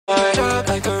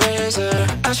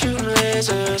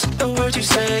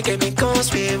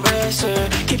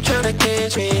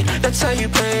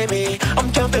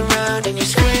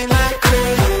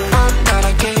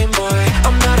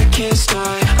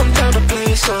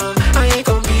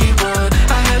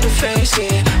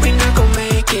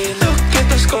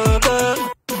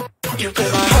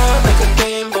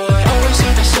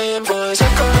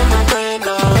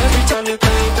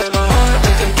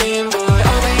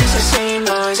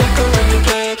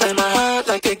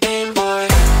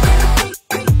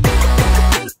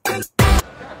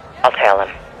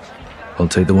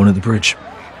take the one at the bridge.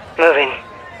 Moving.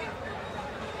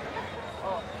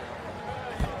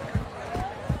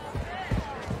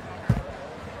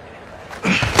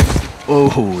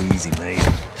 Oh, easy, mate.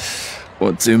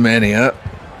 One too many, huh?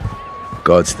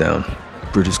 Guards down.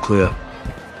 Bridge is clear.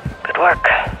 Good work.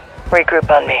 Regroup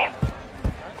on me.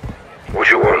 What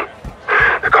you want?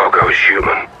 The cargo is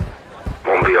human.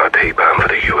 One VIP bound for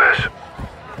the US.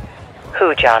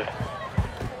 Who, John?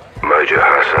 Major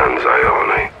Hassan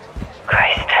Zyani.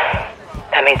 Christ.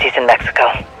 That means he's in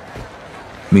Mexico.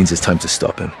 Means it's time to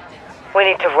stop him. We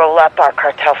need to roll up our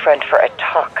cartel friend for a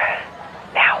talk.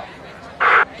 Now.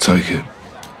 Take it.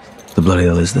 The bloody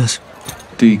hell is this?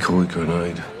 Decoy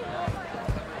grenade.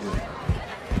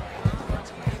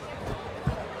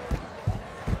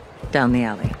 Down the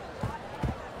alley.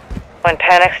 When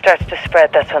panic starts to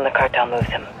spread, that's when the cartel moves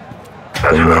him.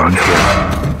 That's what I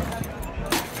do.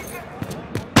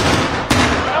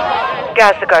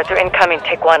 Guys, the guards are incoming.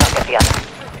 Take one, I'll get the other.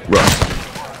 Run.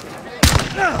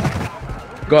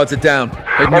 Guards are down.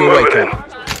 Heading your way, Ken.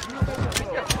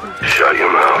 Shut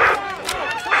your mouth.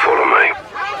 Follow me.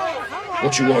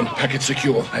 What you want? Packet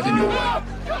secure. Heading your way.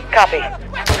 Copy.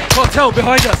 Cartel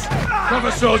behind us!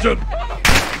 Cover, Sergeant!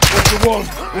 What you want?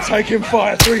 We're taking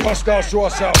fire. 3 hostiles to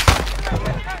ourselves.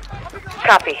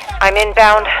 Copy. I'm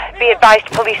inbound. Be advised,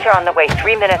 police are on the way.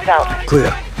 3 minutes out.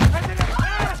 Clear.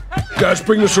 Guys,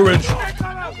 bring the syringe.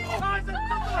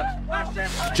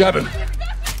 Jab him.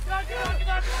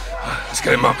 Let's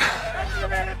get him up.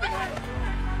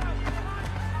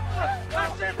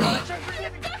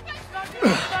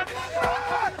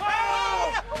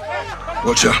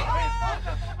 Roger.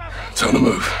 Time to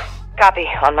move. Copy.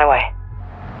 On my way.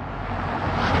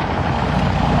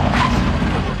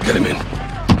 Get him in.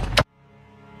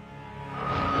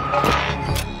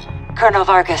 Colonel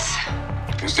Vargas.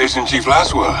 Station Chief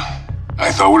Laswell.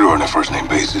 I thought we were on a first-name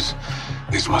basis.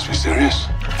 This must be serious.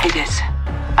 It is.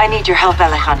 I need your help,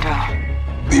 Alejandro.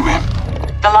 Dime.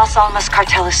 The Las Almas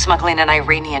cartel is smuggling an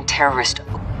Iranian terrorist.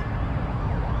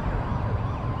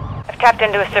 I've tapped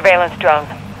into a surveillance drone.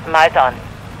 Eyes on.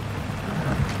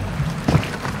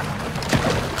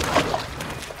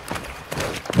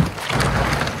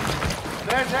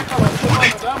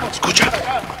 Escucha.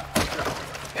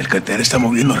 El cartel está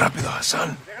moviendo rápido,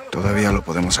 Hassan. Todavía lo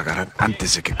podemos agarrar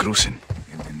antes de que crucen.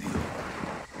 Entendido.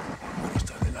 Bueno,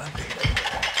 está adelante.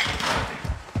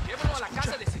 Llévalo a la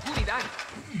casa de seguridad.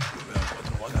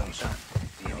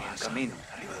 Camino.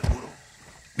 Arriba del muro.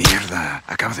 Mierda,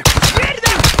 acaba de cruzar.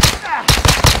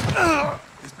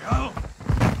 Despejado.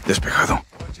 Despejado.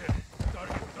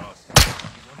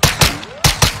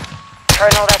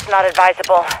 Colonel, that's not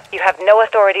advisable. You have no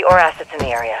authority or assets in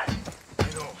the area. I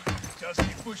know. Just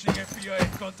keep pushing FBI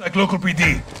and contact local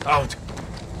PD. Out.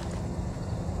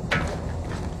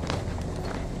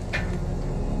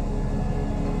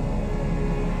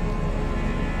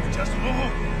 ¿Echaste un ojo?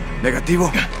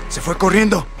 Negativo. Se fue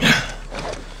corriendo.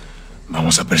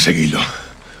 Vamos a perseguirlo.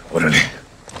 Órale.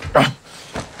 Ah.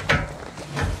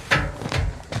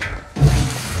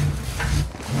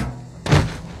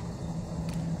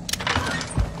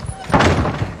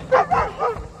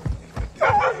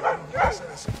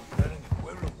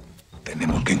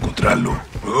 Tenemos que encontrarlo.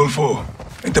 Rodolfo,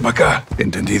 vente para acá.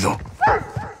 Entendido.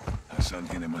 Hassan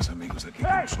tiene más amigos aquí que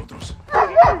nosotros.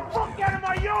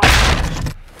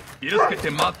 ¿Quieres que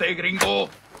te mate, gringo?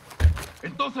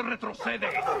 Entonces retrocede.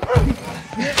 Hassan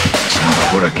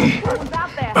va por aquí.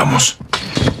 Vamos.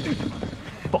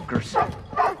 Fuckers.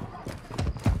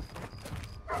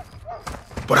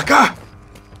 Por acá.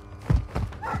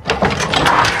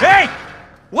 Hey!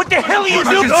 What the hell are you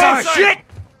doing? Inside. Oh, shit!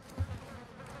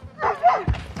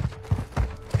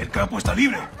 El campo está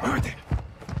libre. Muévete.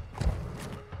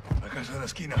 La casa de la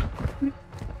esquina.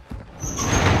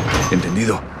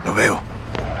 Entendido. Lo veo.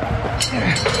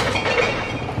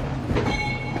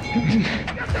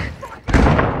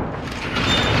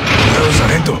 Cuidado,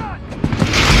 sargento.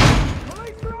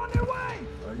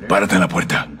 Párate en la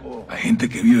puerta. Hay gente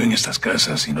que vive en estas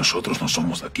casas y nosotros no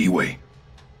somos de aquí, güey.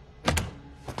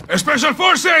 Special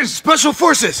Forces! Special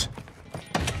Forces!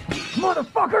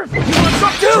 Motherfuckers! You want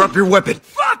some too? Drop your weapon.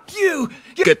 Fuck you!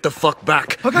 Get the fuck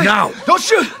back. Okay. Now! Don't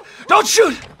shoot! Don't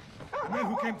shoot! Men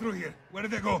who came through here. Where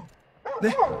did they go?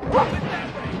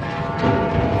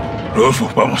 Rodolfo,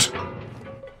 vamos.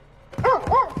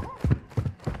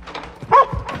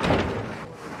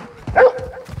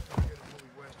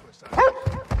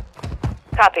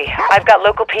 Copy. I've got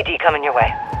local PD coming your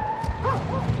way.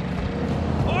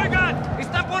 ¡Oigan!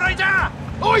 ¡Están por allá!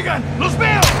 ¡Oigan! ¡Los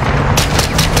veo!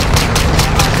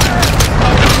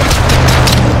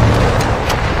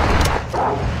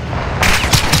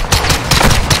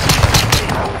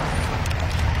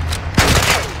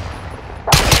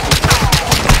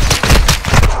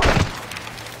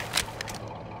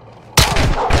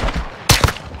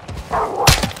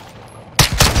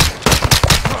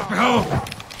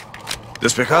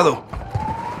 Despejado.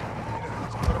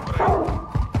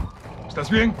 ¿Estás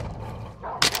bien?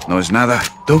 No es nada.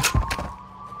 ¿Tú?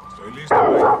 Estoy listo,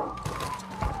 güey.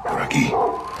 Por aquí.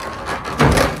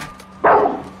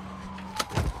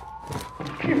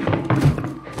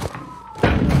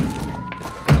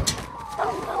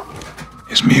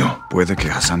 Es mío, Puede que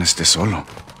Hassan esté solo.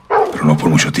 pero no por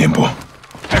mucho tiempo.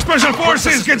 Special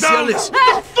Forces, get down! Fuck!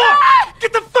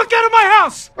 Get the fuck out of my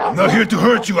house! I'm not here to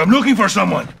hurt you. I'm looking for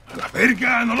someone. A la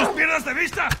verga, no los pierdas de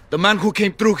vista. The man who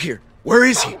came through here. Where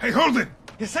is he? Hey, hold it.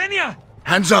 Yesenia!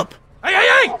 Hands up! Hey,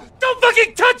 hey, hey! Don't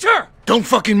fucking touch her! Don't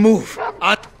fucking move.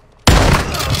 A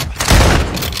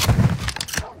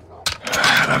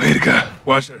la verga.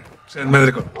 Washer, send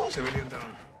medical. Civilian down.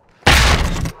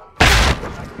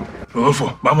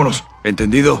 Rodolfo, vámonos.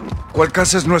 Entendido. ¿Cuál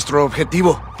casa es nuestro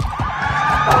objetivo?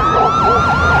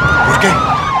 ¿Por qué?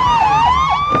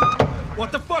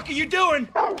 What the fuck are you doing?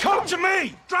 Come to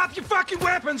me! Drop your fucking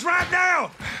weapons right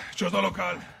now! Choto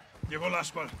local. Llegó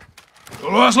Laspal.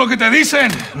 Solo haz lo que te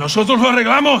dicen. Nosotros lo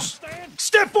arreglamos.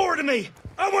 Step forward to me!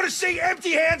 I want to see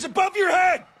empty hands above your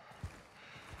head!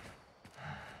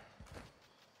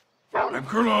 I'm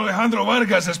Colonel Alejandro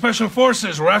Vargas of Special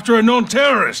Forces. We're after a known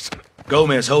terrorist.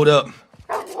 Gomez, hold up.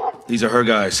 These are her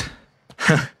guys.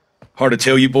 Hard to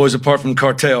tell you boys apart from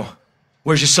cartel.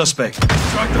 Where's your suspect?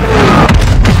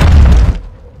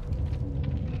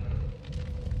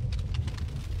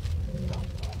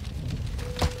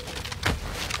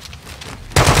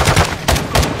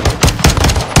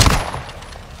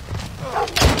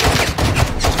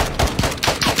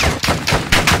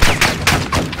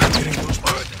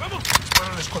 Vamos,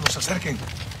 dispárales cuando se acerquen.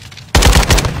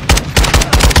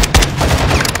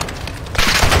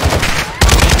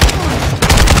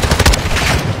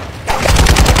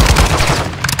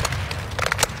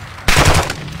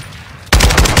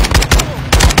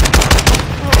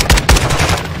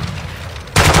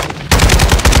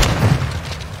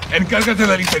 Encárgate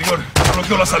del interior.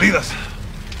 Bloqueo las salidas.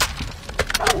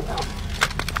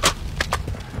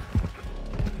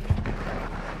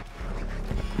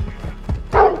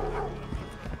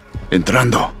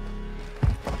 Entrando.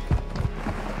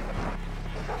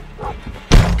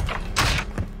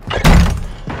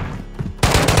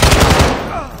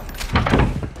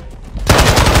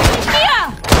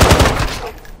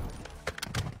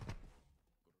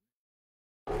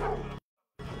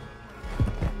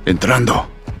 Entrando.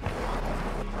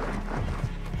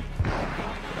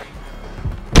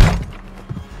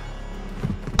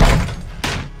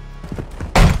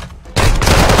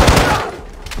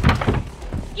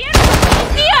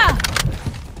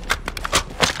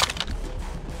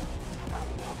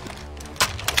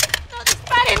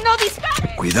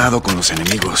 Cuidado con los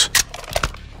enemigos.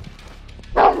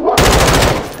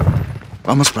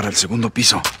 Vamos para el segundo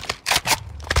piso.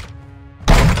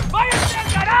 ¡Váyanse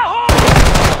al carajo!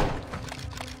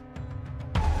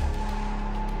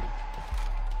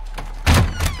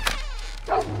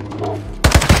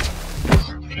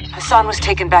 Hassan was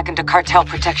taken back into cartel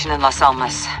protection in Las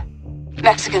Almas.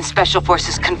 Mexican Special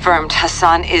Forces confirmed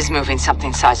Hassan is moving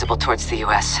something sizable towards the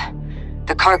U.S.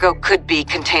 The cargo could be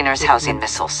containers housing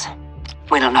missiles.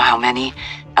 We don't know how many,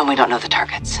 and we don't know the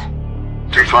targets.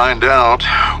 To find out,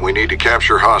 we need to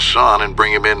capture Hassan and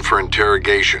bring him in for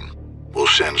interrogation. We'll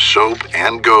send Soap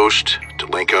and Ghost to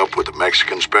link up with the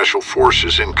Mexican Special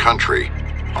Forces in country,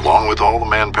 along with all the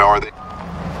manpower they...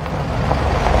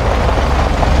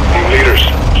 Team leaders,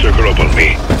 circle up on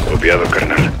me. Copiado,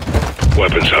 carnal.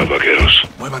 Weapons out, vaqueros.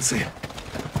 Muévanse.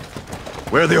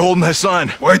 Where are they holding Hassan?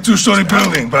 White two-story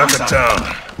building back of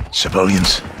town.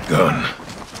 Civilians. Gun.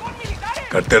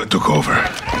 Cartel took over.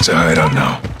 It's a hideout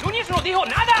now. ¡Núñez no dijo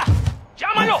nada!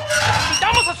 ¡Llámalo!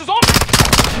 ¡Necesitamos a sus hombres!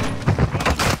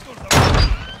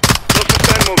 No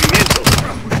está en movimiento.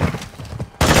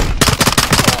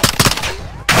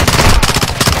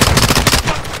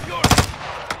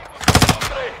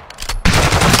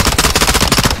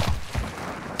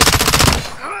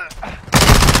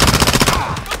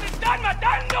 ¡Nos están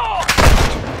matando!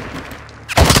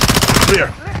 Clear.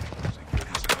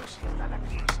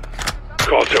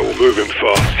 Cartel will move him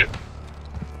fast.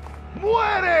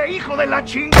 ¡Muere, hijo de la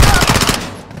chingada!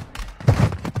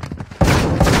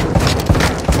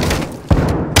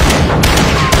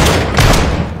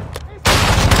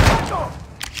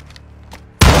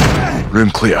 Room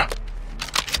clear.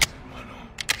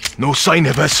 No sign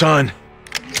of Hassan.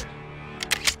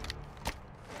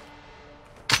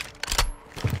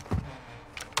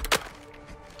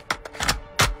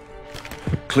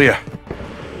 Clear.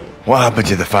 What happened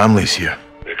to the families here?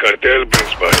 The cartel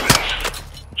brings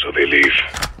violence, so they leave.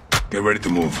 Get ready to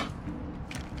move.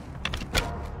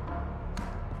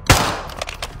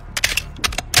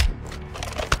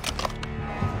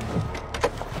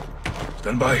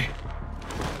 Stand by.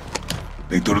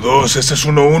 Víctor 2, este es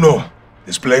 1-1.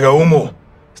 Desplega humo.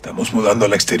 Estamos mudando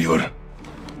al exterior.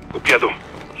 Copiado.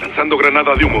 Lanzando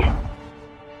granada de humo.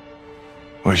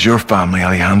 Where's your family,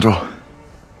 Alejandro?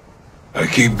 I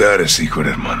keep that a secret,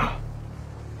 hermano.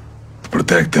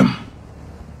 Protect them.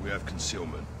 We have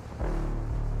concealment.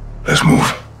 Let's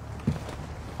move.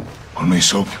 On me,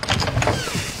 Soap.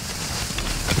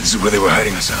 This is where they were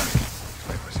hiding Hassan.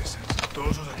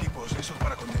 Todos los equipos listos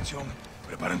para contención.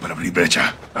 Preparen para abrir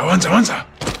brecha. Avanza, avanza.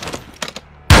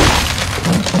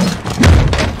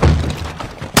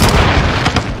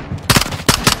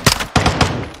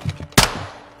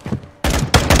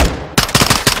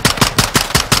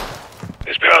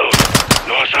 Esperado.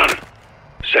 No Hassan.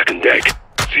 Second deck.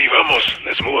 Sí, vamos.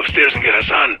 Let's move upstairs and get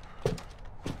Hassan.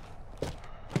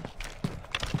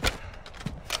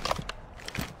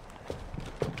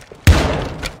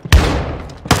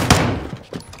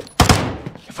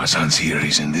 If Hassan's here,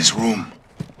 he's in this room.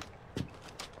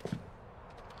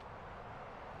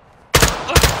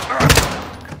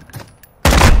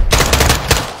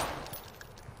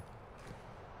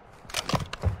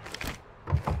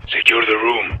 Secure the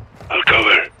room. I'll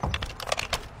cover.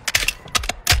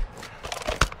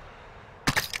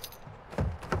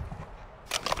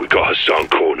 We got Hassan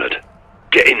cornered.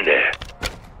 Get in there.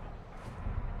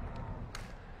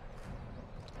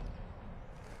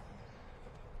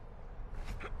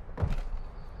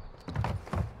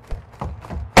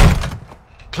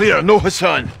 Clear, no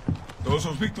Hassan. Todos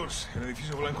los Víctors. El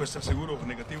edificio blanco está seguro o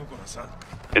negativo con Hassan.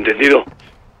 Entendido.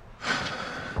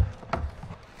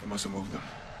 They must have moved them.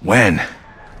 When?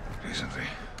 Recently.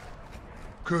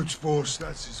 Quds Force,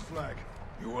 that's his flag.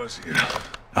 He was here.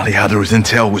 Alejandro's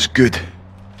intel was good.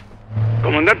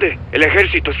 Comandante, el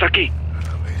ejército está aquí.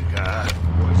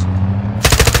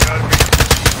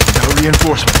 No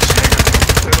reinforcements.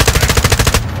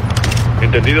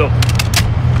 Entendido.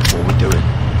 What we doing?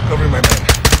 Covering my men.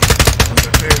 When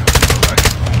they're clear, go back.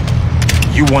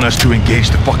 You want us to engage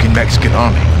the fucking Mexican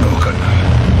army? No, Colonel.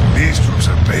 These troops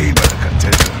are paid by the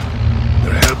cartel.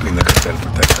 They're helping the cartel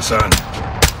protect Hassan.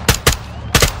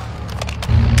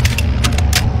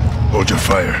 Hold your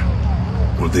fire.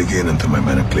 We'll dig in until my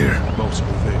men are clear.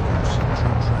 Multiple vehicles.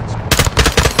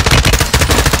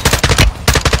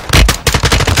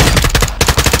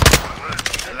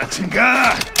 La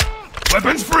chingada!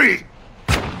 Weapons free!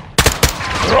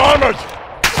 They're armored!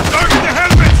 Target the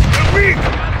helmets! They're weak!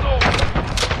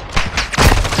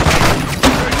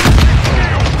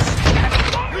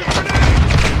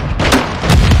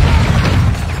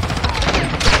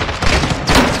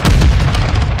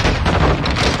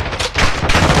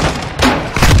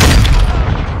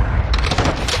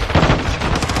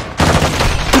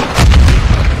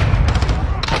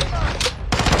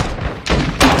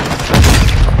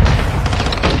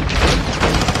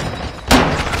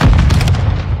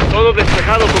 Todo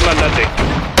despejado, comandante.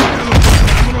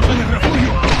 ¡Vámonos en el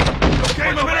refugio!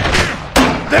 Okay, my men are clear!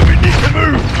 Then we need to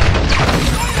move!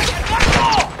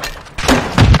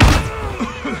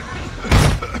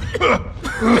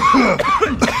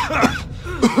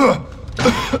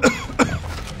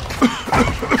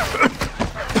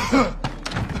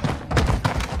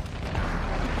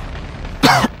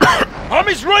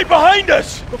 Army's right behind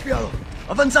us! Copiado.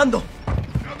 Avanzando.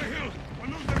 Down the hill!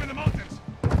 We'll lose them in the mountains!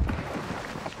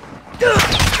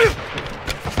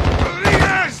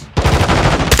 Rodriguez!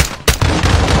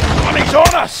 Army's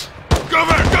on us!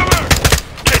 Cover! Cover!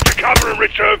 Get to cover and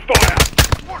return fire.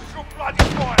 Watch your bloody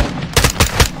fire!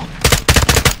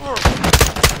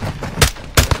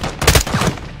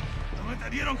 No me te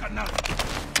dieron, carnal.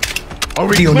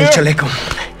 Already Tío, clear? el chaleco.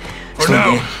 For Estoy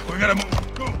now, bien. we gotta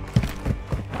move. Go!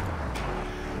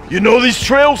 You know these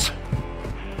trails?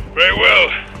 Very well.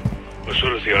 But so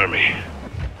does the army.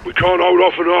 We can't hold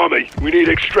off an army. We need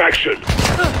extraction.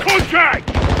 Contact!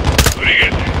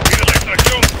 Rodriguez, need la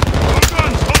extracción. All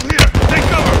guns, hold here. Take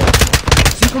cover.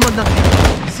 Sí, comandante.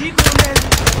 Sí, coronel.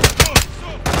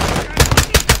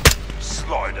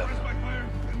 Slide them.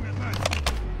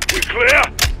 We clear?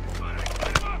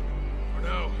 For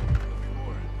now.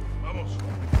 Vamos.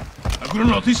 ¿Alguna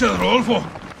noticia de Rodolfo?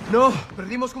 No,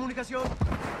 perdimos comunicación.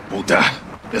 Puta.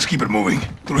 Let's keep it moving.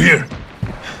 Through here.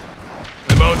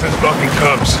 The mountain's blocking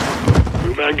comms.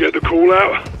 Will man get the call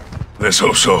out? Let's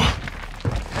hope so.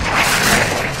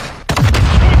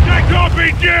 Contact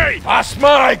RPG!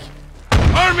 Asmag!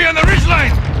 Army on the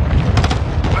ridgeline!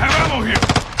 I have ammo here.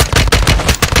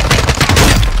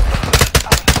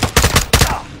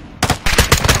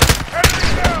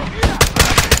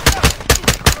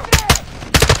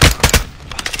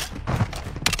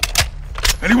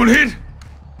 Anyone hit?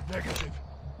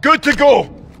 Good to go!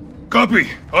 Copy.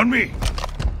 On me.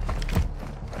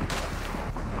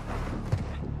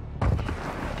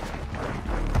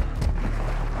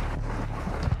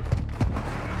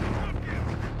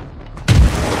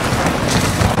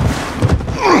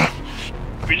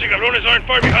 Cabrones aren't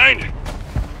far behind.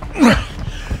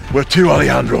 Where to,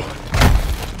 Alejandro?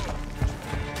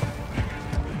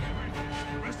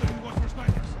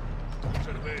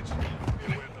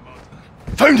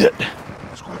 Found it!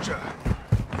 Escucha.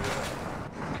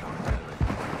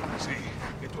 Sí,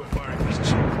 get to a firing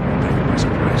position. Take it by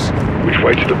surprise. Which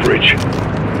way to the bridge?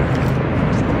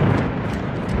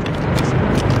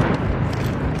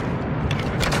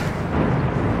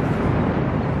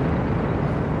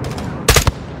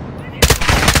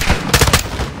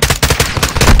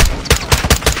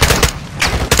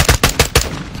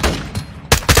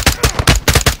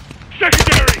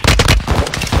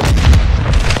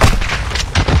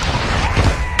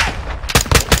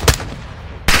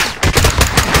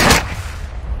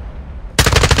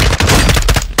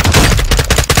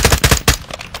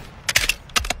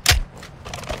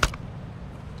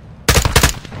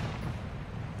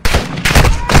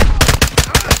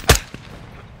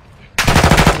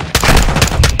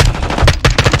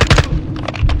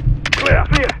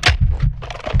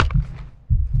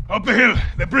 Up the hill.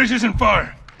 The bridge is in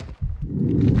fire.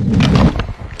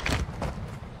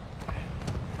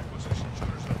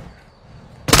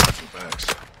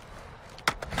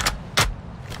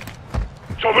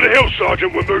 Top of the hill,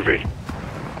 Sergeant. We're moving.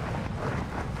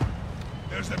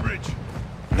 There's the bridge.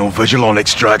 No visual on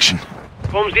extraction.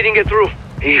 Holmes didn't get through.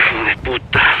 Hijo de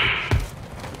puta.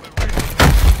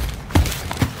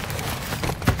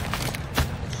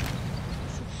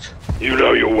 You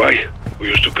know your way. We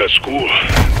used to cut school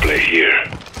and play here.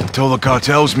 Until the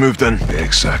cartels moved in.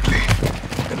 Exactly.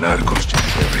 The narcos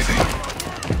changed everything.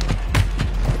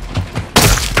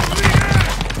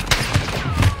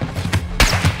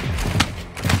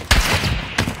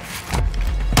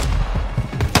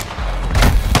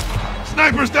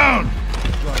 Snipers down!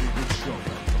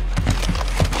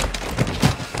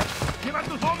 Lleva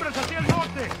tus hombres hacia el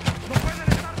norte. No pueden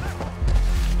estar lejos.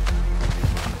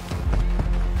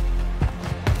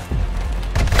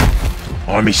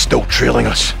 Army's still trailing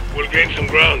us. We'll gain some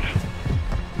ground.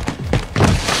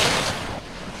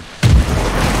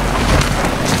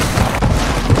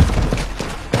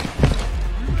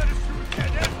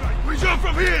 We jump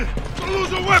from here! Don't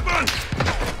lose a weapon!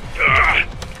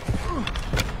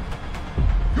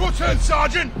 Your turn,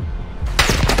 Sergeant!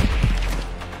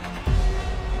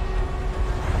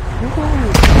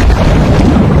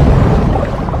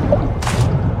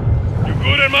 You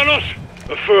good, hermanos?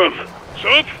 Affirm.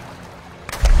 Soap?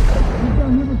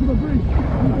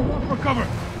 For cover.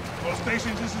 All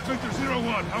stations, this is Victor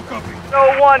 01. How copy?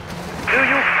 No one. Do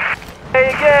you say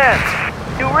again?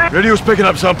 You Radio's picking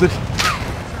up something.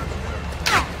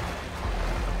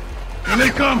 Here they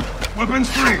come. Weapons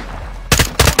free.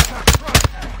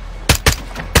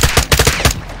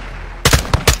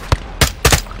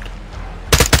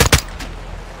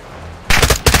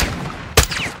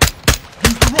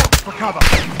 Use the rocks for cover.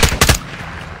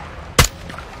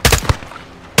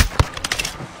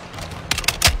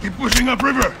 Keep pushing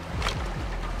upriver.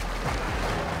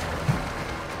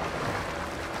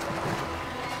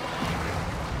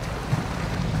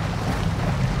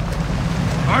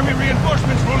 Army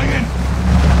reinforcements rolling in.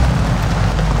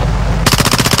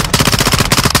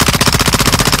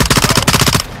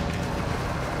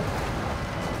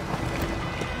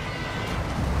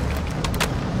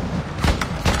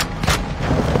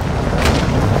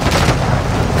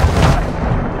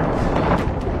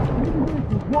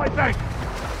 White bank!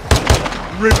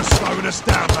 River's slowing us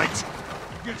down, mate.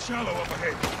 Get shallow up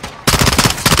ahead.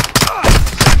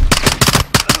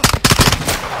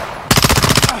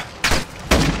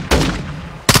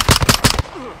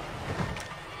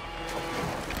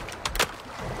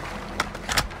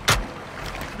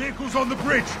 Vehicles on the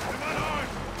bridge! Come on, Arm!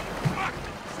 Fuck!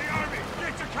 It's the Army!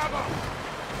 Get to cover!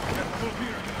 Get the whole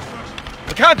here in the destruction.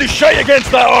 We can't do shit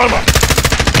against that armor!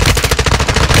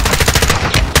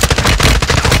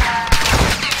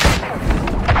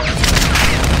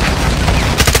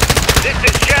 This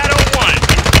is Shadow 1.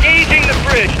 Engaging the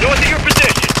bridge north of your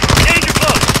position. Danger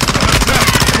close.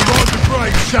 Command the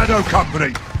Brave Shadow Company!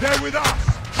 They're with us!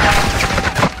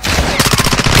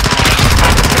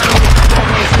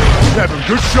 7,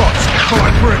 good shots!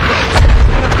 Fine for it!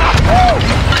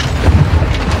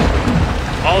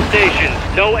 All stations,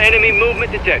 no enemy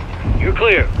movement detected. You're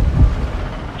clear.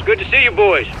 It's good to see you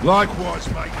boys. Likewise,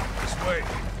 mate. This way.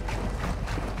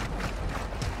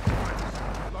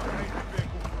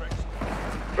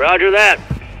 Roger that.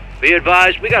 Be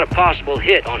advised, we got a possible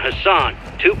hit on Hassan,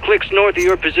 2 clicks north of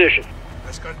your position.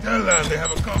 That's cartel land. They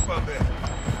have a compound there.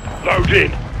 Load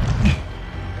in.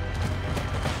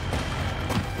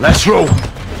 Let's roll.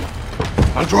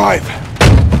 I'll drive.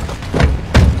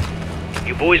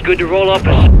 You boys good to roll up?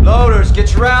 Loaders,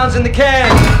 get your rounds in the can.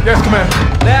 Yes,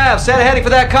 Commander. Nav, set a heading for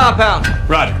that compound.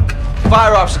 Roger.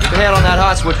 Fire officer, keep a hand on that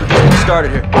hot switch. We're just getting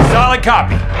started here. Solid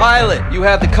copy. Pilot, you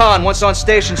have the con. Once on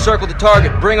station, circle the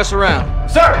target. Bring us around.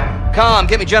 Sir! Com,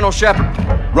 get me General Shepard.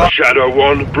 Shadow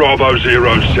 1, Bravo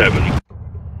 07.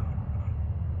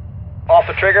 Off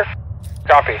the trigger.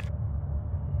 Copy.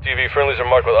 TV friendlies are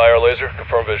marked with IR laser.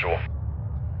 Confirm visual.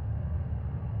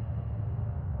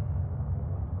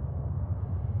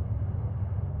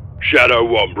 Shadow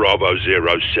 1, Bravo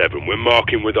 07. We're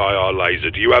marking with IR laser.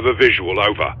 Do you have a visual?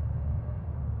 Over.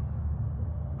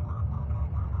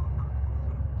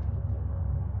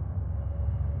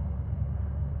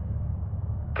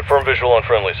 Confirm visual on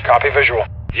friendlies. Copy visual.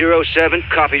 07,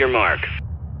 copy your mark.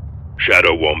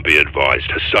 Shadow 1, be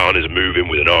advised. Hassan is moving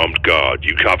with an armed guard.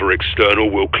 You cover external,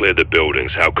 we'll clear the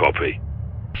buildings. How copy?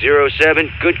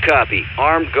 07, good copy.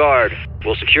 Armed guard.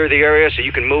 We'll secure the area so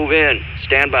you can move in.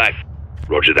 Stand by.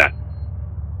 Roger that.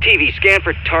 TV, scan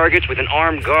for targets with an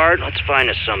armed guard. Let's find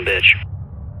us some bitch.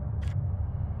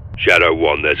 Shadow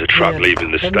 1, there's a truck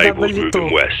leaving the stables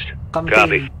moving west.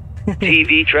 Copy.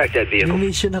 TV, track that vehicle.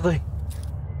 The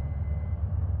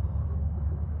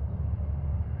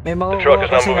truck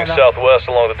is now moving southwest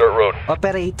along the dirt road.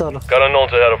 Operator. Got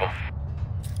unknowns ahead of him.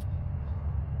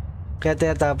 Kaya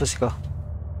tinatapos ko.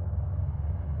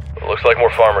 Looks like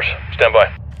more farmers. Stand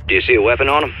by. Do you see a weapon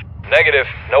on him? Negative.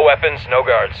 No weapons, no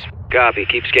guards. Copy.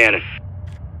 Keep scanning.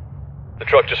 The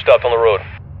truck just stopped on the road.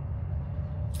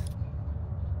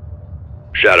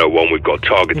 Shadow 1, we've got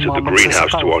targets at the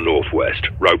greenhouse to our northwest.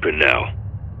 Roping now.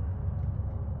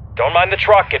 Don't mind the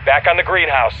truck. Get back on the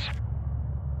greenhouse.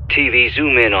 TV,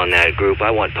 zoom in on that group.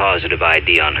 I want positive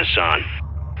ID on Hassan.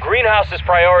 Greenhouse is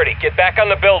priority. Get back on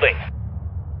the building.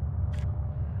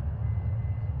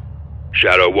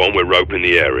 Shadow 1, we're roping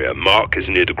the area. Mark is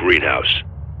near the greenhouse.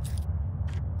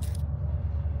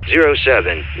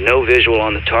 07, no visual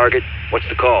on the target. What's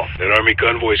the call? An army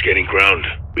convoy's getting ground.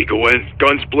 We go in,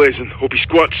 guns blazing. Hope he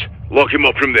squats. Lock him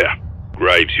up from there.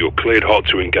 Graves, you're cleared hot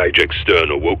to engage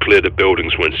external. We'll clear the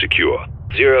buildings when secure.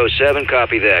 07,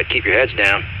 copy that. Keep your heads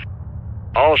down.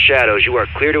 All shadows, you are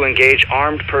clear to engage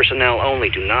armed personnel only.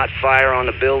 Do not fire on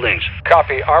the buildings.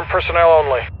 Copy. Armed personnel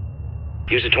only.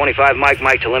 Use the 25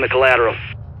 mic to limit collateral.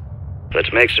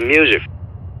 Let's make some music.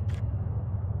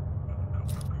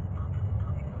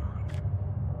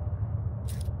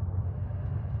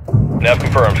 Nav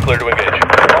confirmed. Clear to engage.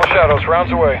 All shadows,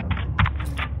 rounds away.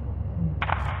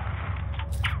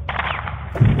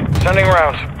 Sending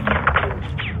rounds.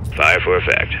 Fire for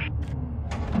effect.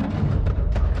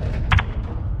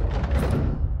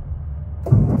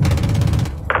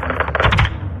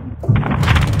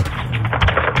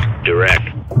 Direct.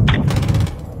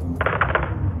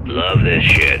 Love this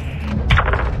shit.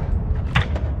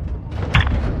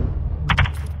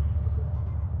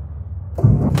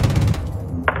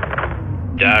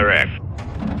 Direct.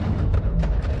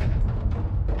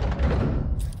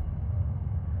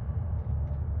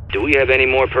 Do we have any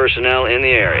more personnel in the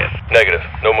area? Negative.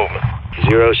 No movement.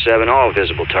 07, all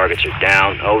visible targets are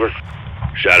down. Over.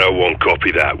 Shadow 1,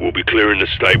 copy that. We'll be clearing the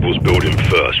stables building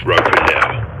first. Roping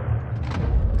now.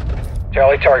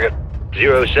 Tally target.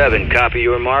 07, copy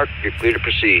your mark. You're clear to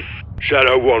proceed.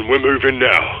 Shadow 1, we're moving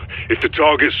now. If the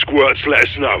target squirts, let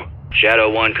us know. Shadow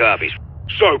 1 copies.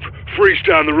 Soap, freeze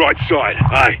down the right side.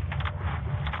 Aye.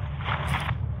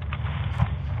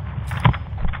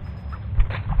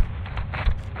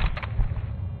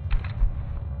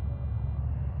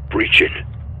 Breaching.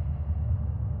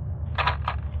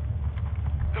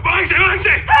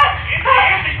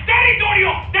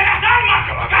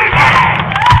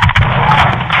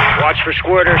 Watch for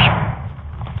squirters.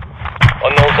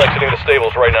 Unknowns exiting the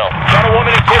stables right now. Got a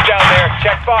woman and kid down there.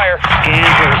 Check fire. Scan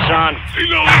for Hassan.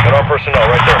 Got our personnel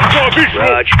right there.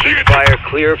 Raj, keep fire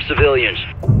clear of civilians.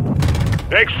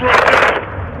 Extra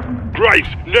down. Graves,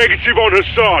 negative on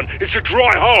Hassan. It's a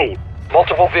dry hole.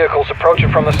 Multiple vehicles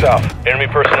approaching from the south. Enemy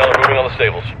personnel are moving on the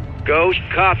stables. Ghost,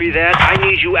 copy that. I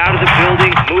need you out of the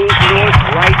building. Move north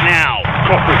right now.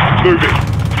 Copy. Moving.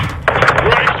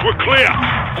 Graves, we're clear.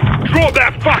 Drop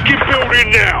that fucking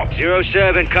building now.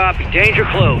 07, copy. Danger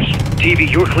close. TV,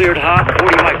 you're cleared hot.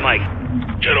 40 Mike.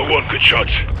 Shadow 1, good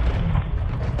shots.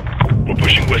 We're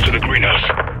pushing west of the greenhouse.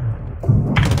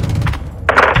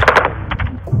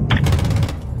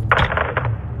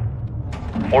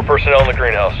 More personnel in the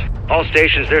greenhouse. All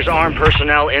stations, there's armed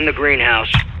personnel in the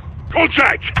greenhouse.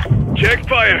 Contact! Check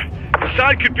fire.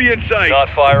 Hassan could be inside. Not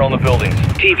fire on the buildings.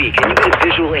 TV, can you get a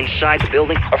visual inside the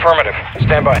building? Affirmative.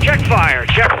 Stand by. Check fire.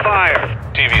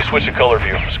 TV, switch to color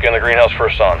view. Scan the greenhouse for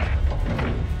Hassan.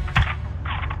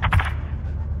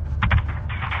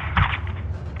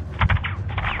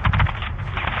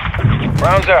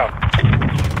 Rounds out.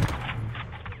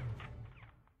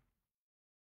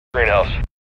 Greenhouse.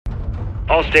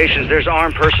 All stations, there's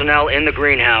armed personnel in the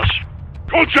greenhouse.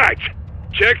 Contact!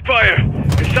 Check fire.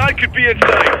 Inside could be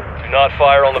inside. Do not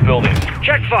fire on the buildings.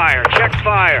 Check fire, check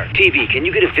fire. TV, can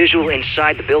you get a visual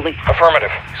inside the building?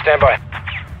 Affirmative. Stand by.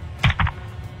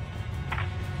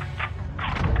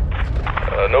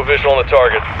 No visual on the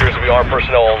target. Appears to be armed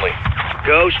personnel only.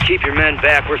 Ghost, keep your men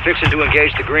back. We're fixing to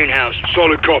engage the greenhouse.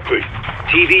 Solid copy.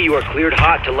 TV, you are cleared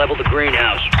hot to level the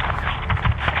greenhouse.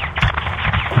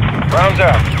 Rounds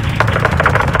out.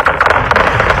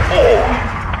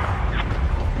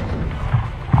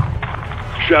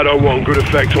 Shadow 1, good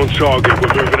effect on target.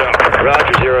 We're moving up.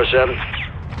 Roger, 07.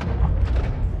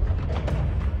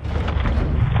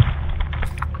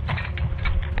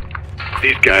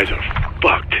 These guys are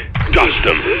fucked. Dust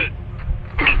them.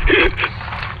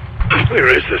 Where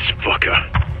is this fucker?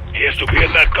 He has to be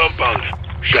in that compound.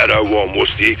 Shadow 1,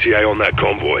 what's the ETA on that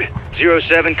convoy?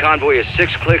 07, convoy is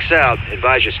 6 clicks out.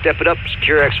 Advise you step it up,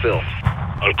 secure exfil.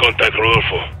 I'll contact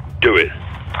Rodolfo. Do it.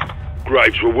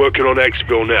 Graves, we're working on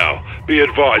exfil now. Be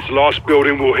advised, last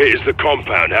building we'll hit is the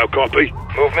compound. How copy?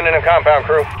 Movement in the compound,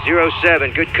 crew.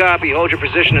 07, good copy. Hold your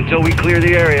position until we clear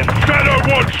the area. Shadow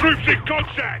 1, troops in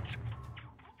contact!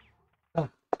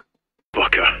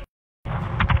 Fucker.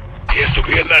 He has to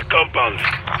be in that compound.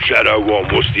 Shadow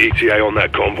 1, what's the ETA on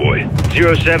that convoy?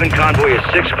 07, convoy is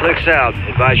 6 clicks out.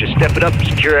 Advise you step it up,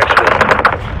 secure exfil.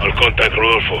 I'll contact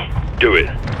Rodolfo. Do it.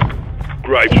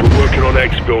 Graves, we're working on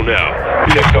exfil now.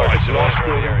 Be advised, last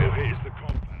building we'll hit is the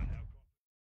compound.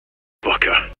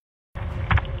 Fucker.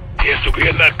 He has to be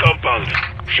in that compound.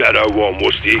 Shadow 1,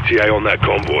 what's the ETA on that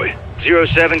convoy?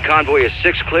 07, convoy is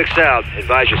 6 clicks out.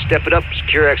 Advise you step it up,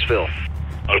 secure exfil.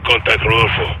 I'll contact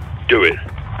Rodolfo. Do it.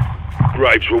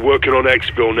 Graves, we're working on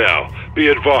exfil now. Be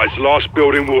advised, last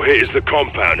building we'll hit is the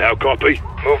compound. How copy?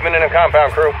 Movement in the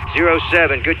compound, crew.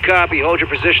 07, good copy. Hold your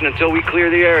position until we clear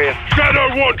the area.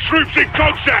 Shadow 1, troops in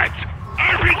contact!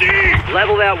 RPG!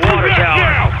 Level that water tower.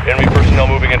 Now. Enemy personnel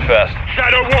moving in fast.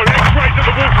 Shadow 1, X-ray to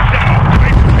the water tower!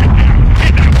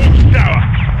 Hit that water tower!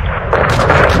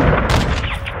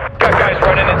 Got guys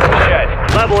running into the shed.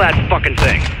 Level that fucking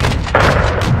thing.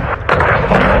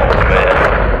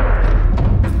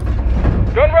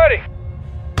 Gun ready.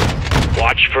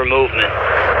 Watch for movement. Do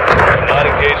not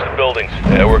engage the buildings.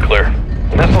 Yeah, we're clear.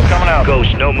 Missile coming out.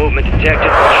 Ghost, no movement detected.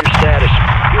 What's your status?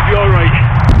 You'll be alright.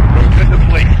 Rotate the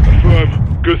fleet. Affirm.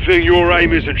 Good thing your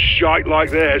aim isn't shite like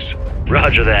theirs.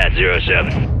 Roger that,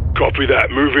 07. Copy that.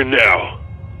 Moving now.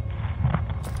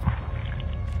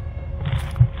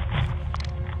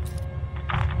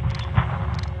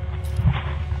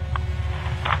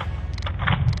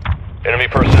 Enemy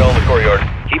personnel in the courtyard.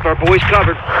 Keep our boys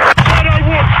covered. Shadow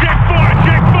 1, check fire!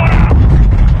 Check fire!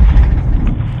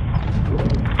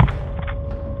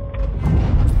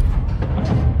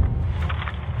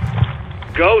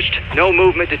 Ghost, no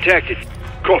movement detected.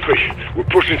 Copy. We're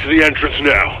pushing to the entrance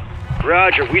now.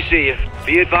 Roger, we see you.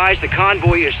 Be advised the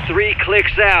convoy is 3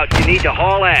 clicks out. You need to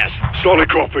haul ass. Solid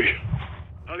copy.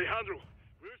 Alejandro,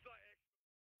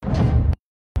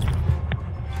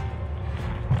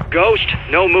 Ghost,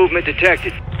 no movement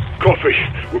detected. Copy.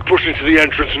 We're pushing to the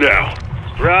entrance now.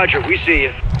 Roger, we see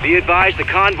you. Be advised the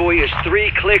convoy is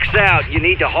 3 clicks out. You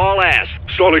need to haul ass.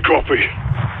 Solid copy.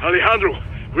 Alejandro,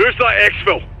 where's that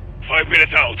exfil? 5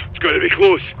 minutes out. It's going to be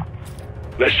close.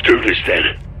 Let's do this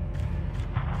then.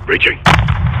 Reaching.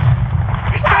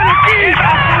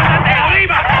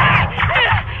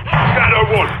 Shadow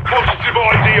 1, positive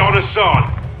ID on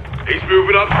Hassan. He's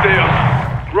moving upstairs.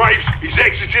 Graves, he's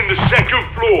exiting the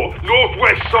 2nd floor,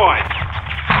 northwest side.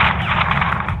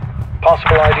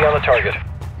 Possible ID on the target.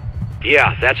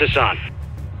 Yeah, that's Hassan.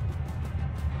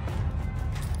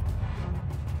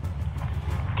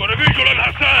 Got a visual on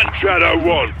Hassan. Shadow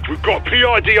 1, we've got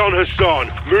PID on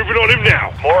Hassan. Moving on him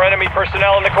now. More enemy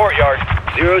personnel in the courtyard.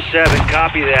 07,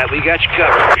 copy that. We got you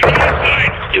covered.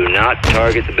 Do not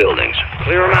target the buildings.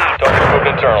 Clear them out. Target moved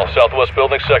internal. Southwest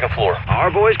building, 2nd floor.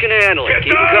 Our boys can handle it.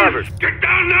 Keep them covered. Get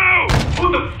down now!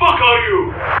 Who the fuck are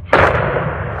you?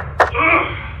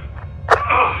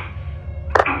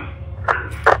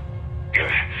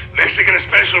 Mexican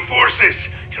Special Forces,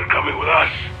 you're coming with us.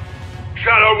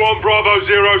 Shadow 1 Bravo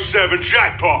 07,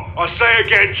 jackpot. I say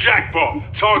again, jackpot.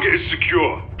 Target is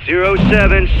secure.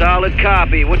 07, solid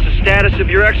copy. What's the status of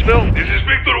your exfil? This is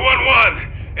Victor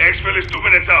 1-1. Exfil is 2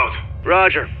 minutes out.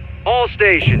 Roger. All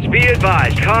stations, be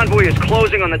advised. Convoy is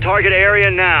closing on the target area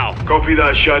now. Copy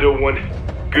that, Shadow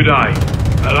 1. Good eye.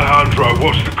 Alejandro,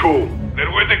 what's the call?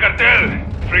 They're with the cartel.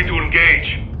 Free to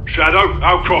engage. Shadow,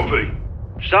 I'll copy.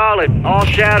 Solid. All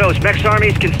shadows. Mex Army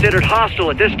is considered hostile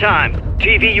at this time.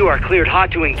 TV, you are cleared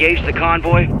hot to engage the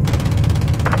convoy.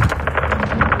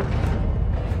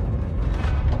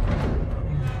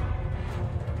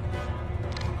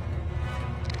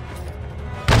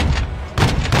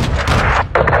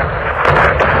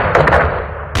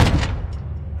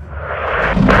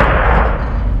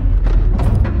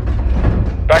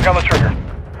 Back on the trigger.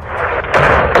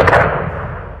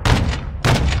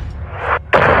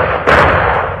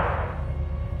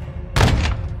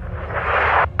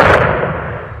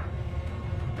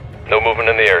 No movement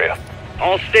in the area.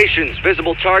 All stations,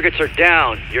 visible targets are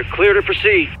down. You're clear to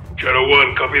proceed. Shadow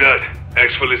 1, copy that.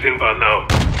 Exfil is inbound now.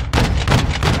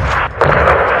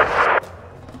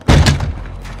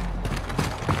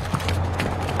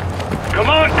 Come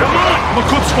on, come on! I'm a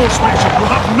good sportsmanship. You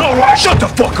have no right. Shut the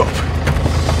fuck up!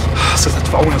 Se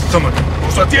te una stomach.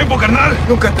 Usa tiempo, carnal.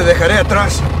 Nunca te dejaré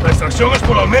atrás. La extracción es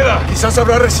por la Almeda. Quizás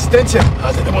habrá resistencia.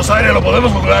 Tenemos aire, lo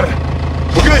podemos lograr.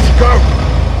 Okay, go!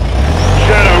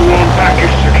 Shadow 1,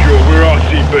 package secure. We're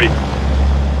RCB.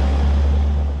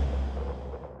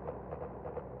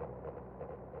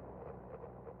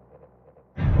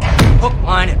 Hook,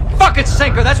 line, and fucking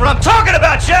sinker. That's what I'm talking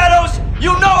about, Shadows!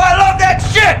 You know I love that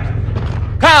shit!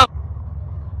 Come!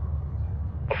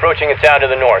 Approaching a town to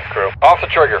the north, crew. Off the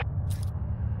trigger.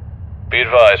 Be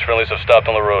advised, friendlies have stopped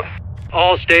on the road.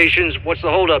 All stations, what's the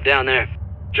holdup down there?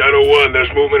 Shadow 1,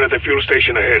 there's movement at the fuel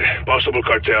station ahead. Possible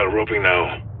cartel, roping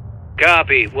now.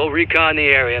 Copy. We'll recon the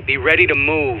area. Be ready to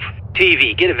move.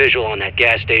 TV, get a visual on that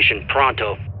gas station.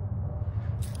 Pronto.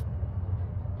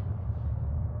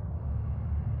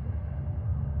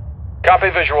 Copy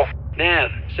visual.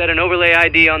 Nav, set an overlay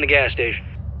ID on the gas station.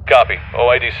 Copy.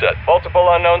 OID set. Multiple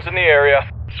unknowns in the area.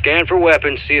 Scan for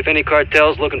weapons, see if any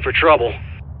cartel's looking for trouble.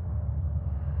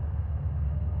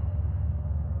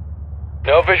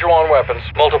 No visual on weapons.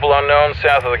 Multiple unknowns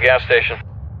south of the gas station.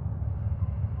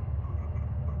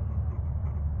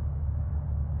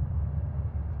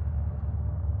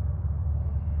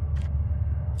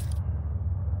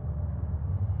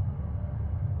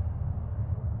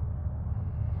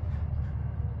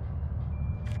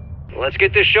 Let's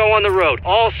get this show on the road.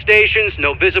 All stations,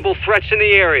 no visible threats in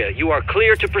the area. You are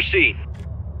clear to proceed.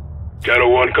 Shadow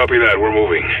 1, copy that. We're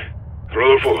moving.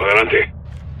 Rodolfo, adelante.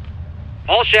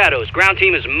 All shadows, ground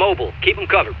team is mobile. Keep them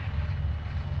covered.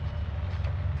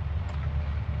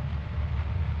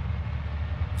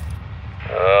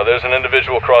 There's an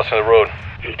individual crossing the road.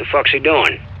 What the fuck's he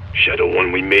doing? Shadow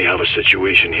 1, we may have a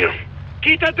situation here.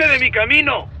 Quítate de mi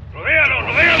camino! Rodéalo,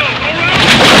 rodéalo,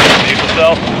 Vehicle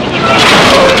south.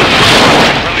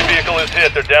 Friendly vehicle is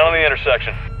hit. They're down on the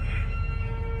intersection.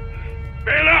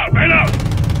 Bail out, bail out!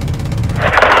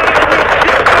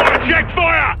 Check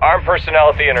fire! Armed personnel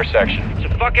at the intersection. It's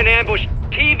a fucking ambush.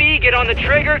 TV, get on the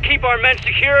trigger, keep our men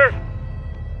secure.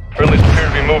 Friendlies appear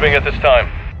to be moving at this time.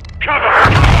 Cover!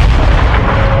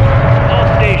 All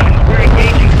stations, we're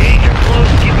engaging danger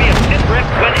close. Give me a sit rep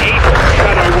when able.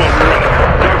 Shadow 1, we're on.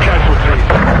 No casualties.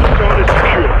 Zone is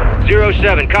secure.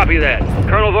 07, copy that.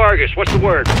 Colonel Vargas, what's the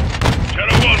word?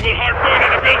 Shadow 1, we'll hard point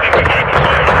in the building behind the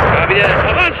door. Copy that.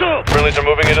 Avanzo! Friendlies are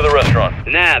moving into the restaurant.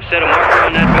 Nav, set a marker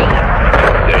on that building.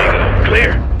 There you go.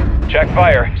 Clear. Check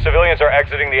fire. Civilians are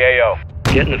exiting the AO.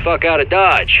 Getting the fuck out of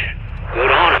Dodge.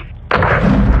 Good on them.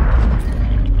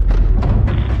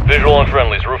 Visual on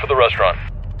friendlies. Roof of the restaurant.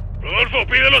 Rodolfo,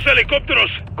 pide los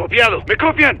helicópteros. Copiado. Me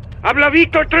copian. Habla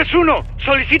Víctor 3-1.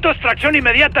 Solicito extracción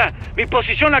inmediata. Mi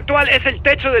posición actual es el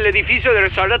techo del edificio de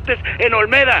restaurantes en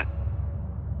Olmeda.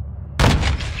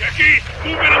 Jackie,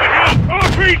 move in on the hill.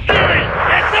 RPG!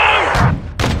 Get down!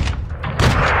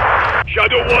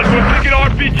 Shadow 1, we're taking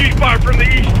RPG fire from the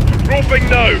east. Roping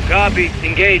now. Copy.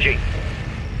 Engaging.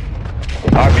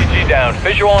 RPG down.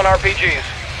 Visual on RPGs.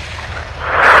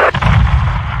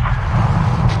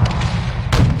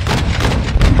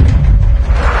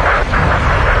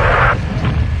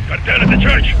 Cartel at the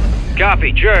church.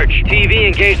 Copy. Church. TV,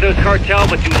 engage those cartel,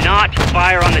 but do not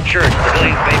fire on the church.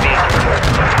 Civilians may be injured.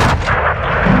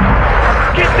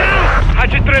 Get down!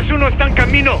 H31 está en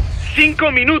camino.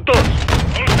 5 minutos.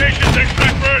 All stations,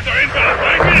 extract birds are inbound.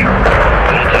 5 minutes.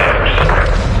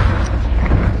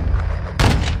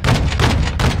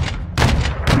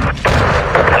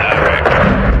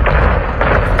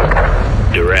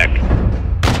 Direct.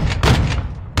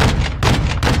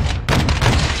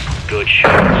 Good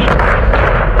shots.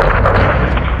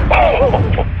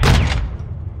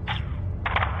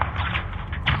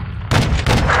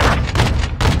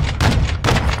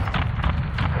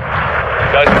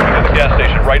 Guys, moving to the gas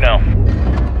station right now.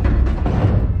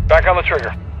 Back on the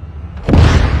trigger.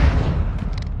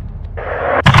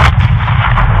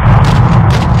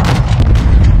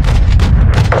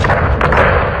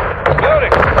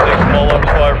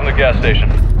 gas station.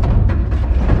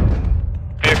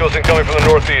 Vehicles incoming from the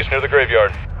northeast near the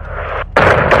graveyard.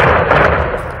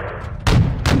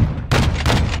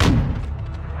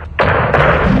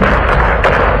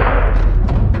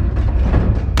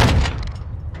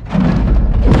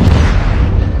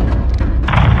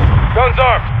 Guns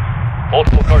armed!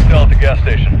 Multiple cartel at the gas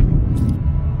station.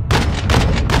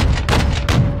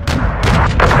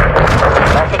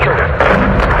 Off the trigger.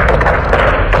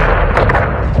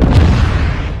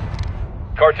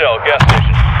 Cartel, gas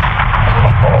station.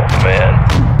 Oh, man.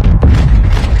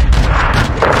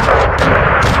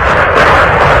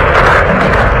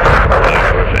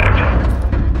 Perfect.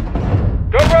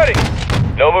 Gun ready!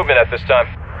 No movement at this time.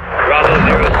 Bravo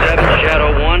 07,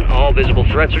 Shadow 1, all visible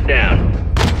threats are down.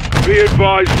 Be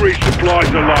advised,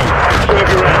 resupplies are low. Serve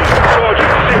your hand.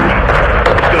 Sergeant, sit rep.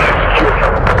 Still insecure.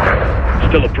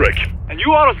 Still a prick. And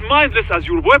you are as mindless as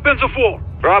your weapons of war.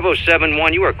 Bravo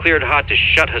 7-1, you are cleared hot to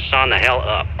shut Hassan the hell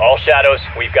up. All Shadows,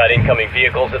 we've got incoming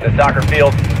vehicles at the soccer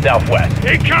field, southwest.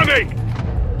 Incoming!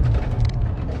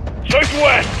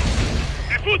 Southwest!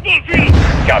 The football field!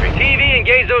 Copy. TV,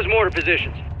 engage those mortar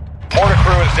positions. Mortar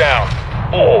crew is down.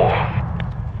 Oh.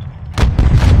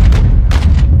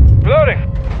 Reloading.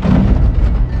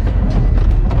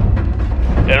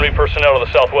 Enemy personnel to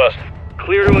the southwest.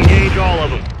 Clear to engage all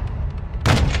of them.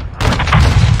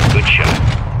 Good shot.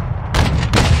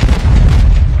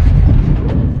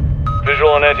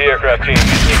 Visual on anti-aircraft team.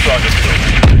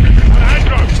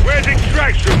 Andros, where's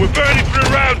extraction? We're burning through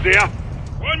rounds here.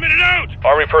 1 minute out!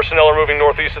 Army personnel are moving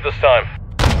northeast at this time.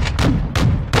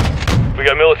 We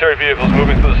got military vehicles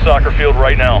moving through the soccer field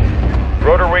right now.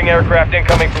 Rotor wing aircraft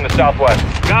incoming from the southwest.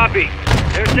 Copy.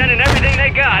 They're sending everything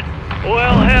they got.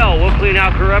 Well, hell, we'll clean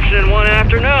out corruption in one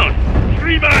afternoon.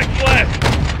 3 mags left.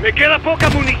 Me queda poca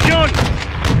munición.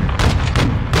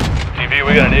 TV,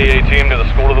 we got an AA team to the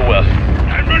school to the west.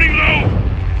 I'm running low.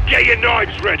 Get your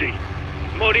knives ready.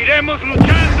 Moriremos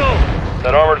luchando.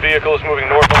 That armored vehicle is moving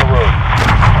north on the road.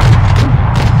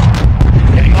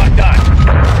 Getting locked on.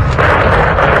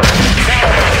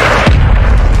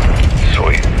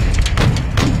 Sweet.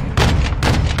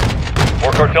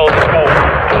 More cartel at the school.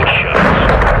 Good shots.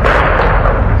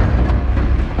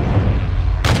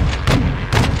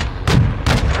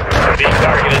 Being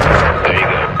targeted. There you go.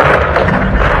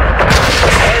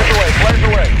 Flares away, flares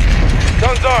away.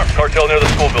 Guns armed. Cartel near the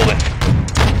school building.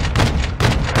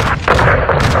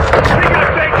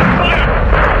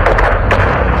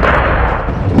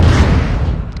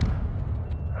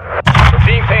 We're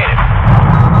being painted.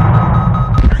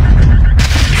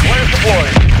 Flares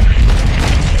deployed.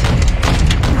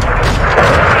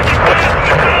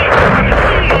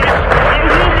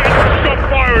 Stop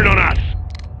firing on us.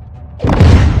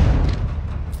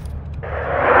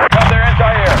 Got their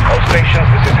anti-air. All stations,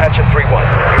 this is Hatchet 3-1. We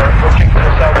are approaching from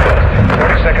the southwest.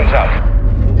 30 seconds out.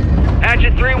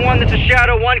 Hatchet 3-1, this is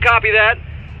Shadow 1, copy that.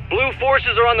 Blue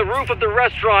forces are on the roof of the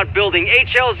restaurant building.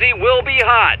 HLZ will be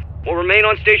hot. We'll remain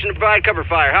on station to provide cover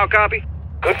fire. How copy?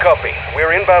 Good copy.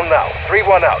 We're inbound now.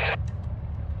 3-1 out.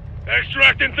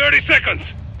 Extract in 30 seconds.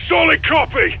 Solid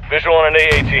copy. Visual on an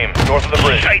AA team, north of the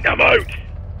bridge. Take them out.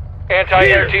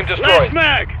 Anti-air team destroyed. Last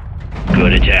mag.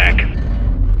 Good attack.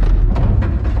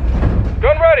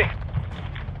 Gun ready.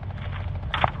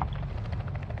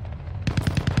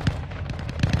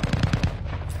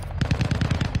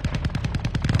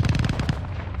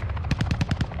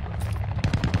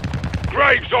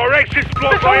 Graves, our exit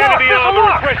blocked by enemy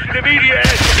armor. Requesting immediate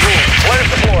air support. Flares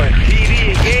deployed.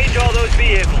 TV, engage all those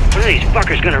vehicles. When are these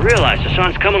fuckers gonna realize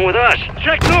Hassan's coming with us?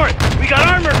 Check north. We got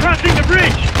armor crossing the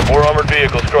bridge. 4 armored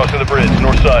vehicles crossing the bridge,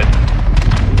 north side.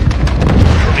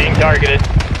 We're being targeted.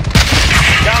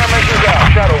 Countermeasures out.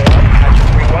 Shadow 1, Hatchet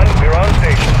 3-1, we're on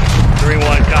station.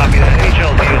 3-1, copy that.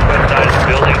 HLZ is west side of the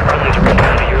building. Friendly's running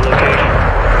to your location.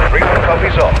 3-1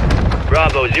 copies all.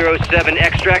 Bravo 07,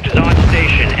 extract is on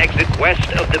station. Exit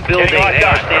west of the building. Getting They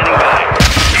are standing by.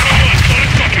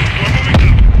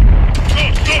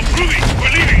 Stop, Ruby.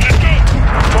 We're leaving. Let's go.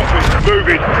 Copy.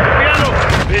 Moving. Piano.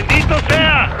 Bendito sea.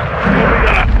 Copy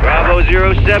that. Bravo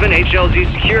 07, HLZ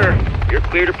secure. You're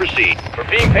clear to proceed. We're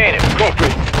being painted.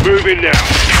 Copy. Moving now.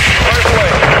 Flares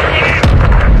away.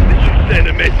 This should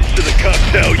send a message to the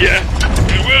cartel, yeah?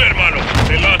 They will, hermano.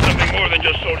 They lost something more than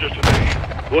just soldiers today.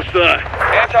 What's that?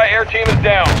 Anti-air team is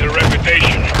down. Their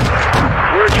reputation.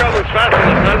 We're traveling fast in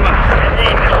Las Almas.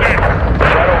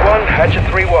 Shadow 1, Hatchet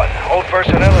 3-1. All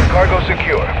personnel and cargo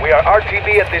secure. We are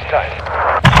RTV at this time.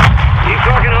 Keep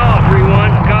talking all,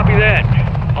 3-1. Copy that.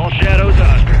 All Shadows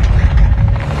Oscar.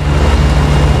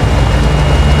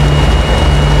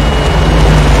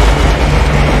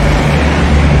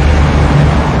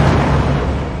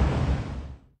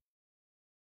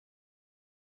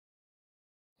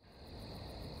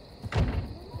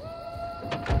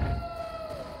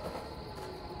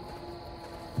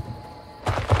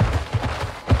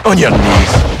 On your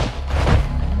knees.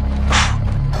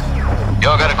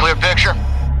 Y'all got a clear picture?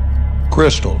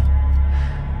 Crystal.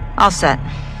 All set.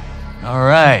 All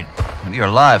right. You're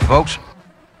alive, folks.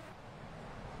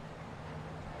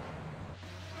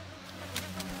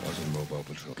 Mobile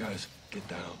patrol. Guys, get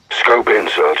down. Scope in,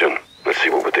 Sergeant. Let's see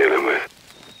what we're dealing with.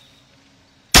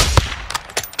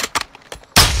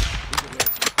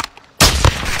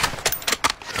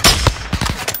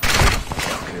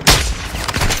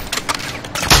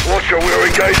 Watch out, we're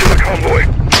engaged in the convoy.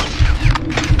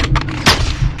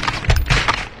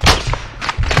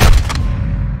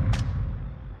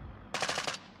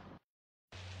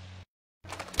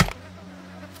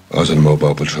 Eyes on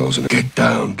mobile patrols and get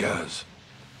down, Gaz.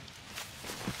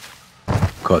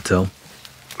 Cartel?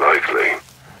 Likely.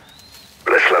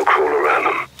 Let's slow crawl around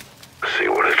them. See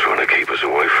what they're trying to keep us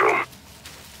away from.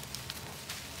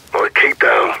 Alright, keep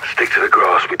down. Stick to the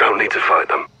grass. We don't need to fight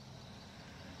them.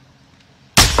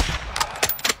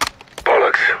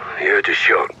 Bollocks. You heard your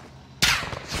shot.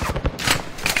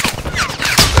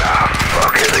 Ah,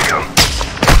 fuck. Here they come.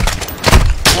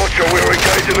 Watch out, we're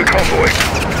engaged in the convoy.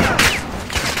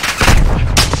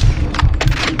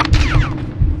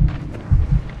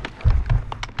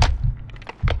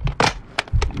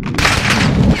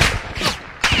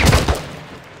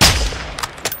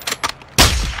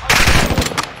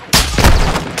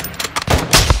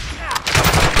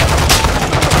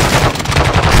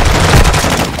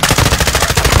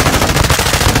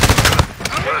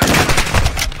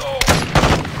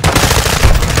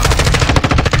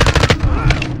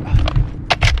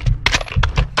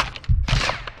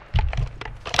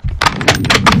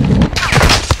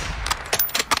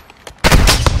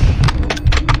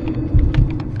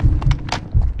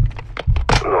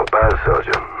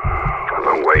 Sergeant. A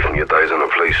long way from your days on the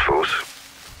police force.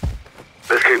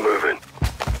 Let's keep moving.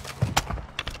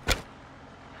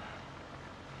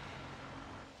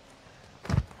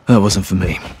 That wasn't for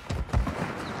me.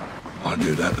 I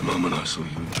knew that the moment I saw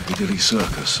you in Piccadilly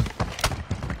Circus.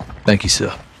 Thank you,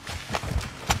 sir.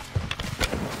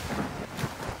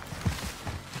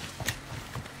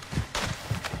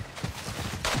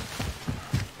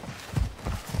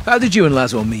 How did you and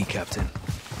Laswell meet, Captain?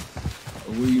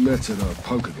 We met at a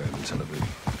poker game in Tel Aviv.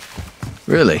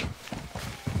 Really?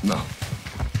 No.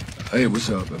 It was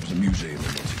a museum in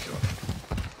Monte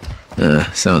Carlo.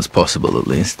 Sounds possible, at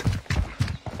least.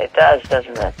 It does,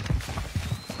 doesn't it?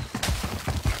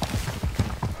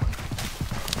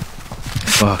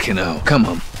 Fucking hell, come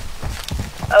on.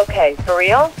 Okay, for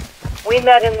real? We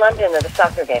met in London at a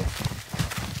soccer game.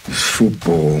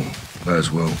 Football, as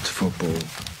well, it's football.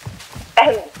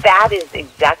 And that is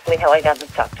exactly how I got to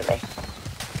talk to me.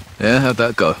 Yeah, how'd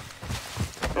that go?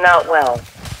 Not well.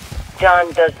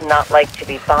 John does not like to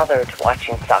be bothered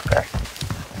watching soccer.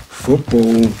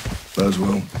 Football, as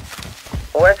well.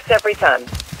 Works every time.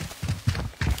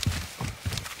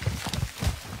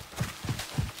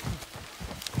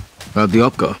 How'd the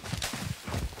op go?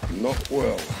 Not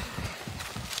well.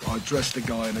 I dressed a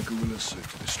guy in a gorilla suit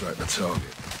to distract the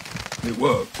target. It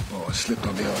worked, but I slipped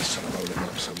on the ice and rolled him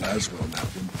up, so Laswell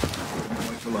nabbed him.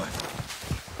 Away for life.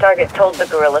 Target told the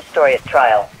gorilla story at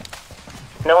trial.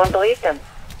 No one believed him.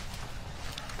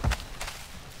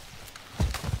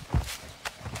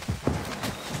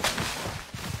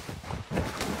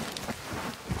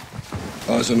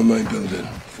 Eyes on the main building,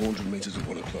 400 meters at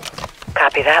 1 o'clock.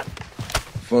 Copy that.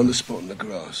 Find a spot in the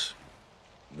grass.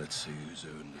 Let's see who's who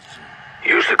in the zoo.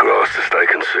 Use the grass to stay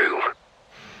concealed.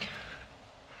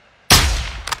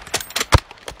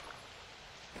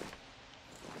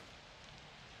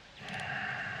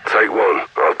 Take one,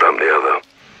 I'll dump the other.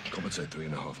 Compensate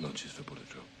 3.5 notches for bullet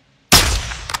drop.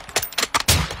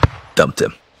 Dumped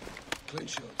him. Clean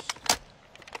shots.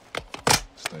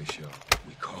 Stay sharp.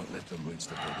 We can't let them rinse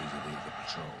the bodies of the other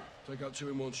patrol. Take out 2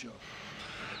 in 1 shot.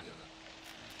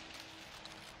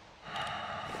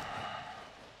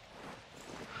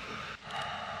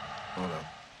 Hold up.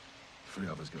 3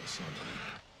 others got a sight on him.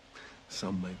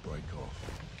 Some may break off.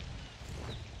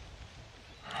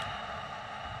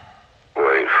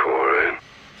 Wait for it.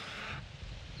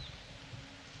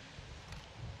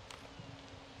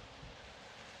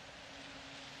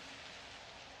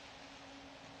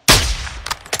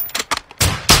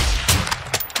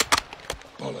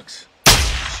 Bollocks.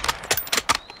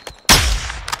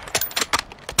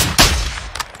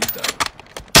 He's down.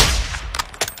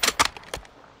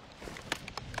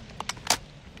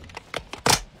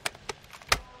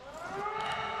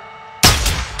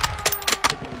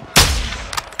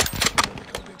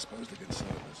 Exposed against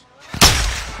snipers.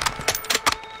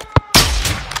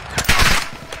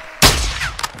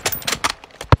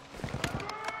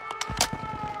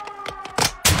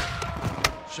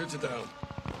 Shoot it down.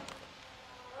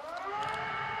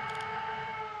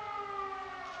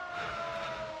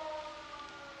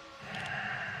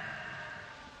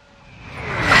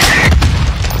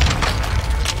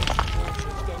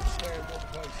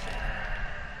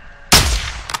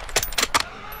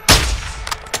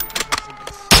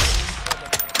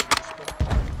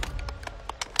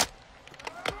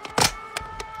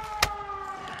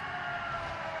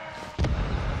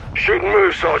 Shoot and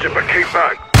move, Sergeant, but keep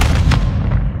back.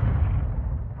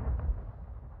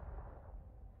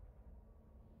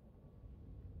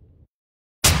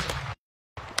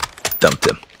 Dumped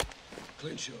him.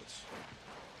 Clean shots.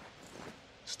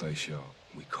 Stay sharp.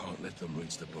 We can't let them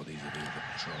reach the bodies of either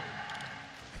patrol.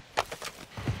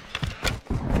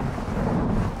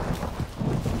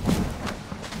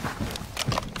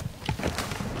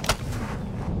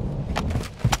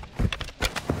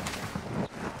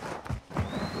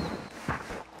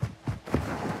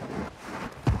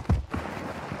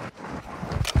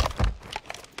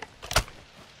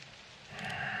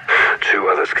 Two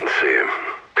others can see him.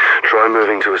 Try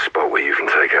moving to a spot where you can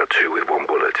take out two with one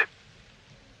bullet.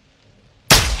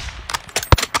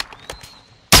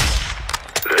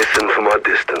 Listen for my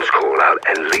distance call out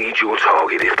and lead your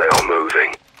target if they are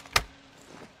moving.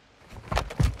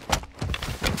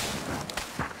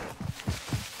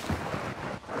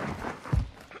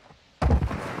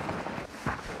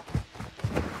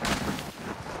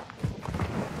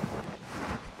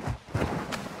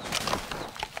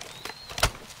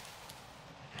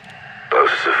 Those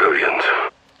are civilians.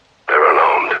 They're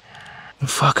unarmed. What the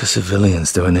fuck are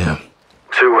civilians doing here?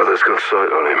 Two others got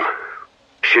sight on him.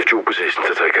 Shift your position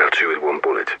to take out two with one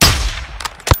bullet.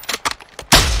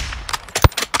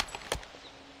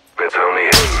 It's only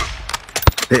him.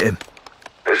 Hit him.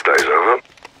 This day's over.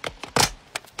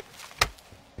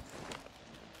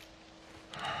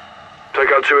 Take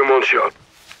out two in one shot.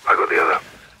 I got the other.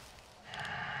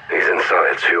 He's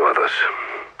inside two others.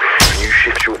 Can you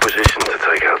shift your position to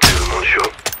take out two in one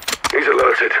shot? He's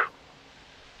alerted.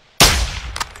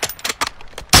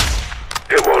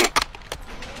 Hit one.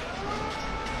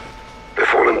 They're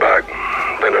falling back.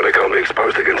 They know they can't be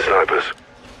exposed against snipers.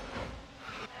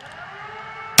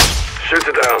 Shoot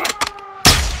it down.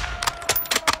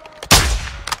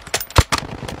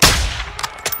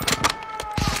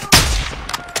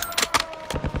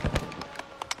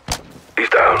 He's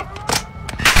down.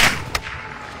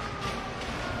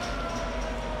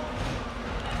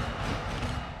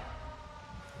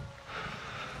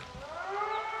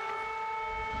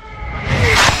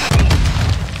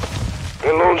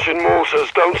 They're launching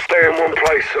mortars. Don't stay in one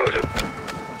place, Sergeant.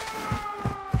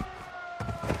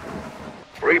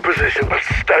 Reposition, but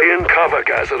stay in cover,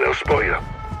 Gaz, or they'll spot you.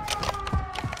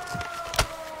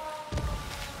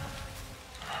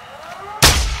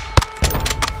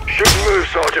 Shoot and move,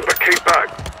 Sergeant, but keep back.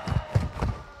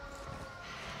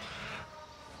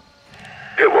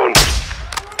 Hit one.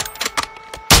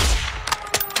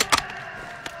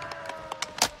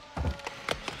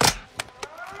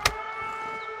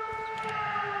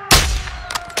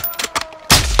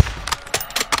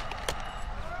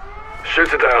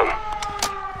 Shoot it down.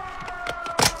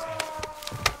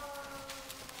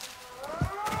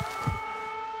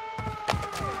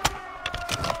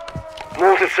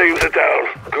 Mortar teams are down.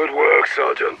 Good work,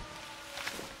 Sergeant.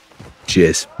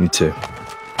 Cheers. You too.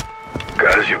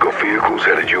 Guys, you've got vehicles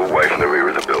headed your way from the rear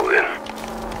of the building.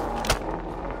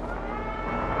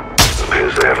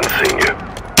 Appears they haven't seen you.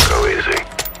 Go easy.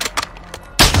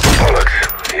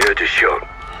 Bollocks. You heard your shot.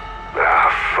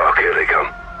 Ah, fuck, here they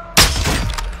come.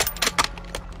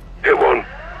 Hit one.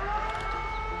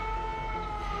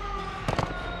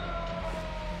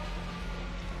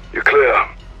 You're clear.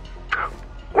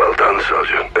 Well done,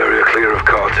 Sergeant. Area clear of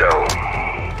cartel.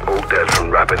 All dead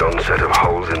from rapid onset of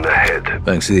holes in the head.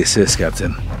 Thanks for the assist,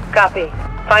 Captain. Copy.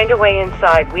 Find a way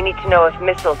inside. We need to know if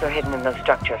missiles are hidden in those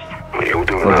structures. You're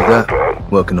doing Look the at hard that.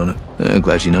 part. Working on it. I'm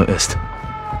glad you noticed.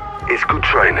 It's good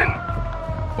training.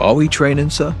 Are we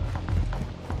training, sir?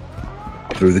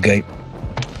 Through the gate.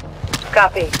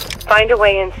 Copy. Find a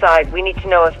way inside. We need to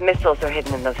know if missiles are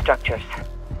hidden in those structures.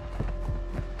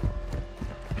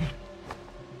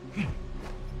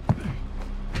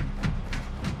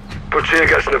 Put tear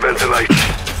gas in the ventilation.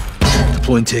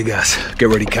 Deploying tear gas. Get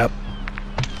ready, Cap.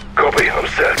 Copy, I'm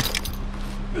set.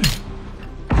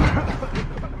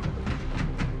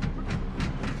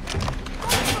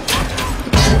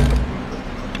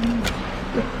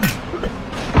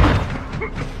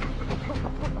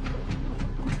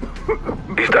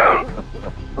 He's down.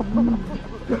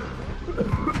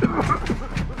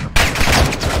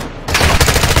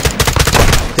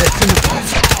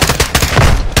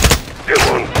 Hit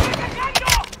one.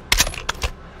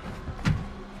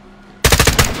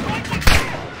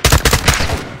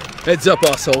 Heads up,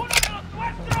 asshole.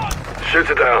 Shoot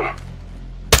it down.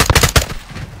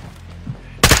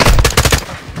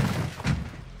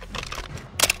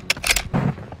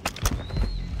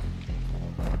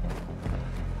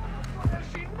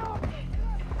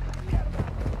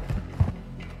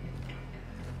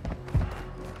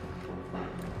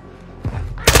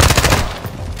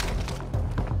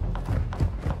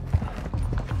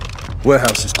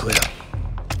 Warehouse is clear.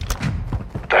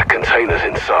 That container's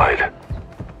inside.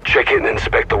 Check it and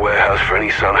inspect the warehouse for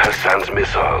any son of Hassan's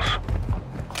missiles.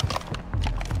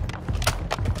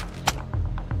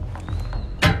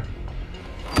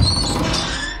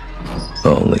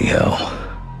 Holy hell.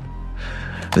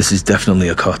 This is definitely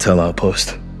a cartel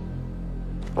outpost.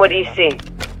 What do you see?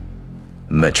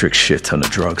 A metric shit ton of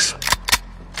drugs.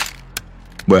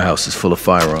 Warehouse is full of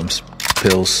firearms,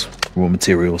 pills, raw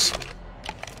materials.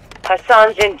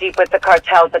 Hassan's in deep with the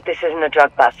cartel, but this isn't a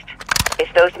drug bust.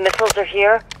 If those missiles are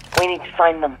here, we need to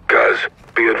find them. Guys,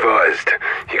 be advised.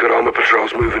 You got armor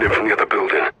patrols moving in from the other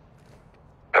building.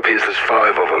 Appears there's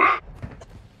 5 of them.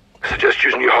 Suggest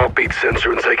using your heartbeat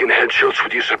sensor and taking headshots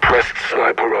with your suppressed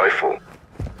sniper rifle.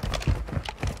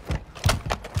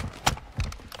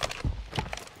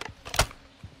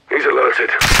 He's alerted.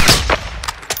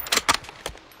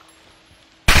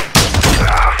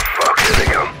 Ah, fuck, here they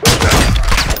come.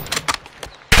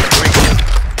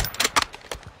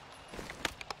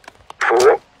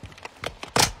 4.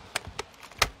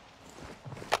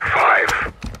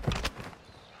 5.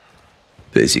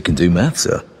 Piss you can do math,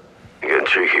 sir. You getting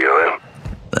cheeky, I am.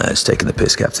 It's taking the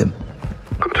piss, Captain.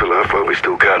 Got to laugh while we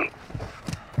still can.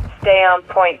 Stay on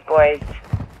point, boys.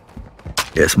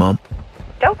 Yes, Mom?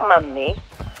 Don't mum me.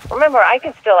 Remember, I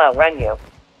can still outrun you.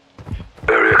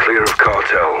 Area clear of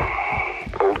cartel.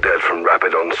 All dead from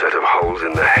rapid onset of holes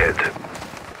in the head.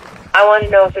 I want to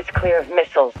know if it's clear of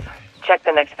missiles. Check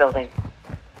the next building.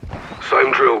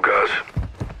 Same drill, guys.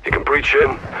 You can breach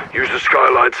in, use the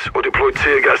skylights, or deploy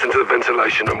tear gas into the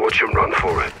ventilation and watch them run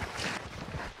for it.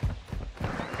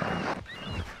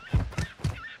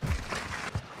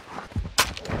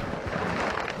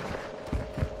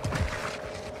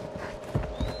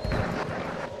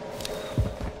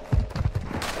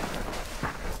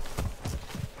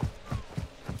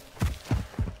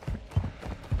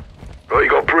 Right, you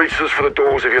got breaches for the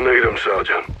doors if you need them,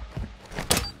 Sergeant.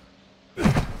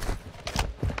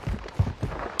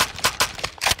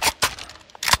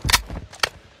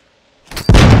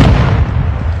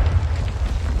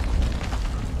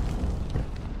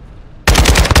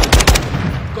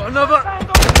 Got another!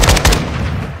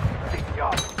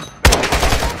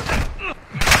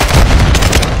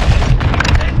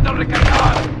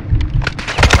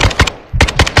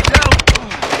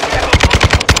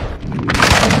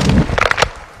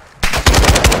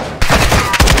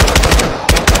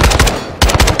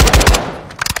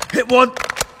 Hit one!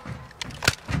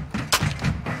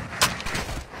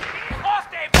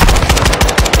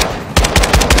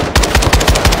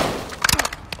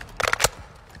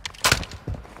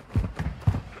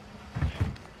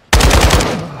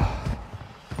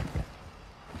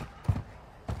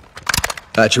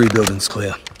 Hatchery building's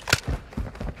clear.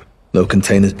 No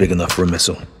container's big enough for a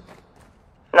missile.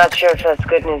 Not sure if that's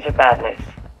good news or bad news.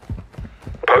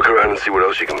 Poke around and see what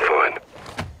else you can find.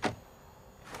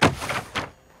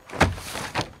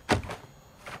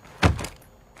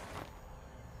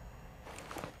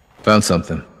 Found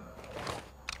something.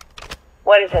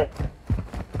 What is it?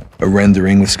 A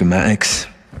rendering with schematics.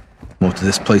 More to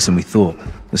this place than we thought.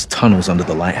 There's tunnels under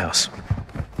the lighthouse.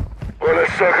 Well,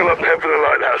 let's circle up and head for the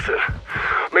lighthouse then.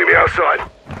 Meet me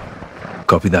outside.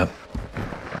 Copy that.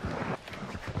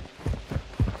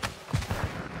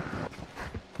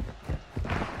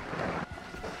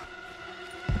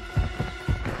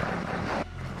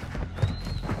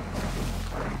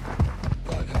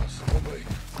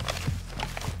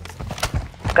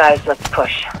 Guys, let's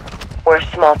push. We're a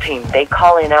small team. They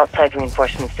call in outside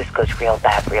reinforcements. This goes real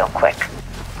bad real quick.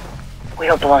 We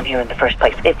don't belong here in the first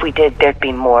place. If we did, there'd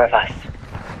be more of us.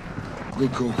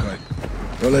 Good call, Kate.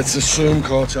 Well, let's assume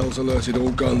cartel's alerted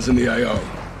all guns in the AO.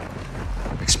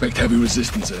 Expect heavy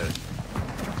resistance ahead.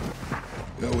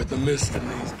 You know, with the mist and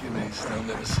these gimmies, they'll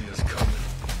never see us coming.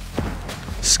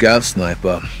 Scout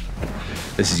sniper.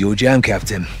 This is your jam,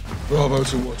 Captain. Bravo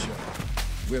to watch out.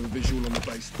 We have a visual on the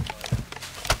base.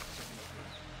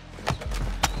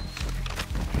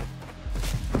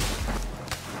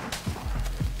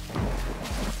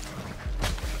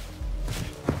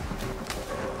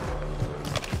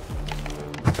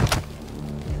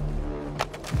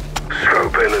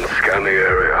 Scope in and scan the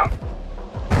area.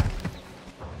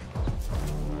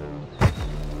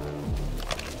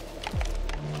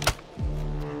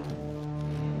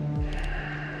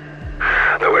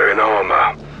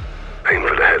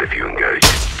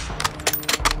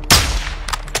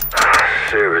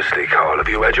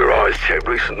 checked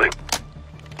recently.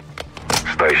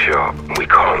 Stay sharp. We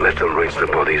can't let them reach the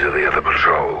bodies of the other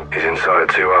patrol. He's inside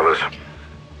 2 others.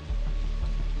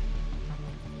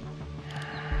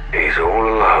 He's all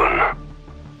alone.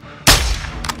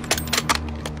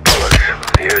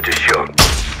 Bollocks, he heard your shot.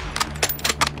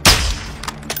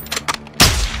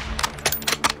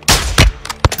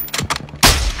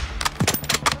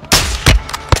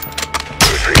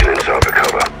 Retreating inside the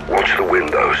cover. Watch the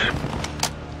windows.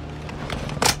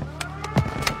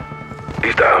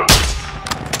 He's down.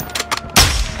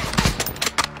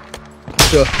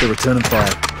 Sure, they're returning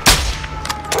fire.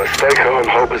 Let's stay calm,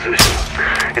 hold position.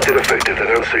 It's ineffective, they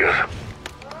don't see us.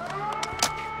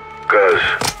 Guys,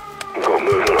 we've got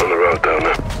movement on the road down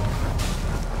there.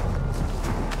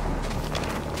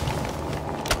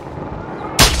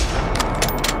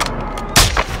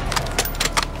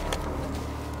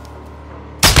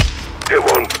 Hit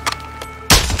one.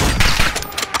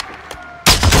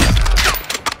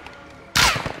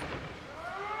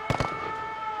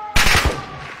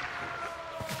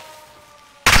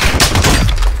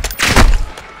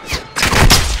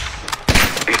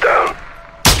 He's down.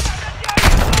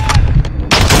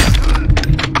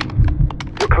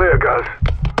 We're clear, guys.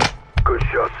 Good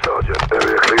shot, Sergeant.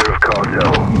 Area clear of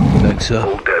cartel. Thanks, sir.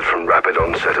 All dead from rapid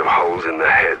onset of holes in the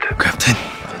head. Captain,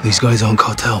 these guys aren't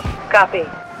cartel. Copy.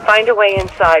 Find a way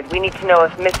inside. We need to know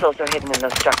if missiles are hidden in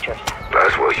those structures.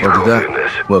 That's what you're Roger doing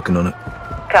this. that. Working on it.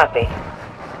 Copy.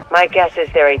 My guess is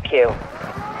they're AQ.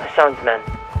 Hassan's men.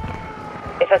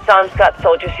 If Hassan's got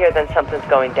soldiers here, then something's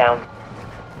going down.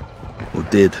 Or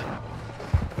did.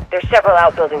 There's several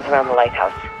outbuildings around the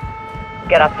lighthouse.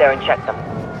 Get up there and check them.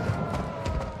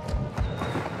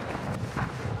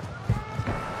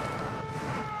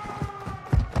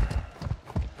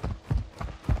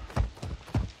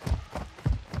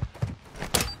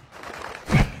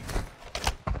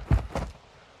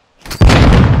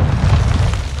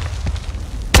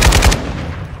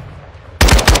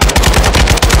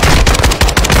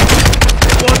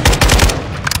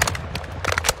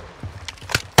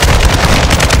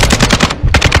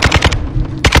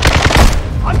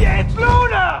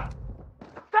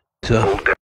 Sir. All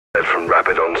dead from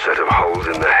rapid onset of holes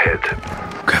in the head.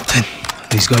 Captain,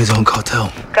 these guys aren't cartel.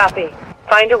 Copy.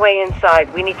 Find a way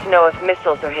inside. We need to know if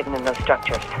missiles are hidden in those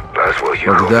structures. That's what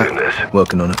you're Roger doing this. that.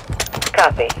 Working on it.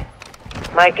 Copy.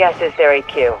 My guess is they're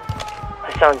AQ.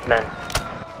 Hassan's men.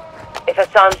 If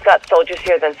Hassan's got soldiers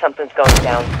here, then something's going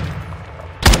down.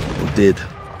 Or did.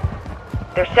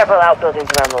 There's several outbuildings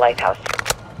around the lighthouse.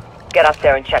 Get up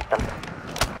there and check them.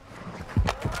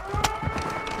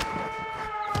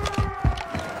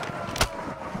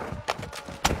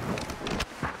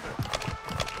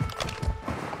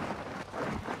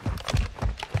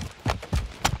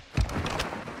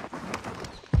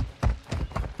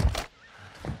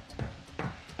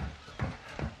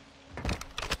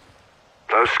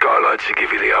 Those skylights should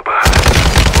give you the upper hand.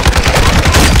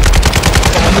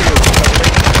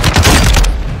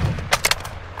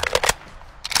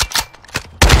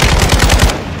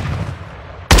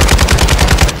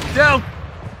 Down!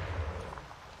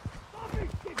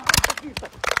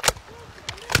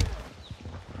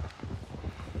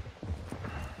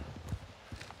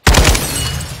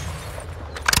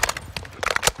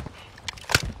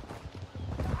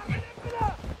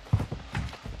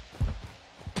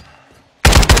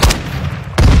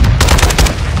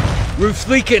 Roof's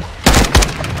leaking!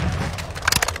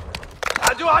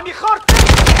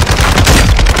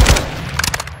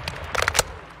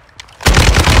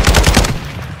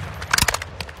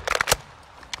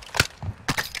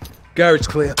 Garage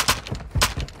clear.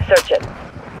 Search it.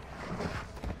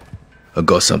 I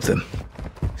got something.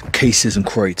 Cases and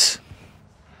crates.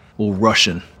 All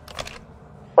Russian.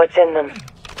 What's in them?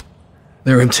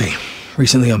 They're empty.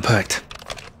 Recently unpacked.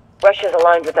 Russia's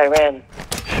aligned with Iran.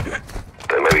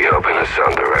 They may be helping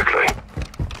Hassan directly.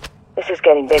 This is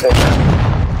getting bigger.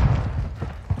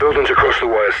 Buildings across the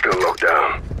way are still locked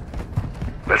down.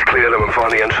 Let's clear them and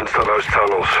find the entrance to those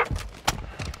tunnels.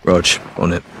 Rog,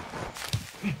 on it.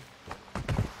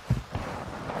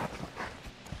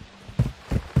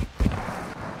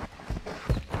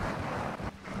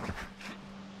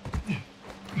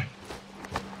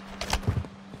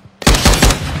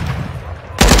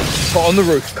 Spot on the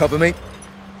roof, cover me.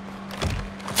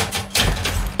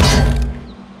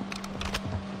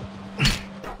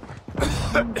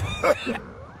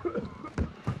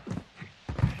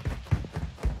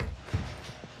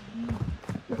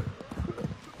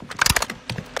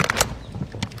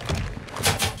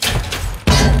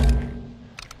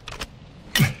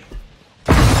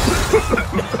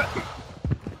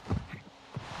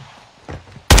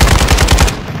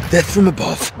 Death from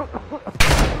above.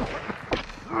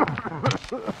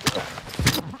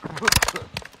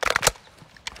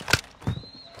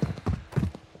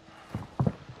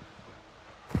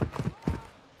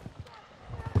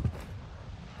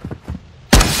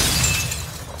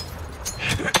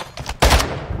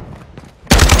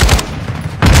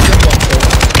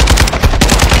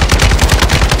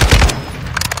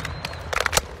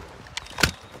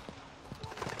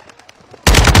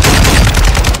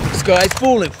 Sky's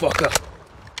falling, fucker.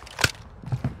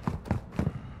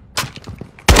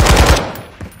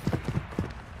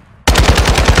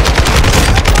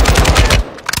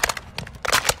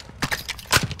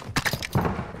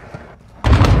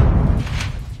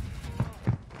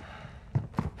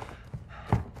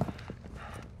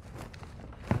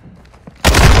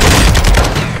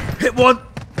 Hit one.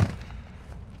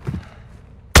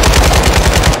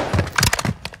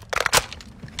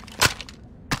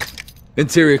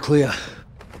 Interior clear.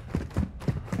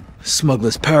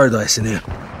 Smuggler's paradise in here.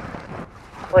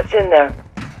 What's in there?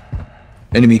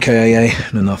 Enemy KIA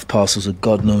and enough parcels of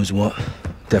God knows what.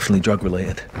 Definitely drug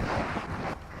related.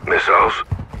 Missiles?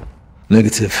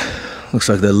 Negative. Looks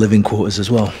like they're living quarters as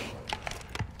well.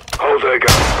 Hold there, gun.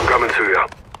 I'm coming to you.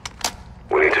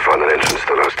 We need to find an entrance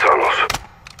to those tunnels.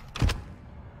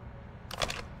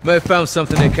 May have found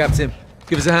something there, Captain.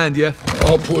 Give us a hand, yeah?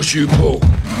 I'll push you, Paul.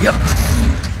 Yep.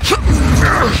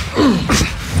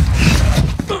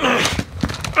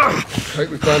 Okay,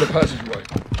 we found a passageway.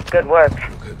 Good work.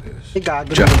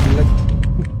 Jack.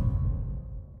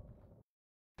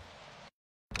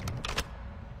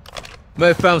 May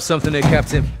have found something there,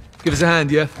 Captain. Give us a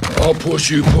hand, yeah? I'll push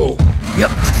you, Paul.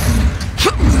 Yep.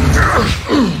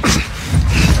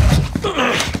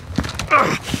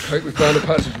 Okay, we found a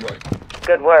passageway.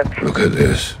 Good work. Look at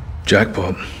this.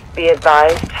 Jackpot. Be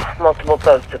advised, multiple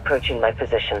boats approaching my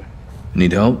position.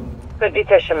 Need help? Could be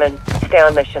fishermen. Stay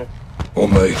on mission.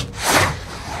 On me.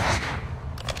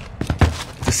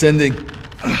 Descending.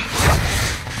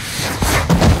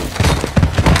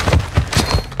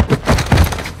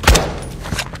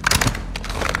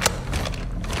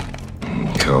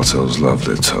 Cartels love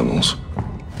their tunnels.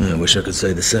 I wish I could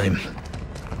say the same.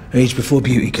 Age before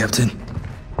beauty, Captain.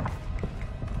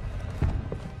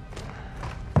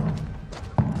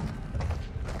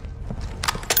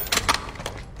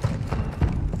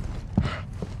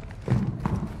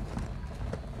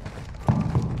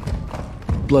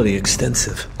 Bloody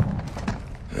extensive.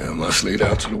 Yeah, must lead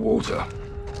out to the water.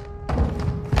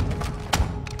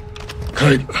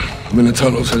 Kate, I'm in the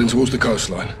tunnels heading towards the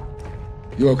coastline.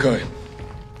 You okay?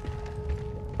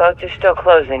 Boats are still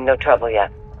closing, no trouble yet.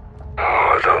 Oh,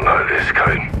 I don't know this,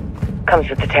 Kate. Comes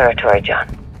with the territory, John.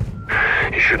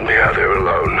 You shouldn't be out there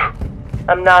alone.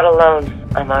 I'm not alone.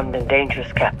 I'm armed and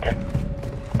dangerous, Captain.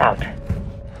 Out.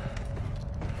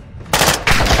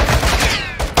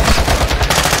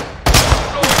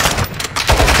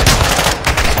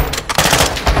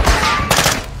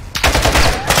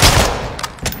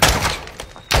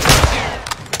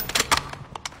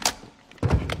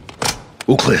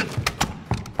 All clear.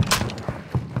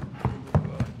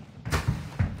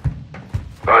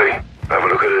 Hey, have a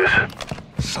look at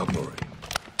this. Submarine.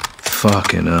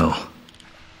 Fucking hell.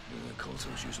 Yeah,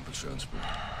 Cartel's using for transport.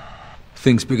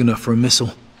 Thing's big enough for a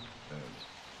missile.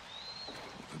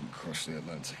 Couldn't cross the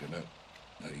Atlantic in that.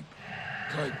 Hey,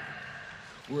 Kate,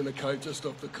 we're in a cave just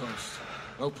off the coast.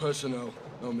 No personnel,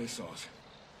 no missiles.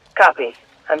 Copy.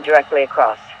 I'm directly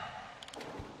across.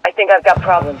 I think I've got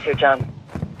problems here, John.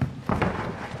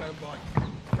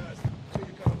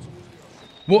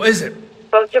 What is it?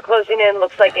 Boats are closing in,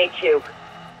 looks like HQ.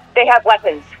 They have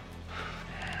weapons.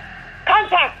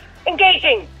 Contact!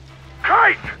 Engaging!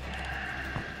 Kate!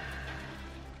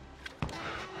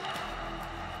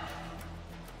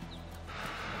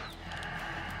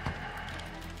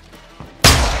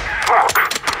 Fuck!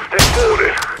 They're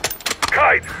boarded!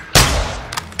 Kate!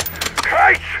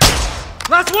 Kate!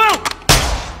 Laswell!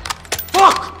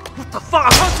 Fuck! What the fuck? I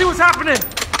can't see what's happening!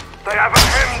 They have her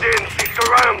hemmed in. She's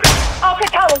surrounded. All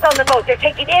Catalans on the boat. They're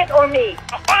taking it or me.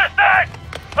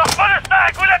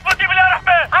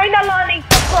 أين لاني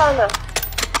سكرانة؟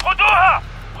 خدوها!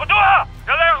 خدوها!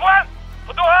 يلا يا اخوان!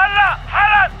 خدوها هلا!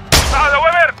 حالا! تعال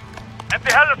وامر!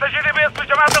 انت هلا سجلي باسم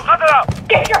جماعة الخضراء!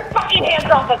 Get your fucking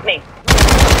hands off of me!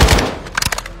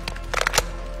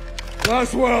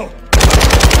 Laswell!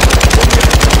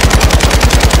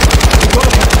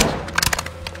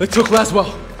 They took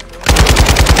Laswell.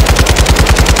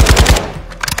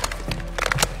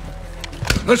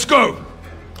 Let's go!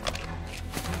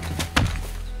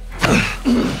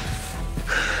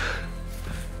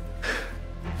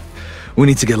 We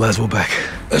need to get Laswell back.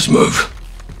 Let's move.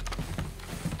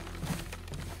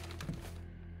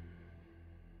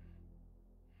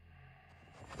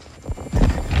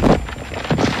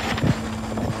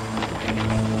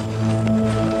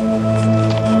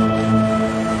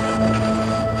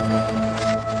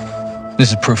 This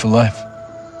is proof of life.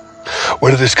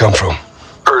 Where did this come from?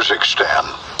 Urzikstan.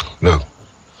 No.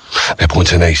 They're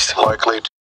pointing east. Likely to...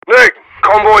 Nick,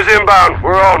 convoy's inbound.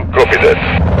 We're on. Copy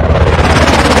that.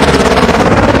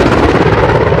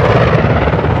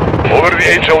 Over the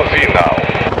HLZ now.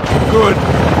 Good.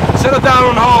 Settle down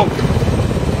on home.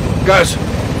 Guys,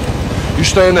 you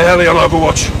stay in the heli on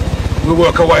Overwatch. We'll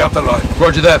work our way up the line.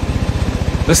 Roger that.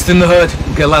 Let's thin the herd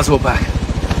and get Laswell back.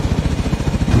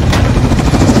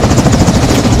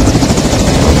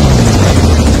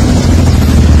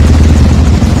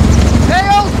 Hey,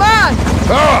 old man!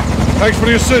 Ah! Thanks for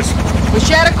the assist. We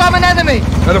share a common enemy.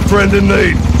 And a friend in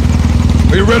need.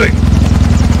 Are you ready?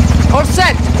 All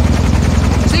set.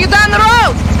 See you down the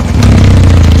road!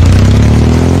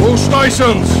 All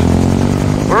stations!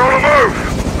 We're on the move!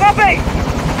 Copy!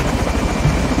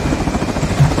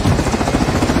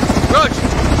 Rog!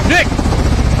 Nick!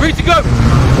 Free to go!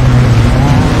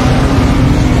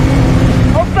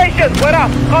 All stations, we're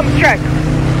up. Comms check.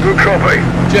 Good copy.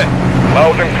 Jet.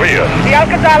 Loud and clear. The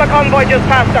Alcatala convoy just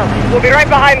passed us. We'll be right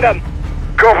behind them.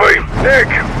 Copy. Nick,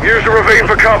 use the ravine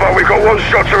for cover. We've got one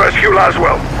shot to rescue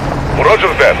Laswell.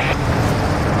 Roger that.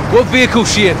 What vehicle's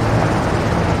she in?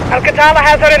 Alcatala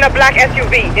has her in a black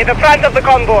SUV, near the front of the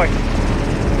convoy.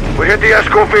 We hit the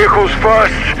escort vehicles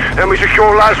first, then we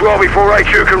secure Laswell before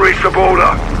AQ can reach the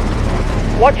border.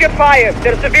 Watch your fire.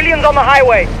 There are civilians on the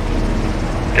highway.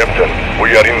 Captain,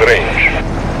 we are in range.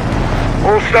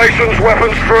 All stations,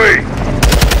 weapons free.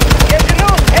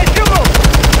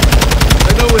 I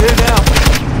know we're here now.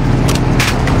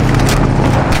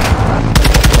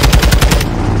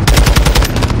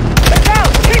 Let's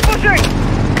out! Keep pushing!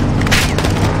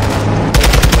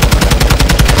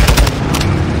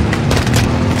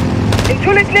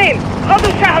 انتوا الاثنين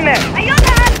خذوا الشحنة.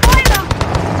 أيونها القائمة.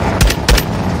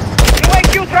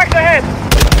 UAQ tracks ahead.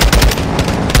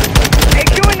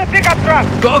 AQ in the pickup truck.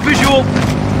 Got a visual.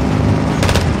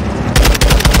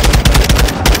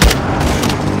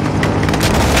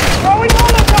 Throwing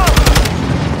Molotov.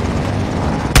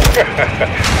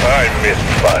 I missed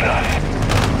fire.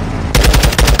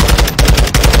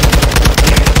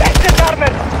 That's the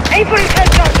Darman. Aim for his head,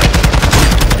 Sergeant.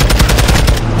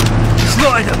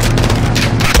 Slide him.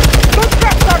 Good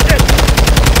trap, Sergeant.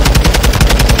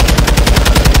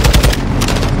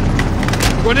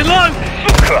 Running low.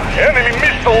 Sucra, enemy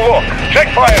missile lock. Check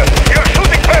fire. You're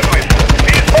shooting friendly.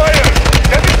 He's fired.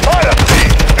 That is fire.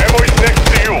 Ammo is next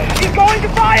to you. He's going to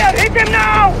fire. Hit him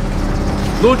now.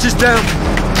 Launch is down.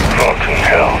 Fucking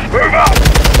hell. Move up!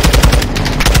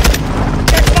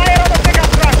 Check fire on the pickup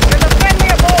truck. There's a friendly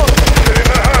aboard. Get in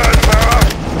the herd, Farah.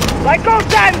 Like old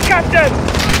times, Captain.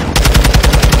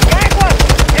 Flag one.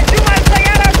 Ensuma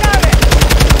السيارة قدامك.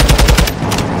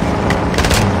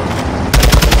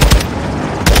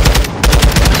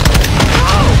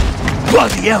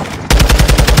 Bloody hell.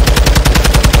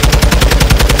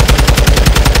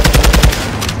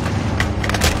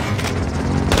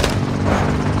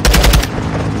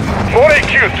 More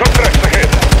AQ, 2 tracks ahead.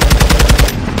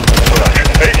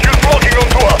 AQ's locking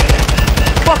onto us.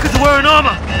 Fuckers are wearing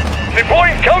armor.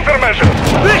 Deploying countermeasures.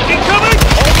 Nick, incoming!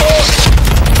 Hold on.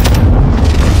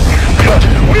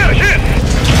 We're hit.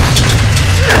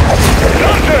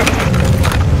 Sergeant!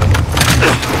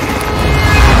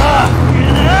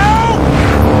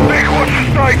 Nick, what's the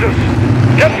status?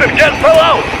 Captain, gas fell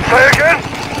out. Say again?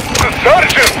 The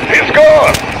sergeant, he's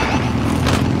gone.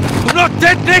 I'm not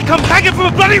dead, Nick! I'm hanging from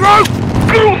a bloody rope!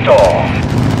 Cruto!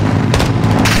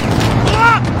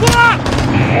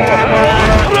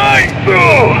 Right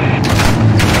through!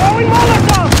 Throwing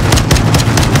Molotov.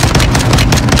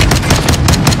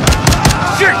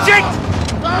 Shit, shit!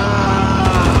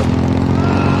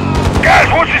 Guys,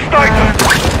 what's your status?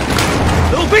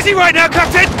 A little busy right now,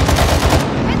 Captain!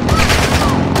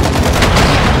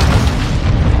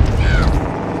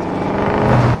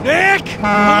 Nick! Pull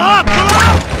up! Pull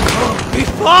up! Be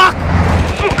fuck!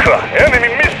 Sucra, enemy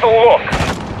missile lock.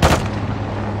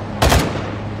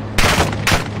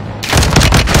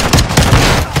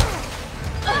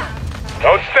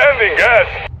 Outstanding, guys.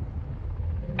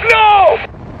 No!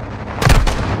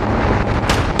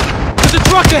 There's a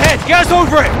truck ahead! Gas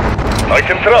over it! I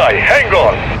can try. Hang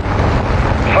on.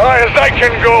 High as I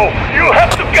can go. You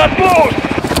have to cut loose.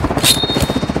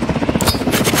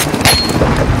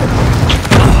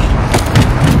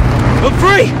 I'm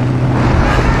free!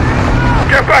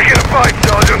 Get back in the fight,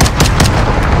 Sergeant.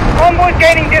 Convoy's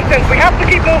gaining distance. We have to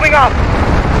keep moving up.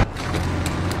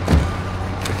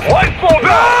 Why slow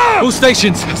down? All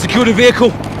stations, secure the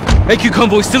vehicle. AQ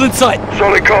convoy still in sight.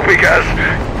 Solid copy, Gaz.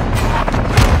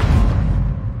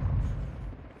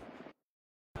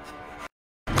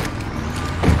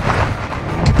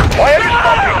 Why are you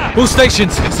stopping? All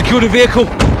stations, secure the vehicle.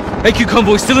 AQ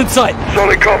convoy still in sight.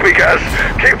 Solid copy, Gaz.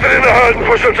 Keep it in the herd and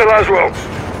push them to Laswell.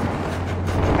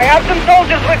 I have some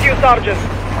soldiers with you, Sergeant.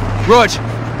 Rog,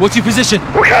 what's your position?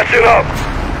 We're catching up.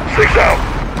 6 out.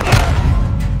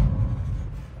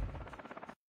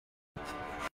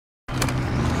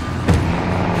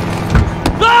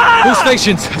 All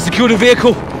stations, secure the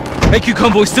vehicle. AQ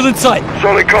convoy still in sight.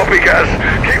 Solid copy, Gaz.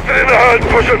 Keep it in the herd and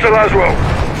push them to Laswell.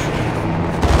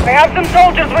 I have some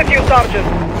soldiers with you, Sergeant.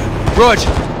 Rog,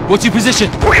 what's your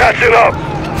position? We're catching up.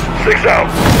 6 out.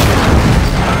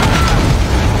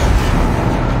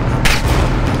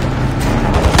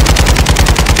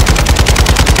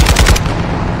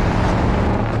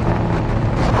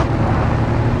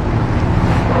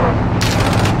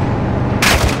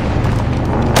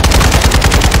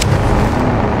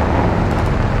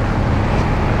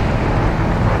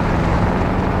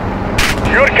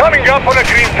 You're coming up on a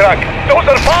green truck. Those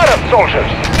are Farah soldiers.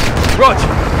 Rog,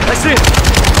 that's it.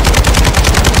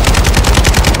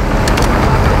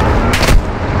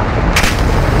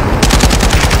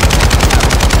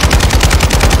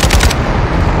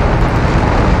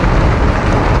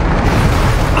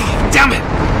 Damn it!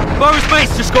 Boris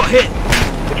base just got hit.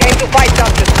 We came to fight,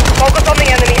 Sergeant. Focus on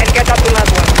the enemy and get up to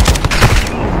Laswell.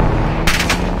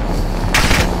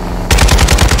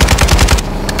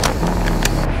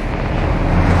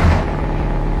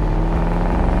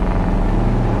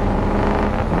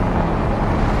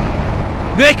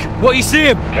 Nick, what you see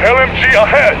him? LMG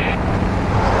ahead.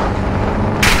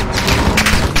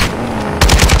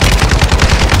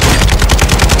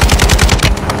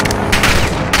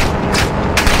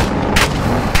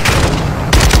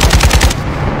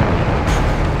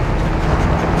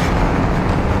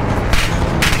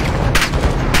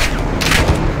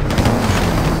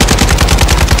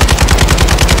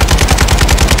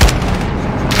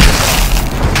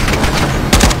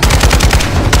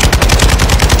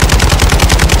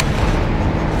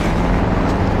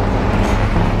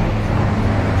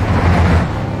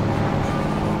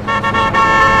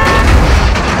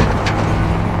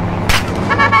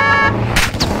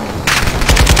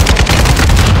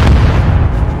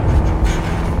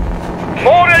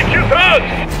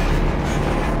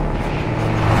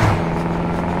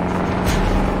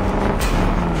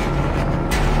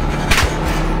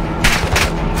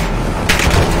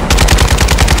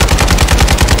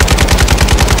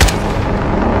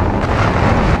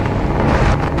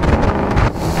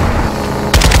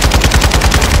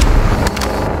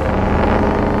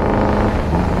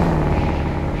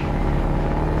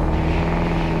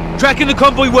 Tracking the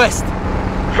convoy west.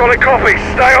 Solid copy.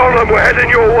 Stay on them. We're heading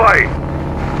your way.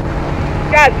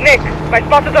 Gaz, Nick, my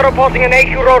spotters are reporting an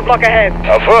AQ roadblock ahead.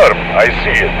 Affirm. I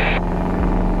see it.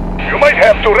 You might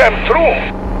have to ram through.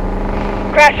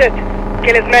 Crash it.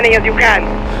 Kill as many as you can.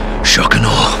 Shock and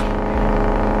awe.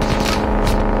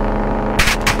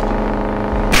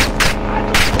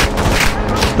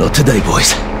 Not today,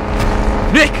 boys.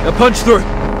 Nick, a punch through.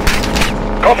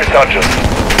 Copy, Sergeant.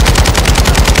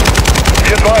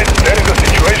 Be advised, there is a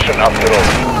situation after all.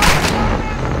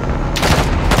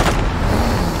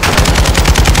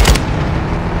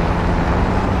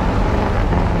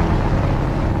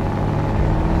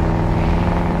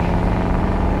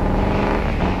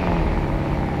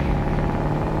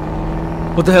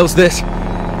 What the hell's this?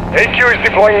 AQ is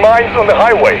deploying mines on the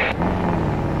highway.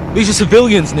 These are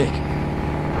civilians, Nick.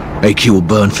 AQ will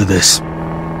burn for this.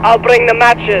 I'll bring the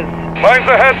matches. Mines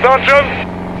ahead, Sergeant!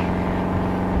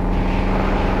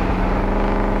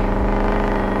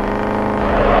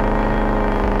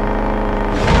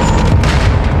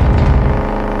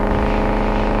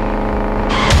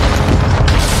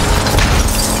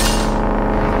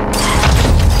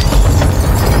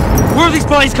 Where are these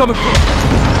bodies coming from?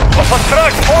 Off a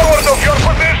track forward of your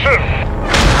position!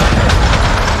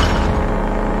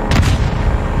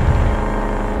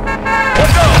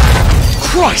 Watch out!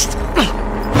 Christ!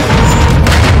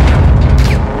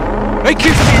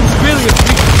 AQ's being brilliant!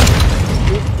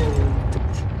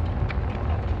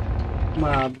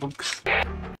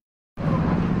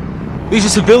 These are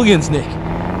civilians, Nick.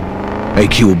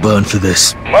 AQ will burn for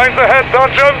this. Mines ahead,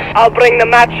 Sergeant! I'll bring the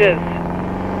matches.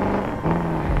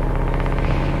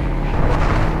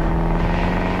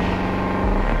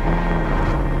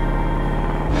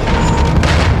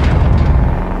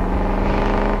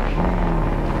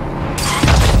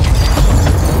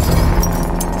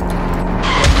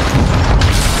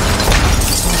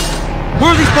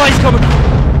 Where are these bodies coming from?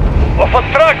 Off a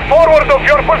track forward of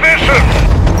your position!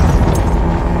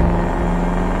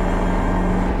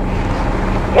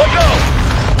 Watch out!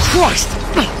 Christ!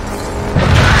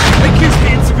 AQ's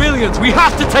hitting civilians! We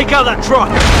have to take out that truck!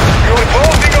 You're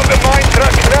closing on the mine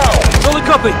truck now! Solid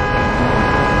copy!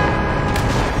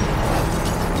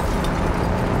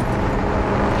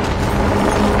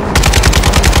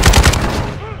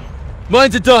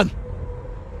 Mines are done!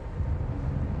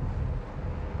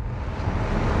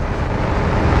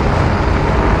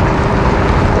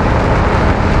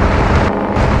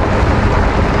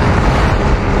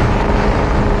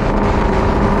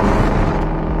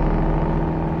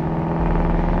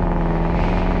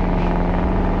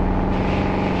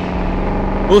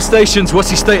 All stations,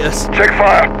 what's your status? Check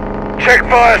fire. Check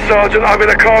fire, Sergeant. I'm in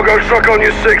a cargo truck on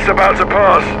your 6 about to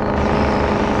pass.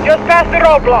 Just past the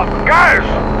roadblock. Guys!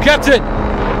 Captain!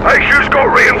 HQ's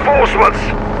got reinforcements.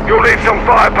 You'll need some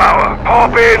firepower.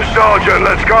 Hop in, Sergeant.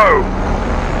 Let's go.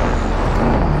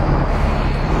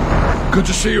 Good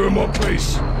to see you in one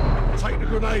piece. Take the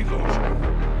grenade launcher.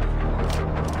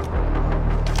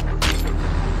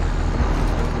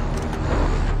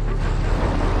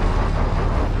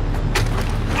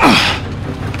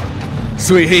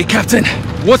 Sweet heat, Captain.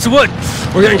 What's the word?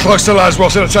 We're getting close to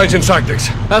Laswell's and a change in tactics.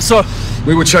 That's so.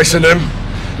 We were chasing them.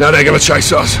 Now they're gonna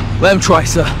chase us. Let them try,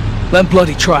 sir. Let them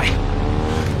bloody try.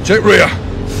 Check rear.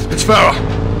 It's Farah.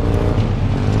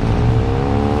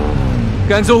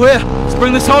 Gang's all here. Let's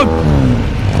bring this home.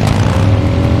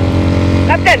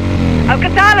 Captain,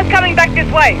 Al-Qatala is coming back this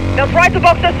way. They'll try to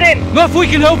box us in. Not if we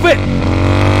can help it.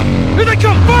 Here they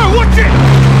come! Fire! Watch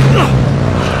it!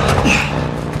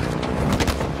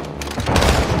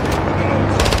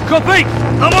 Copy!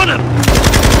 I'm on him!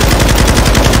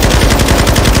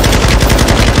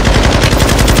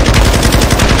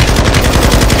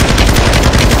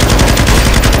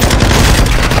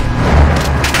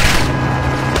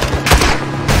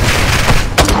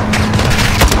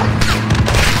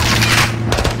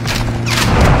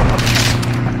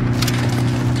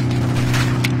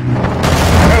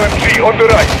 LMG on the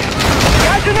right.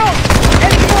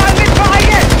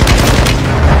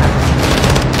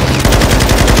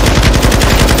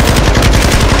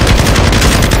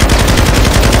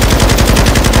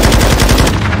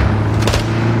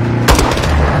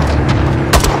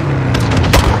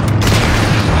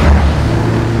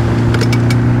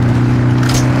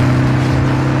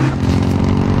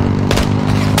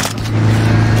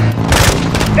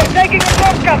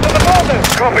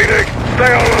 Copy, Nick.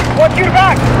 Stay on them. Watch your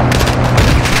back.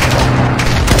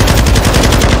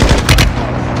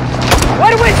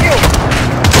 We're with you.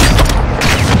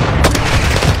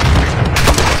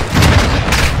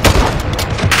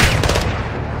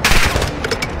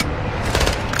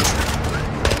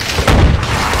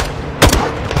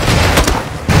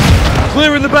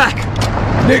 Clear in the back.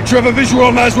 Nick, do you have a visual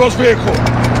on Laswell's vehicle?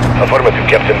 Affirmative,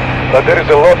 Captain. But there is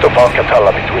a lot of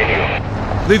Al-Qatala between you.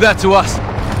 Leave that to us.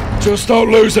 Just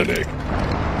don't lose it, Nick.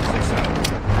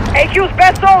 HQ's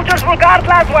best soldiers will guard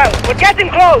Laswell. We're getting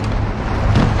close.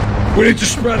 We need to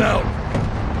spread out.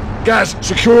 Gaz,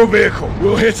 secure a vehicle.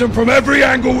 We'll hit them from every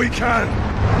angle we can.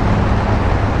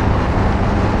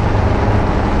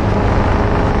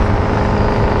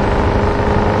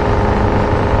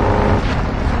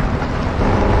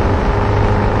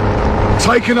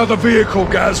 Take another vehicle,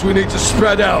 Gaz. We need to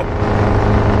spread out.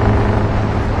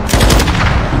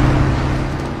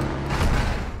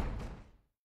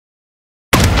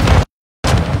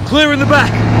 Clear in the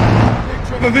back.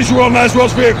 A visual on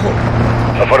Laswell's vehicle.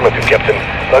 Affirmative, Captain.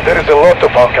 But there is a lot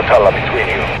of Al-Qatala between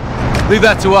you. Leave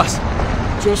that to us.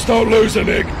 Just don't lose it,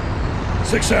 Nick.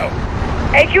 6 out.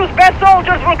 HQ's best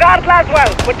soldiers will guard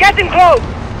Laswell. We're getting close.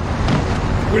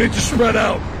 We need to spread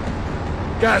out.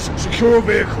 Gaz, secure a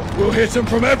vehicle. We'll hit them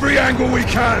from every angle we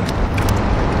can.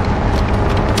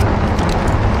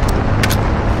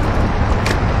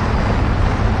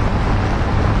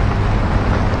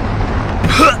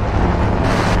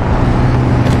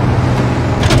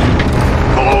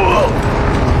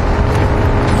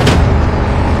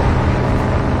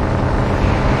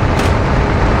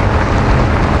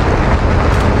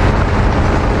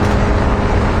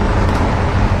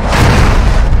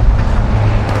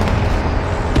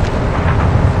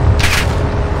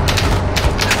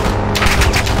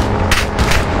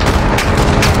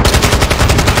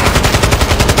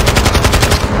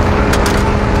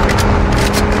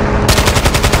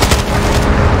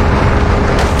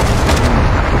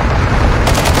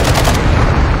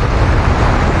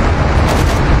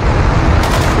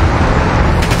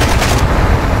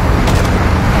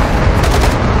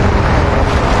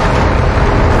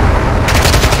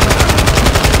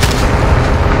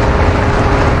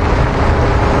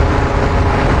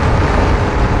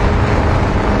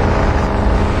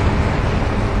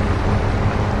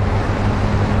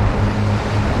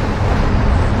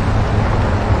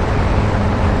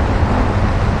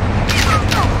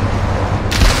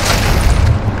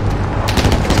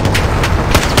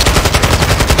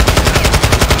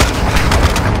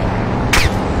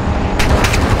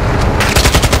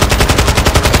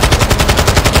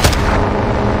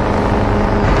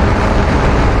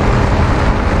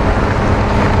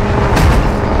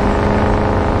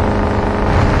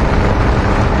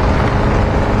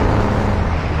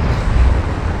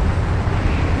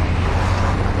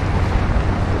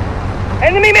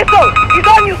 Enemy missile! He's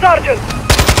on you, Sergeant!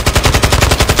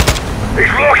 He's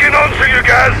locking onto you,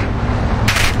 Gaz!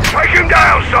 Take him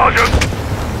down, Sergeant!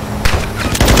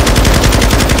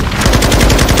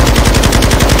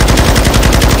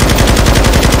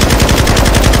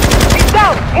 He's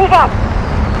down! Move up!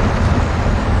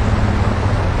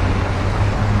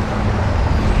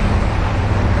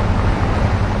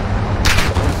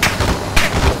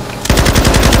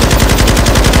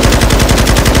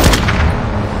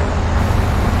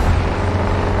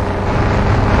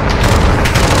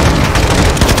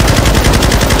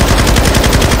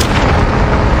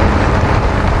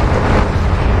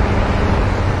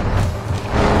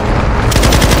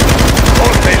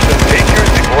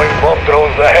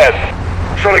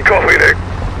 Solid copy, Nick.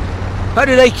 How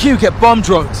did AQ get bomb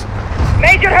drones?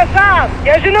 Major Hassan!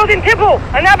 يا جنود انتبهوا!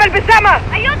 النابل بالسما!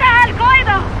 أيدها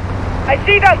القاعدة! I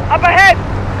see them! Up ahead!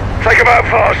 Take him out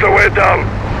faster, we're done.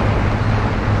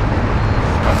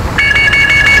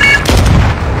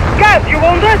 Gaz, you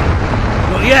wounded?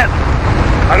 Not yet.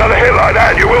 Another hit like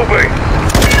that, you will be.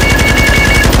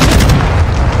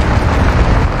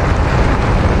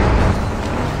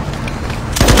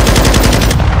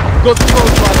 Got the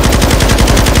close line.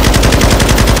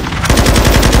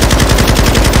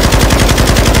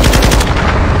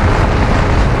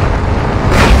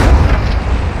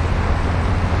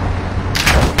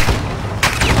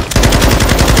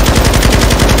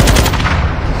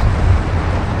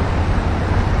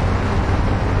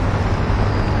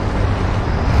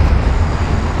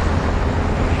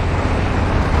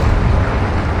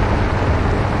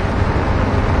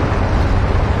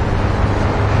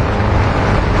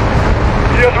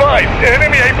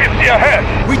 Enemy APC ahead!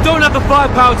 We don't have the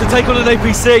firepower to take on an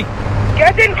APC!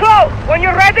 Get in close! When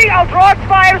you're ready, I'll draw its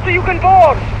fire so you can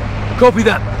board! Copy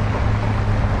that.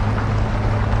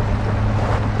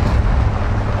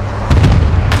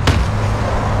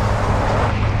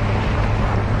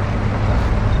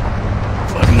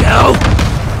 Bloody hell!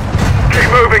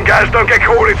 Keep moving, Gaz, don't get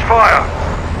caught in its fire!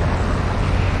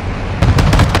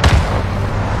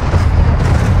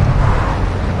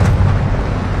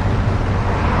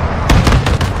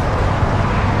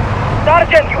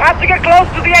 Sergeant, you have to get close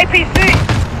to the APC!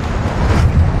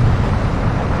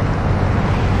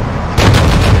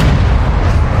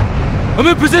 I'm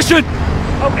in position!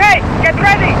 Okay, get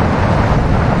ready!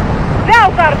 Now,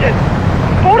 Sergeant!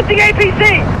 Board the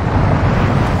APC!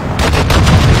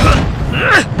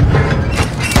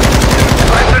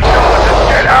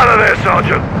 Get out of there,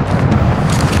 Sergeant!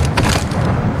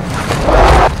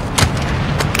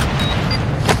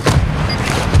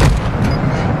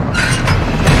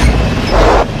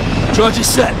 Charge is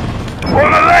set.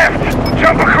 On the left!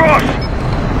 Jump across!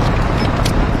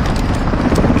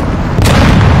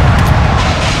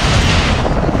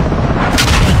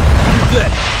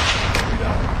 There.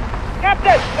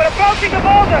 Captain, we're approaching the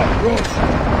border! Ross,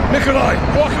 Nikolai,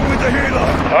 walking with the helo.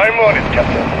 I'm on it,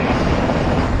 Captain.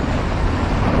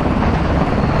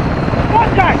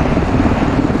 Contact!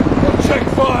 Check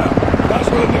fire. That's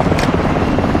where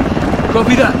Nikolai.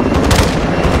 Copy that.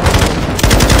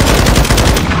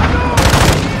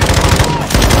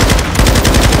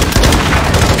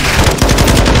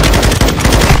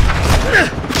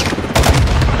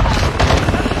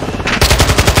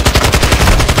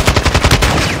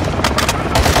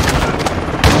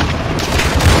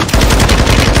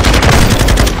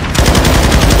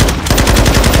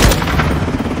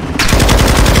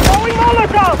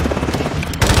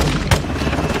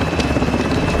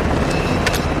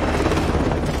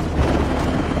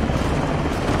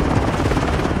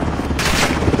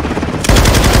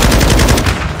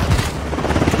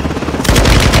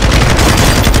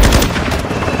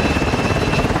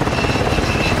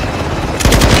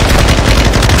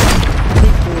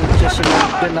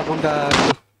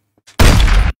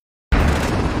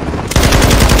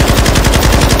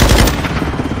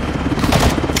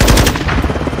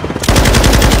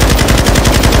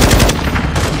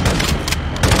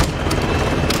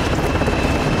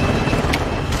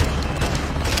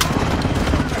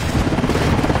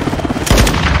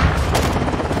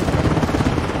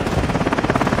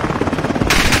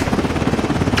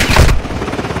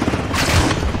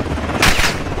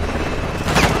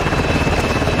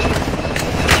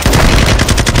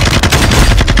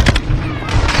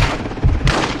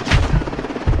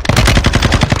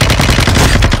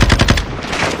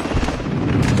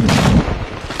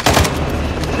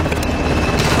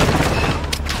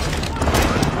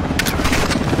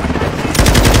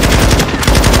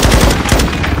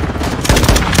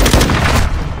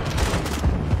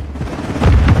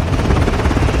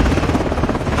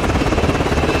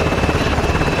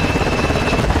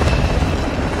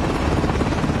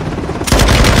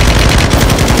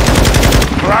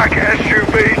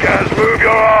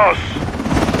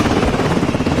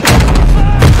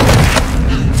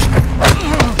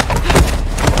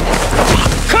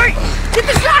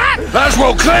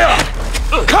 Laswell, clear!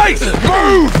 Kate,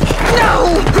 move!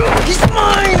 No! He's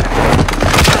mine!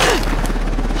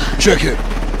 Check it.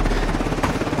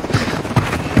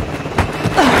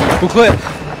 We're clear.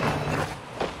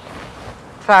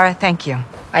 Farah, thank you.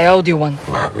 I owed you one.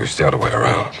 Well, it's the other way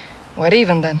around. We're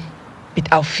even then.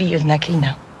 Bitaw viel na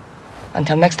kina.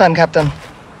 Until next time, Captain.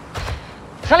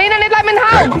 Salina, niet laat me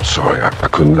Hey, I'm sorry. I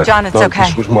couldn't let... John, it's no, okay.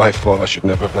 This was my fault. I should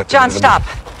never have let... John, stop.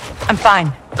 I'm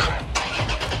fine.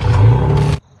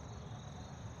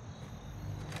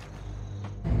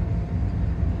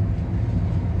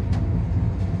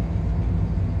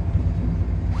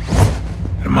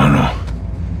 Hermano.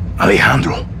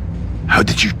 Alejandro. How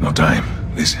did you... No time.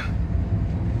 Listen.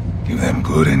 Give them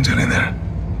good intel in there.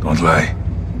 Don't lie.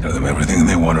 Tell them everything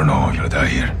they want to know. You'll die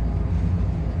here.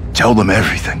 Tell them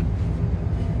everything.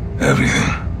 Everything.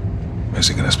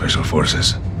 Mexican Special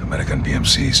Forces, American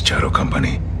PMCs, Shadow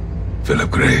Company,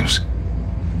 Philip Graves.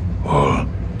 All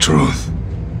truth.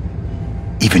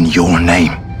 Even your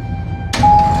name.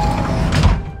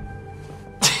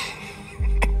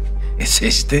 ¿Es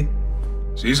este?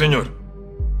 Sí, señor.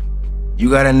 You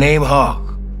got a name,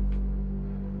 Hawk?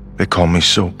 They call me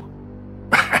Soap.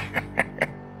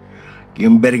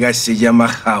 ¿Quién verga se llama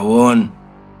Jabón?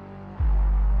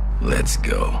 Let's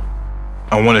go.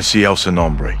 I want to see El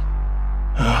Nombre.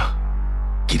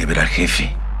 ¿Quiere ver al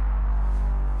jefe?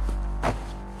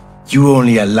 You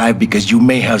only alive because you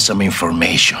may have some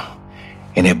information.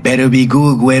 And it better be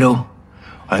good, güero.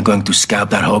 I'm going to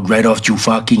scalp that hog right off your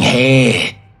fucking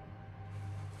head.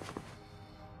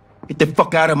 Get the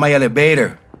fuck out of my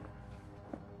elevator.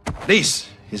 This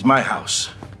is my house.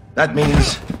 That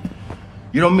means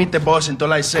you don't meet the boss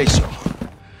until I say so.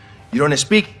 You don't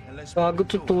speak unless... Bago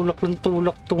tutulak ng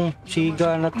tulak tong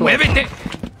siga na to. Muévete!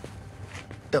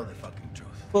 Tell the fucking truth.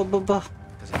 Baba.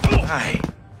 Because if you lie,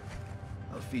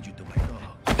 I'll feed you to my dog.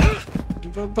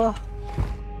 Baba.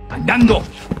 ¡Andando!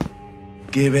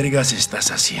 ¿Qué vergas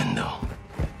estás haciendo?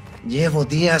 Llevo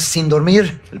días sin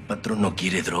dormir. El patrón no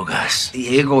quiere drogas.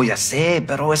 Diego, ya sé,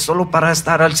 pero es solo para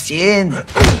estar al 100.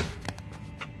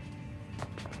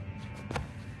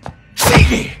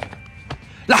 ¡Sigue!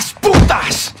 ¡Las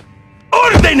putas!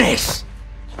 ¡Órdenes!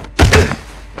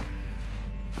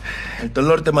 El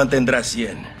dolor te mantendrá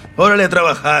 100. Órale a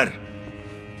trabajar.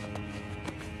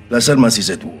 Las armas is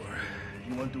at war.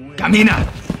 ¡Camina!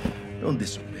 Don't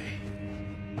disobey.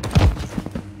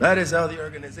 That is how the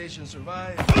organization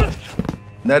survives.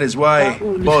 That is why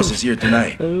boss is here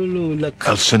tonight. El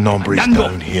Nombre is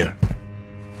down here.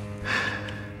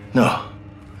 No.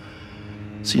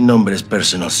 Sin nombre es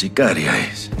personal sicaria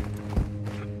es.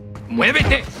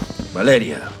 ¡Muévete!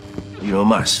 Valeria, y no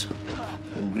más.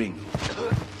 Un gringo.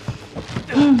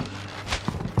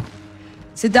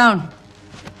 Sit down.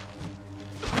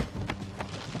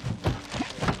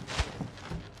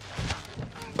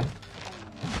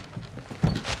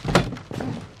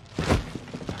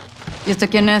 ¿Y este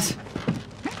quién es?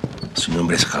 Su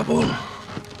nombre es Jabón.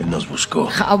 Él nos buscó.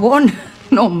 ¿Jabón?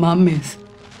 No mames.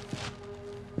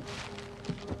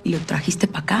 ¿Y lo trajiste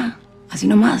para acá? Así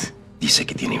nomás. Dice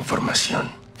que tiene información.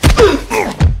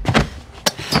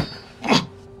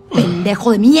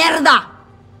 ¡Pendejo de mierda!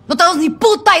 No tenemos ni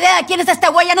puta idea de quién es este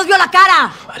güey. ¡Ya nos vio la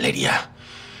cara! Valeria,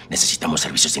 necesitamos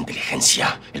servicios de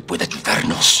inteligencia. Él puede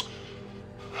ayudarnos.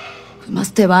 Pues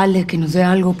más te vale que nos dé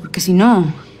algo, porque si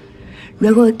no...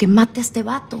 Luego de que mate a este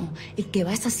vato, el que va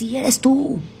a esta silla eres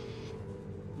tú.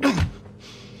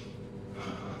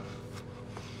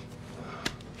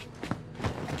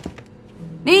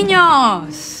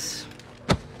 Niños!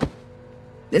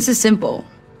 This is simple.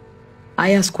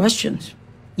 I ask questions.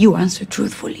 You answer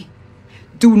truthfully.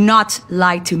 Do not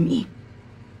lie to me.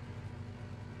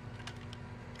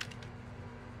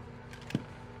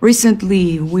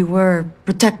 Recently, we were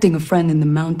protecting a friend in the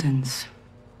mountains.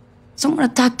 Someone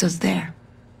attacked us there.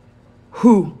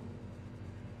 Who?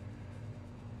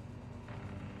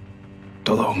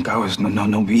 Todo un caos,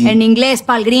 no vi. En inglés,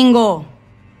 pa'l gringo.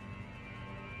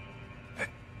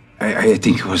 I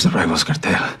think it was the Rivals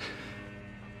Cartel.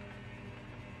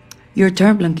 Your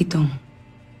turn, Blanquito.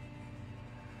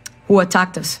 Who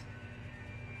attacked us?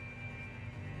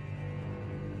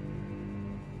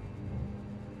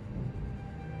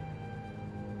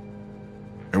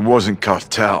 It wasn't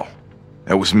Cartel.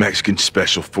 That was Mexican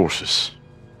Special Forces.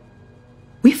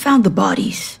 We found the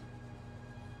bodies.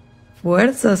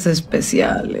 Fuerzas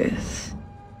Especiales.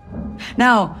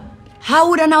 Now, how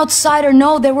would an outsider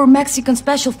know they were Mexican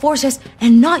Special Forces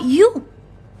and not you?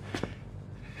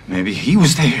 Maybe he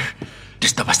was there. Tú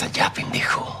estabas allá,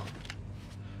 pendejo.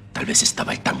 Tal vez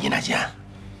estaba él también allá.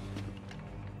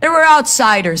 There were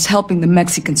outsiders helping the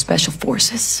Mexican Special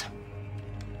Forces.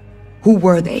 Who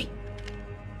were they?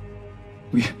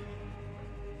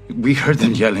 We heard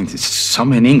them yelling,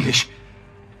 some in English.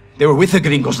 They were with the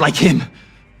gringos, like him.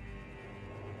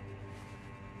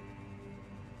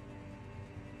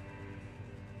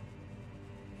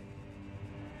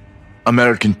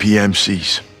 American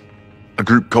PMCs. A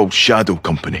group called Shadow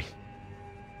Company.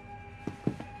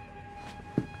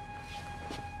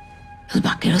 Los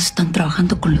vaqueros están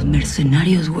trabajando con los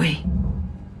mercenarios, güey.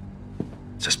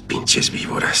 Esas pinches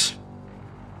víboras.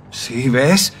 Sí,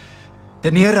 ¿ves?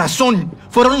 Tenía razón.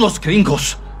 Fueron los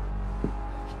gringos.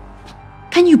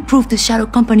 Can you prove the Shadow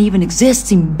Company even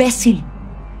exists, imbécil?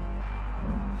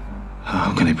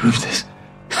 How can I prove this?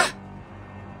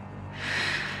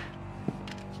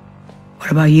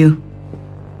 What about you?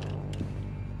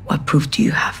 What proof do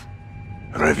you have?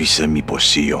 Revisé mi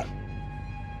bolsillo.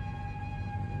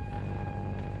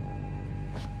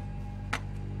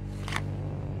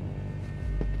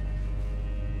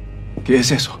 ¿Qué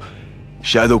es eso?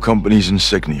 Shadow Company's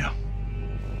insignia.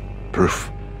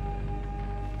 Proof.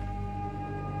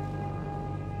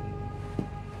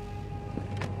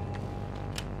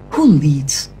 Who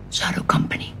leads Shadow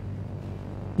Company?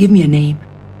 Give me a name.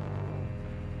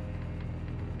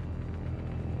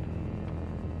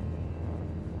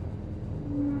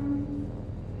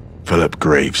 Philip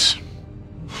Graves.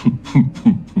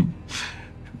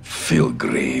 Phil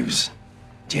Graves.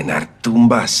 Llenar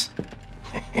tumbas.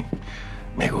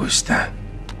 Me gusta.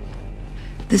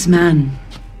 This man,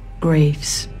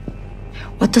 Graves,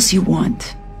 what does he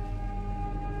want?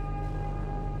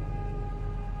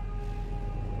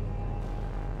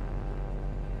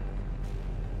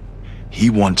 He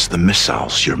wants the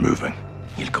missiles you're moving.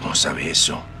 ¿Y él cómo sabe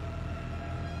eso?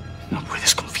 No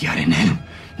puedes confiar en él.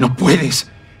 No puedes.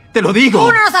 ¡Te lo digo!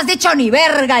 ¡Tú no nos has dicho ni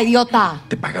verga, idiota!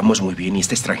 Te pagamos muy bien y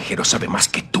este extranjero sabe más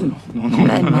que tú.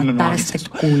 Hora de matar a este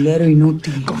culero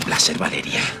inútil. Con placer,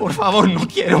 Valeria. Por favor, no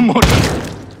quiero morir.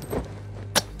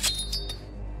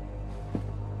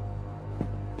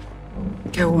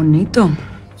 Qué bonito.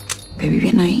 Te vi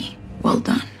bien ahí. Well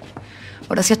done.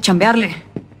 Ahora sí a chambearle.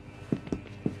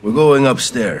 We're going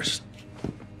upstairs.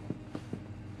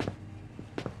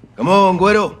 Come on,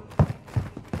 güero.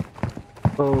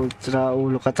 Oh, sira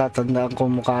ulo ka, tatandaan ko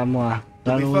mukha mo ah.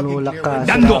 Nanunulak ka,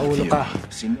 sira ulo ka.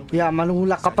 Yeah,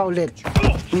 manunulak ka pa ulit.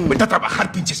 Vete a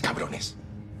trabajar, pinches cabrones.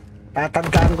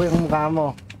 Tatandaan ko yung mukha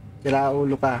mo. Sira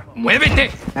ulo ka. ¡Muévete!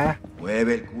 Ha?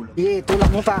 Mueve el culo. Sige, tulak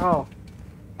mo pa ako.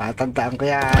 Tatandaan ko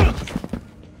yan.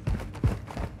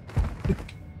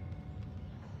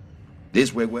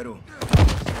 This way, güero.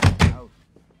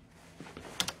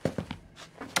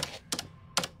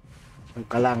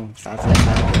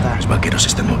 Los vaqueros se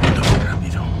están moviendo muy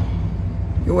rápido.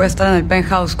 Yo voy a estar en el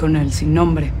penthouse con el sin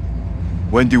nombre.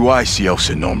 When do I see El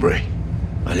Sin Nombre?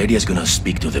 Valeria's gonna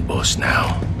speak to the boss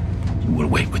now. You will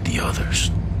wait with the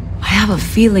others. I have a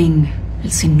feeling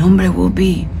el sin nombre will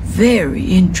be very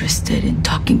interested in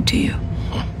talking to you.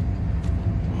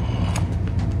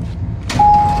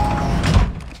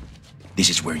 This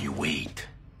is where you wait.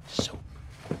 So,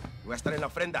 voy a estar en la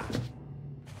ofrenda.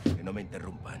 Que no me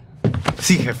interrumpan.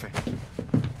 Sí, jefe.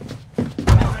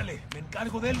 Órale, me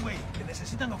encargo de él, güey. Que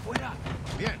necesitan afuera.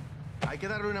 Bien. Hay que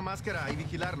darle una máscara y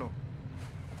vigilarlo.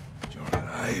 You're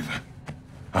alive.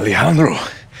 Alejandro.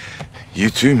 You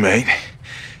too, mate.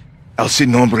 El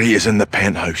Sin Nombre is in the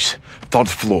penthouse. 3rd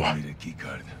floor. I need a key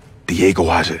card. Diego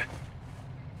has it.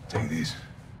 Take these.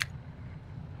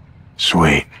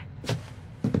 Sweet.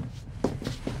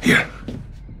 Here.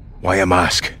 Why a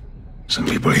mask? Some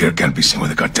people here can't be seen with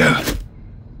the cartel.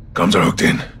 Comms are hooked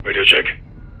in. Radio check.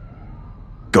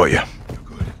 Got ya.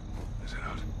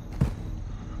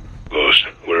 Ghost,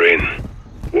 we're in.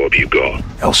 What have you got?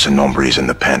 El Sin Nombre is in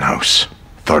the penthouse.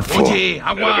 3rd floor.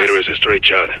 Elevator is a straight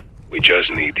shot. We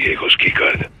just need Diego's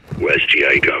keycard. Where's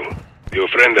Diego? The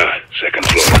ofrenda, 2nd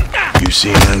floor. You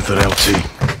seen anything, LT?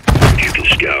 You can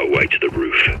scout right to the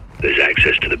roof. There's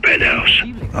access to the penthouse.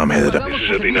 I'm headed up. This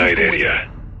is a denied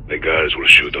area. The guards will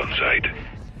shoot on sight.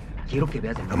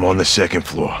 I'm on the 2nd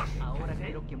floor.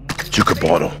 Took a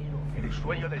bottle.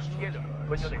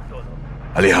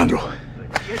 Alejandro.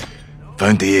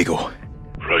 Found Diego.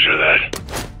 Roger that.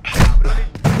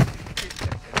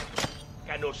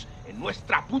 En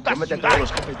nuestra puta ciudad. A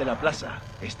los jefes de la plaza.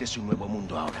 Este es un nuevo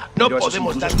mundo ahora. No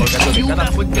podemos dar colgando de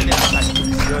cada fuente de ataque.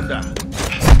 ¿Qué onda?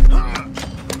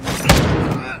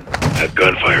 That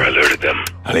gunfire alerted them.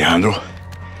 Alejandro.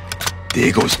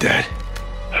 Diego's dead.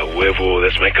 A huevo,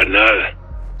 that's my carnal.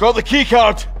 Got the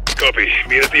keycard. Copy.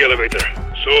 Meet at the elevator.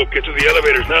 So, get to the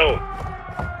elevators now.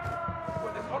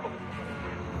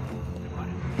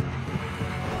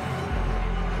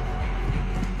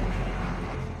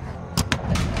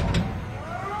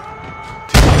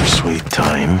 Only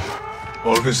time.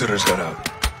 All visitors got out.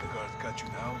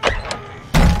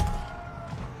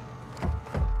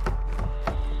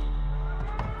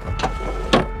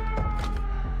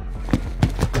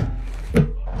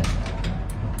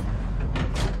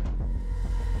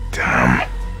 Damn.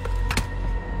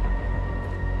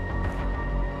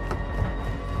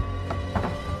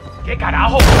 ¿Qué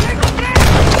carajo?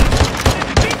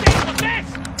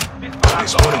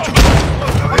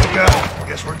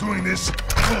 Guess we're doing this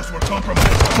because we're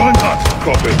compromised. Join us.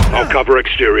 Copy. I'll cover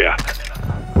exterior.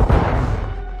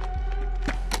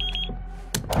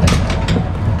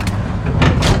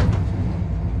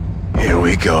 Here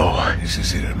we go. This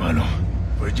is it, hermano.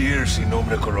 For years, Sin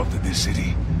Nombre corrupted this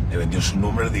city. Le vendió su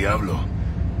nombre al diablo.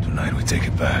 Tonight we take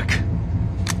it back.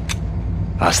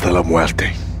 Hasta la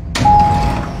muerte.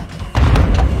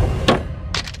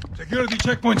 Security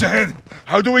checkpoints ahead.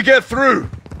 How do we get through?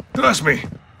 Trust me.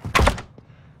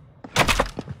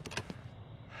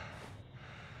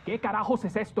 ¿Qué carajos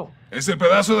es esto? Es el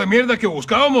pedazo de mierda que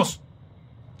buscábamos.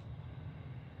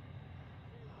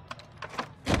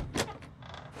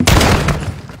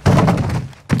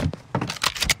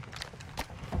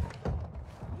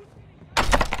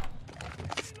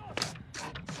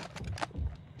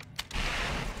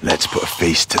 Let's put a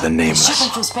face to the nameless.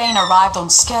 Shipment from Spain arrived on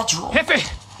schedule. Jefe,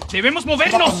 debemos Mira,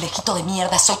 movernos. pendejito de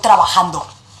mierda, estoy trabajando.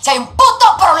 Si hay un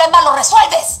puto problema, lo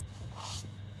resuelves.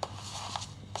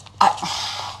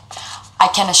 I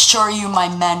can assure you my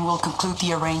men will conclude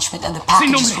the arrangement and the Sin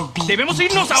packages will nombre, be debemos in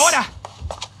irnos place. ahora.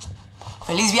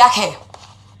 ¡Feliz viaje!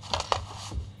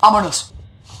 Vámonos.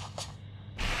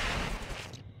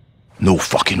 No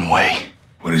fucking way.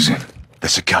 What is it? The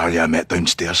Sicaria I met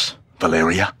downstairs,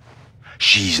 Valeria.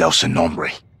 She's El Sin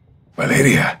Nombre.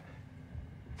 Valeria?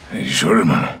 Are you sure,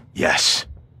 hermano? Yes.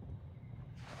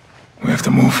 We have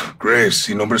to move. Graves,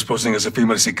 Sin Nombre's posting as a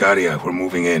female Sicaria. We're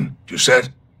moving in. You set?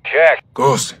 Check.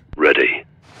 Ghost. Ready.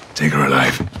 Take her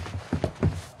alive.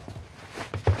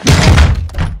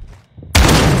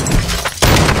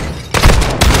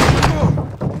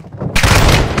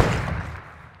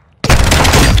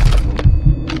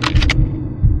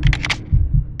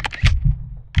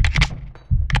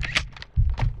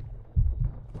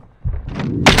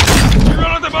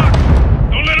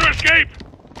 Don't let her escape!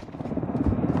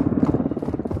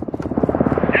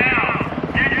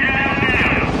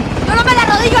 ¡Yo no me la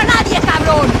rodillo a nadie,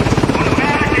 cabrón!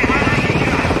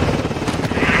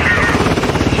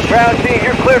 Ground team,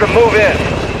 you're clear to move in.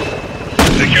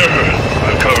 Secure her.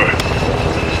 I'll cover.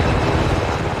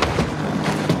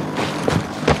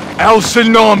 El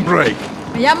Sin Nombre.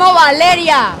 Me llamo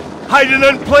Valeria. Hiding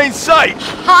in plain sight.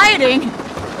 Hiding.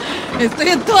 Estoy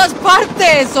en todas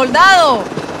partes, soldado.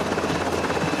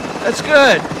 That's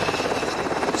good.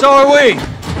 So are we.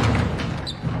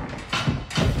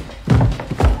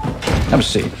 Have a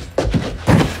seat.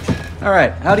 All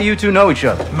right, how do you two know each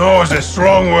other? No is a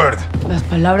strong word. Las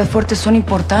palabras fuertes son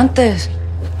importantes.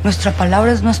 Nuestra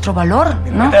palabra es nuestro valor,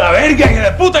 ¿no? ¡De la verga,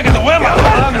 hija de puta, que te voy a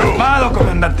matar! Calmado,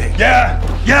 comandante. ¡Ya!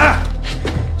 ¡Ya!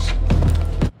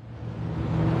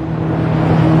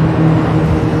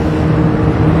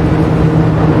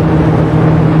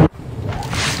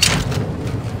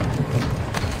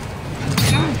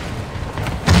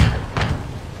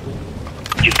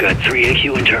 You've got 3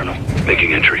 AQ internal.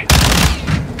 Making entry.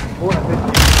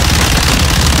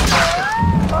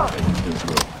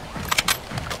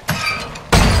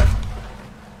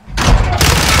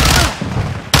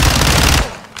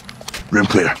 Room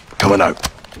clear. Coming out.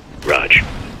 Raj.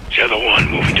 Shadow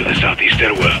 1 moving to the southeast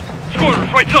stairwell.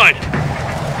 Squadron, right side!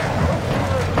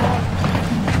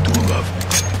 Two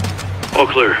above. All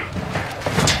clear.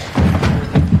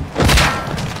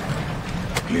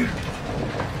 Clear.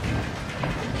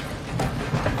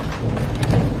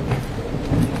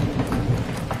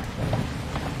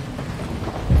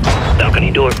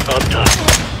 Balcony door up top.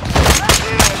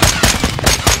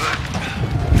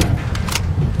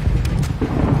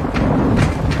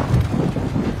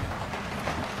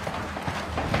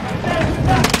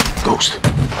 Ghost,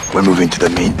 we're moving to the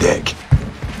main deck.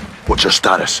 What's your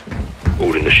status?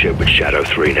 Holding the ship with Shadow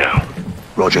 3 now.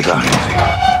 Roger that.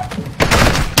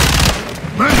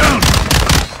 Man down!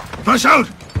 Flash out!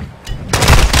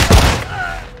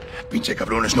 Pinche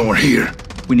cabrón is nowhere here.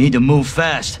 We need to move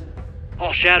fast.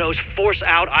 All Shadows, force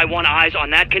out. I want eyes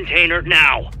on that container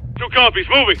now. 2 copies,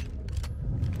 moving!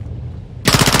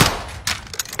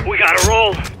 We gotta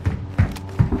roll.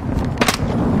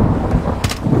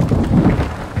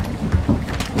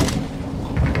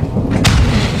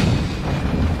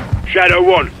 Shadow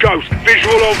 1, Ghost,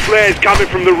 visual on flares coming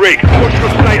from the rig. What's your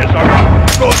status, over?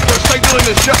 Ghost, we're signaling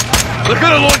the ship. They're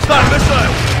gonna launch that missile.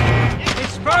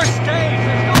 It's First stage!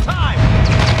 There's no time!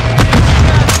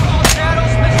 All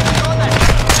shadows, missions on that.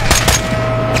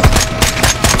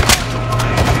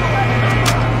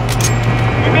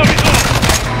 We got it all!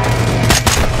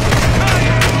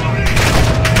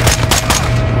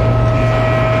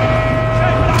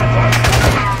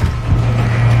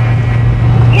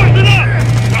 Listen up!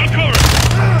 I'll cover it!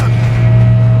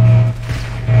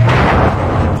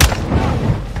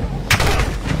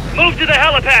 Move to the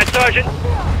helipad, Sergeant!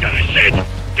 Shit!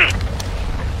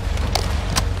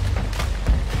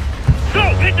 Go!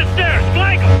 Hit the stairs!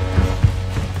 Flank 'em!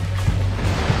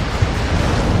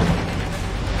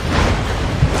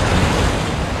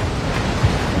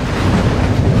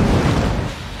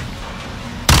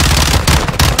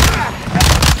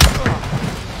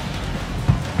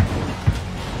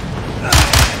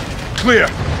 Clear!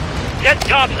 Get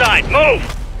topside! Move!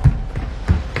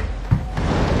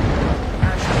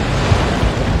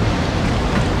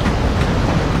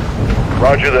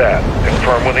 Roger that.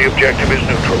 Confirm when the objective is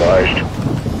neutralized.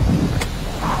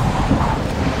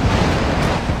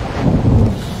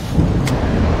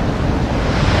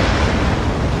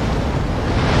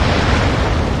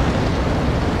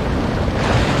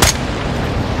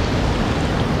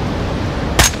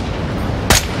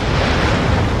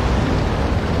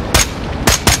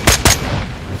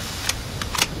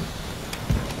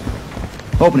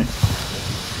 Open it.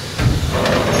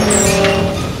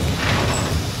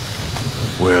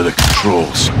 Where are the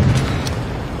controls?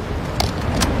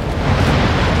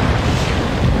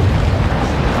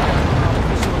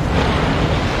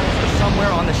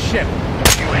 Somewhere on the ship.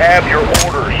 You have your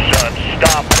orders, son.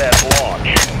 Stop that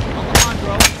launch.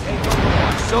 Alejandro,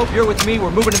 Soap, you're with me.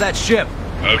 We're moving to that ship.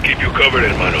 I'll keep you covered,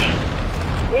 hermano.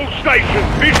 All stations,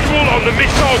 visual on the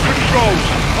missile controls.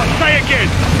 I say again,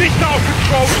 missile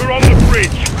controls are on the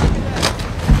bridge.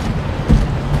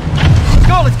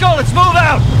 Let's go, let's move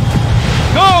out!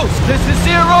 Ghost, this is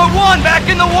 01, back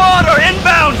in the water,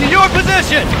 inbound to your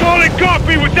position! Solid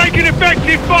copy, we're taking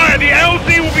effective fire. The LZ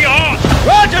will be hot.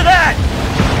 Roger that!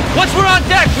 Once we're on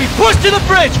deck, we push to the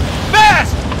bridge!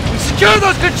 Fast! We secure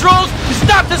those controls to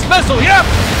stop this missile, yep!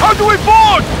 How do we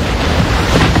board?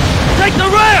 Take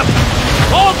the ramp!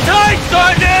 Hold tight,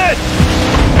 Sergeant!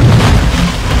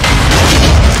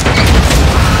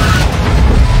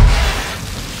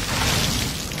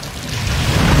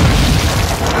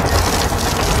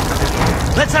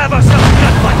 Let's have ourselves a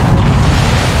gunfight!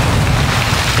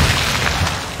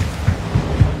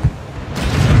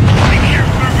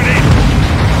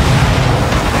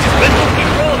 Missile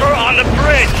controls are on the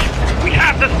bridge! We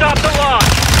have to stop the launch!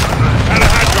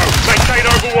 Alejandro, maintain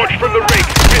overwatch from the rig.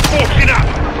 Reinforcing up.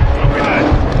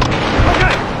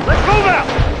 Okay, let's move out!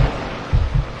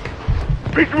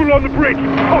 Visual on the bridge.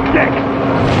 On deck.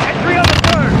 Entry on the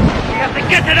third! We have to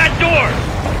get to that door!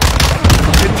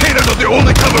 Containers are the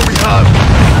only cover we have.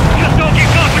 Just don't get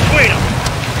caught between them!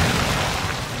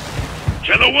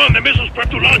 Shadow 1, the missile's prepped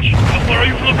to launch. How far are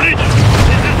you from the bridge?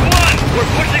 This is 1! We're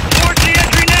pushing towards the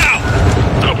entry now!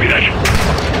 Copy that.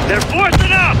 They're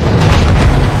forcing up!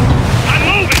 I'm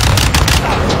moving!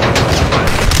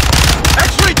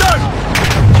 X-ray done!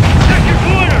 Check your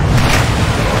corner!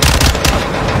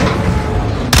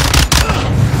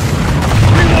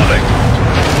 Reloading!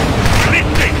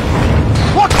 Listing!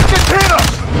 Watch the containers!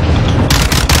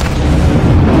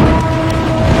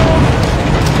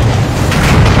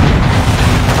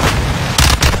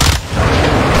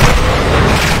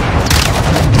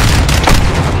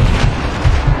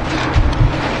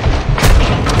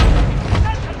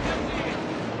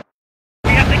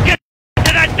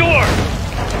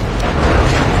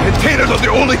 Containers are the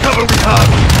only cover we have!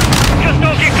 Just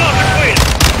don't get caught between them!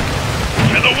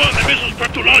 Shadow 1, the missile's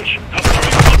prepped to launch. How far are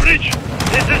you from the bridge?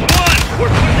 This is 1! We're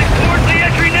pushing towards the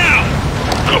entry now!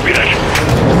 Copy that.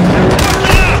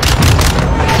 Forcing up!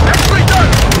 X-ray done!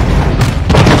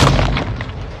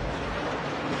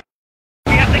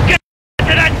 We have to get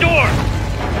to that door!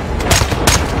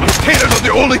 Containers are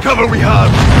the only cover we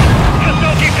have! Just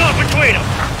don't get caught between them!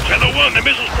 Shadow 1, the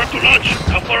missile's prepped to launch.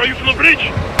 How far are you from the bridge?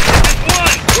 This is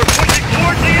 1! We're pushing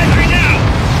towards the entry now!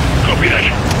 Copy that.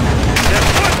 They're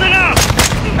forcing up!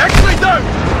 X-ray done!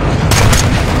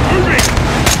 Moving!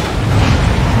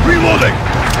 Reloading!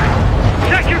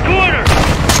 Check your corner!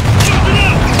 Forcing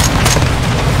up!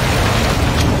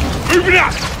 Moving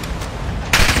up!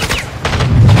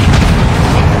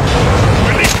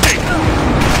 Releasing!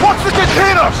 Watch the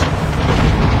containers!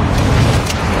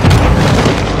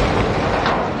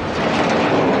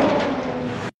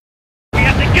 We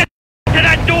have to get to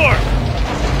that door!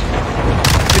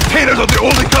 Containers are the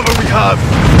only cover we have!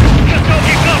 Just don't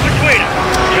get caught between them!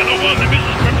 Shadow 1, the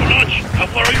missile's prepped to launch. How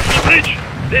far are you from the bridge?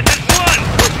 This is 1!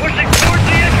 We're Pushing towards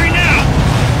the entry now!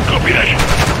 Copy that.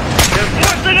 They're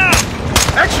forcing up!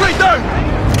 X-ray down!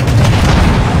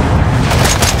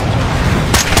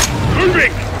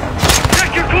 Moving!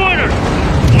 Check your corner!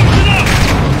 Forcing up!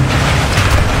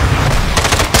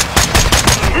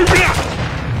 Moving up!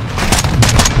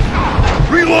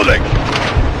 Reloading!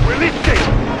 Releasing!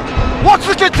 What's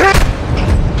the contain?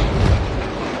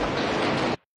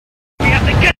 We have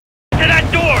to get to that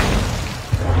door!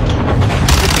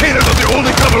 Containers are the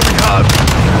only cover we have!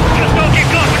 Just don't get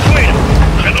caught between them!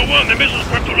 Shadow 1, the missile's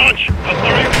prep to launch. How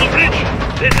far are you from the bridge?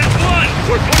 This is 1!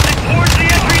 We're pushing towards the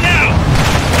entry now!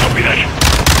 Copy that.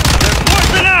 They're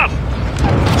forcing up!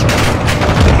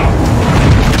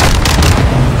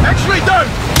 X-ray down!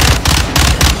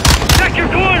 Check your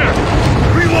corner!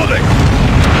 Reloading!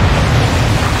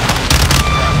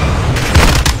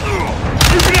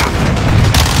 Moving up!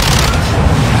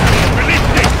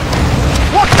 Releasing!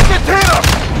 What's the container?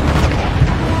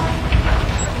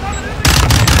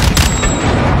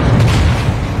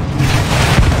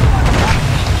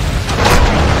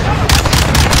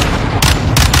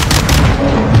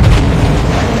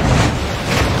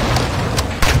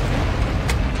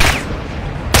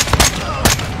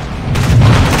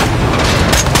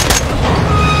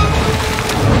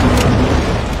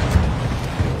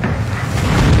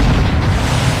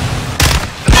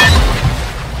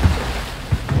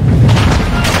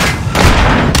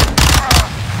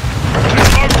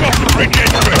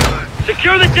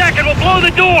 Secure the deck and we'll blow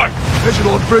the door!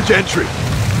 Visual on bridge entry.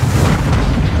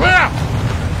 Clear!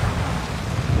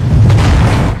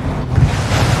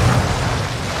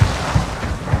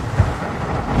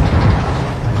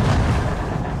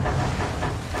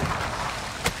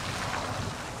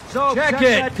 So, check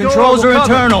it. Controls are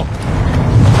internal.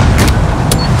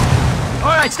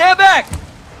 All right, stand back.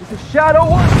 This is Shadow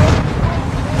 1.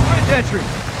 Bridge entry.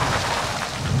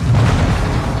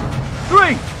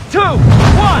 3, 2,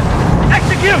 1.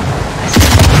 Execute!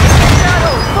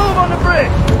 Shadows, move on the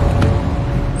bridge!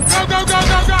 Go, go, go,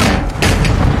 go, go!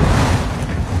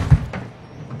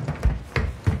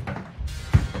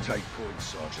 Take point,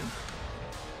 Sergeant.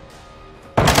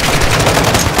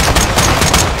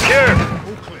 Here!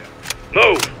 All clear.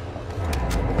 Move!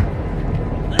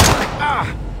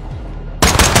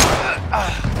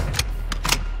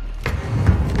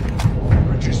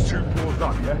 Bridge is 2 floors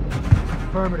up, yeah?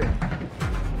 Affirmative.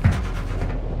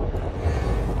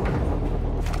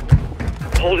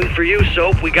 Holding for you,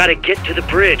 Soap. We gotta get to the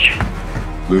bridge.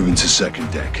 Moving to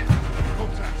second deck.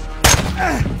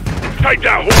 Take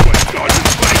that hallway, Sergeant.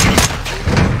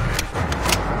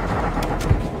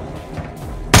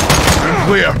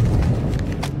 Clear.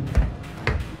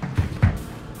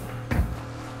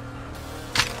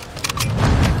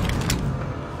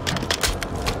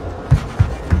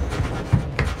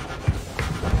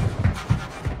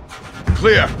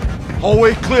 Clear.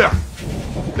 Hallway clear.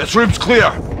 This room's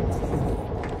clear.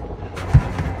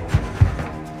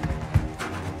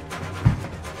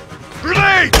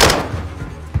 Grenade!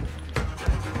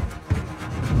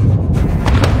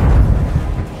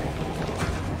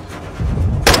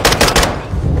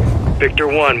 Victor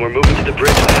 1, we're moving to the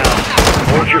bridge now.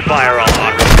 Hold your fire,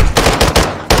 Alejandro.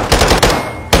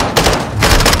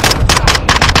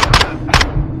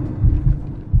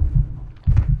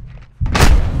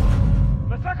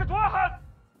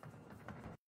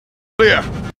 Clear.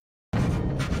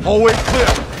 Hallway clear.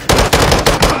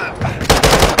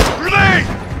 Grenade!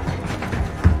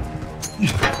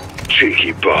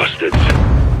 Cheeky bastards.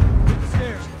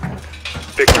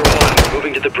 Victor 1,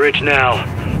 moving to the bridge now.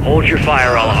 Hold your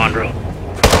fire, Alejandro.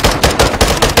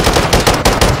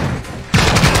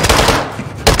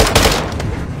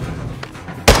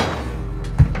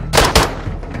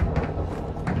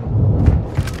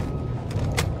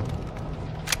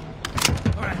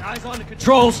 All right, eyes on the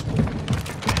controls.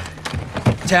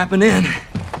 Tapping in.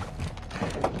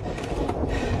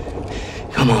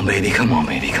 Come on, baby, come on,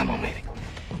 baby, come on, baby.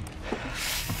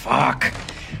 Fuck.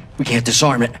 We can't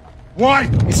disarm it. Why?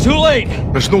 It's too late.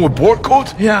 There's no abort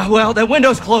code? Yeah, well, that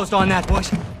window's closed on that, boys.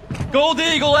 Gold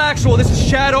Eagle Actual, this is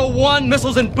Shadow 1,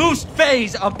 missiles in boost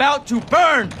phase, about to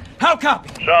burn. How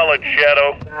copy? Solid,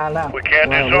 Shadow. We can't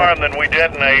disarm, then we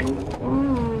detonate.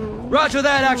 Roger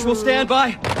that, Actual,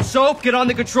 standby. Soap, get on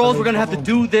the controls, we're gonna have to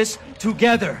do this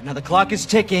together. Now, the clock is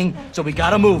ticking, so we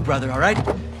gotta move, brother, all right?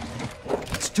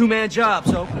 It's a two-man job,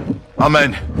 Soap. I'm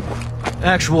in.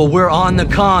 Actual, we're on the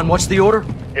con. What's the order?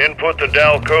 Input the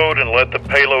DAL code and let the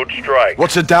payload strike.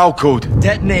 What's the DAL code?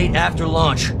 Detonate after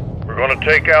launch. We're gonna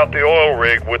take out the oil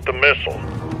rig with the missile.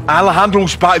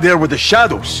 Alejandro's back there with the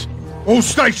shadows. All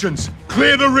stations,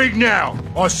 clear the rig now.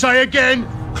 I say again,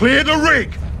 clear the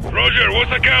rig. Roger, what's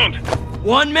the count?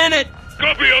 1 minute!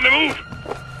 Copy, on the move!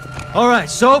 All right,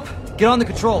 Soap, get on the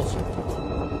controls.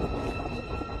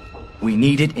 We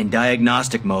need it in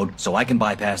diagnostic mode so I can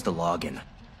bypass the login.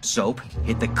 Soap,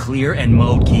 hit the clear and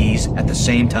mode keys at the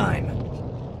same time.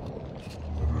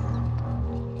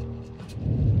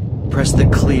 Press the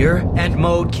clear and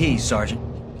mode keys, Sergeant.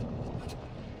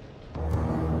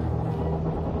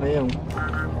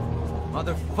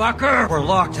 Motherfucker! We're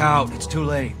locked out. It's too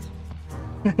late.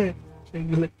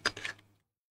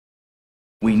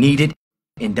 We need it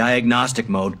in diagnostic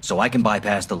mode so I can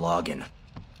bypass the login.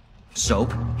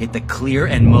 Soap, hit the clear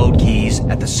and mode keys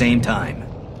at the same time.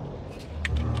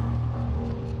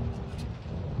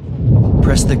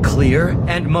 Press the clear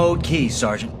and mode keys,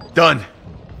 Sergeant. Done.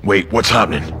 Wait, what's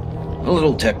happening? A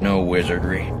little techno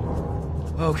wizardry.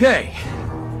 Okay.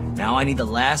 Now I need the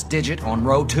last digit on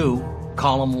row 2,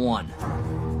 column 1.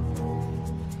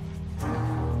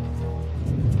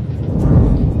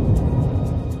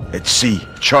 It's C,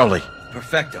 Charlie.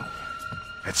 Perfecto.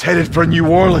 It's headed for New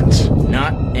Orleans.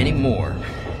 Not anymore.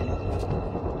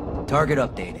 Target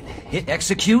updated. Hit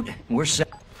execute, and we're set.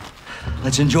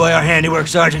 Let's enjoy our handiwork,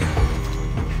 Sergeant.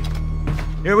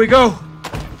 Here we go.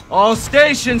 All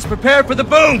stations, prepare for the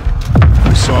boom!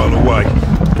 Missile away.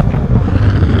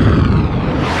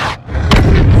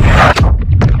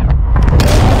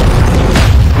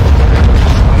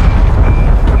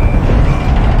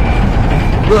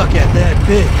 Look at that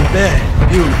big, bad,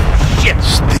 beautiful shit!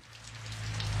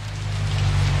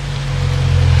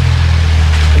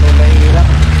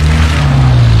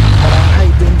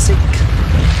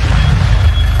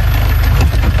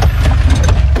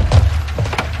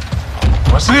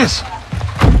 What's this?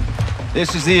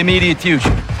 This is the immediate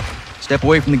future. Step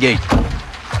away from the gate.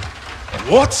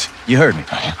 What? You heard me.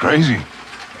 You're crazy.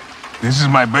 This is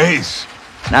my base.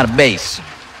 Not a base.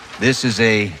 This is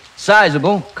a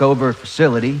sizable covert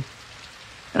facility,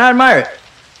 and I admire it.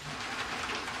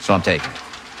 So I'm taking it.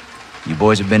 You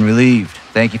boys have been relieved.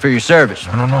 Thank you for your service.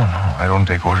 No. I don't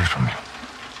take orders from you.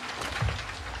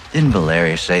 Didn't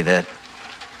Valeria say that?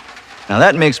 Now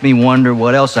that makes me wonder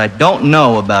what else I don't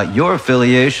know about your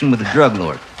affiliation with the drug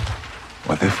lord.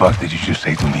 What the fuck did you just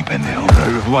say to me,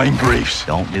 pendejo? Lying briefs.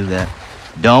 Don't do that.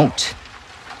 Don't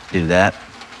do that.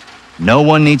 No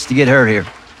one needs to get hurt here.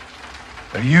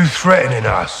 Are you threatening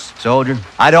us? Soldier,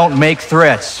 I don't make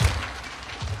threats.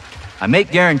 I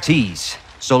make guarantees.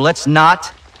 So let's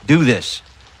not do this.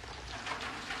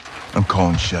 I'm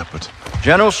calling Shepard.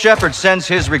 General Shepard sends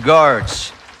his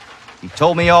regards. He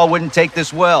told me y'all wouldn't take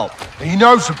this well. He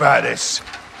knows about this.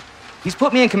 He's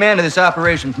put me in command of this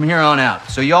operation from here on out.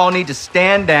 So y'all need to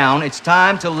stand down. It's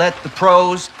time to let the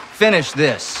pros finish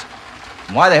this.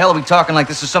 And why the hell are we talking like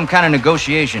this is some kind of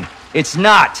negotiation? It's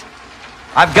not.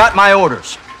 I've got my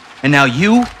orders. And now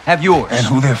you have yours. And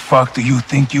who the fuck do you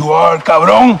think you are,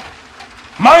 cabron?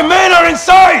 My men are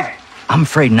inside! I'm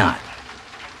afraid not.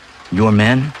 Your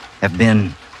men have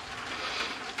been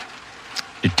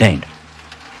detained.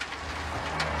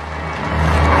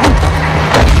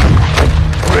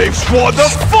 Graves, what the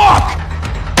fuck?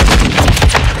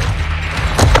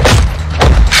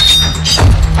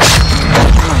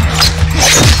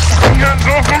 Hands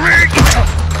off of me!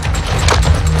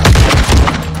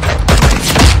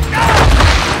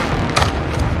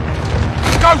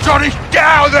 Go, Johnny! Get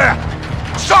out of there!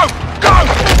 So, go!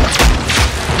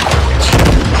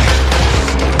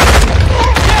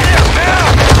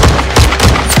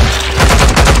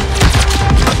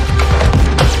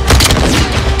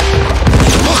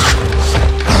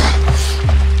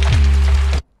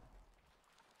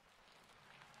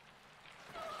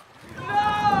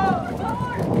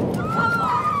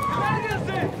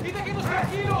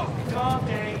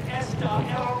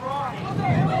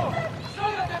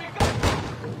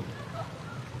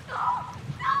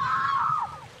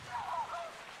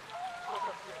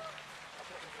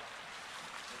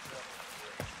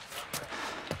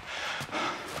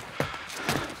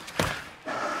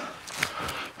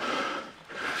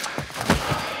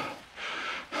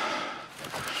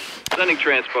 Sending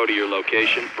transpo to your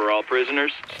location for all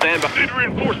prisoners. Stand by. Need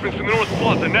reinforcements in the North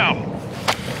Plaza now.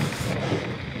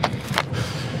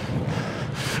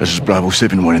 This is Bravo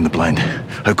 7-1 in the blind.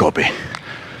 I copy.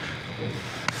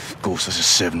 Ghost, this is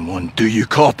 7-1. Do you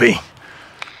copy?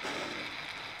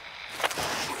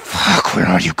 Fuck, where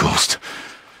are you, Ghost?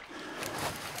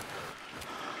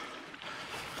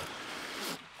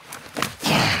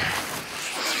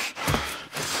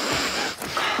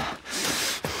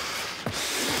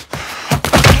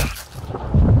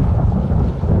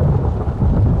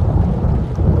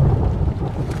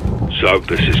 So,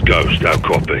 this is Ghost, our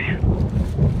copy.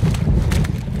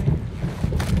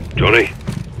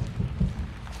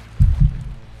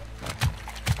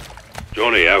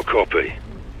 Johnny, how copy?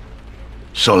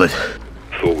 Solid.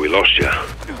 Thought we lost you.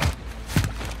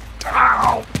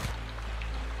 Ow!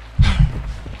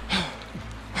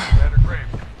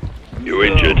 You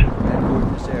injured?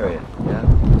 In this area, yeah?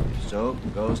 So,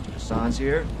 Ghost, Hassan's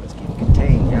here. Let's keep it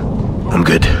contained, yeah? I'm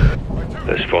good.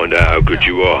 Let's find out how good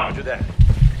you are. Let's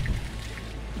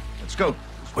go.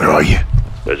 Where are you?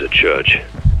 There's a church.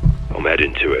 I'm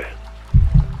heading to it.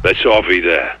 Let's RV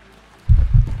there.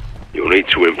 You'll need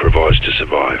to improvise to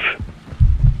survive.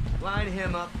 Line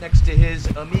him up next to his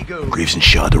amigo. Graves and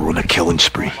Shadow are on a killing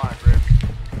spree.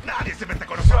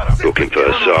 Looking for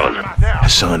Hassan.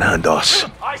 Hassan and us.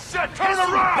 I said turn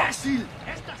around!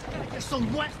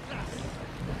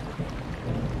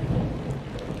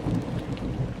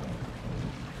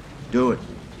 Do it.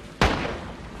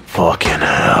 Fucking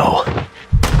hell.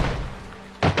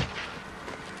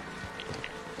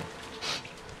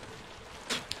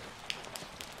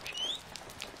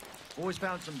 Boys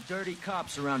found some dirty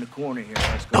cops around the corner here.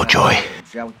 No joy.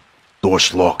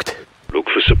 Door's locked. Look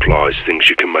for supplies, things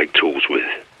you can make tools with.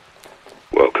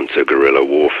 Welcome to guerrilla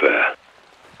warfare.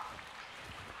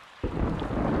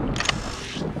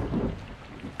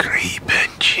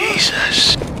 Creeping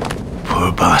Jesus.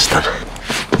 Poor bastard.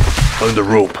 Found the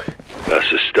rope.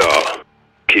 That's a start.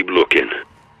 Keep looking.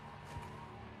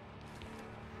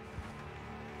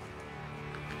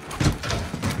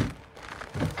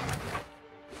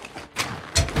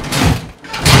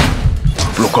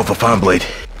 Broke off a fan blade.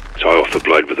 Tie off the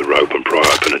blade with a rope and pry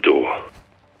open a door.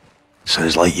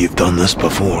 Sounds like you've done this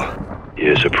before.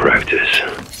 Years of practice.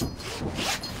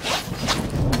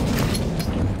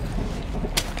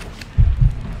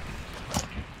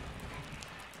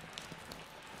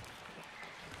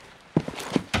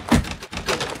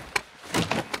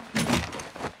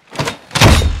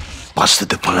 Busted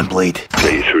the fan blade.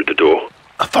 Get you through the door?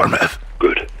 Affirmative.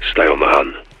 Good. Stay on the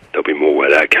hunt. There'll be more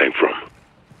where that came from.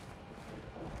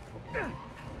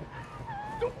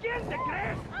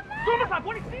 ¡Somos la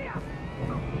policía!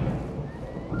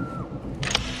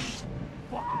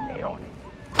 ¡Fucking leones!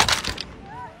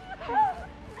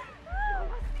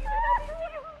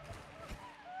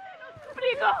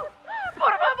 ¡Rico!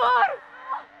 ¡Por favor!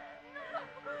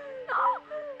 ¡No!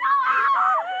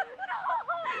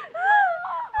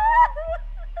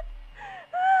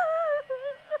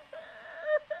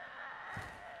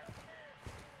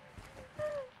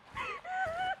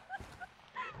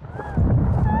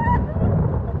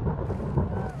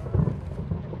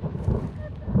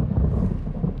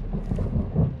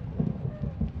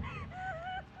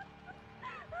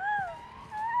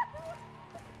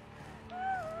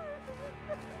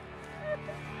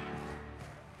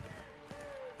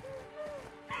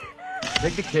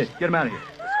 Take the kid. Get him out of here.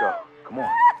 Let's go. Come on.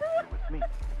 You're with me.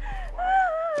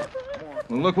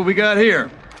 Well, look what we got here.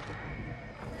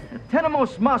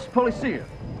 Tenemos más policía.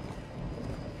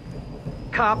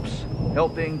 Cops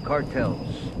helping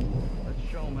cartels. Let's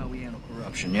show them how we handle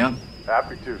corruption, yeah?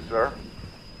 Happy to, sir.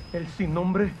 El sin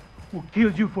nombre who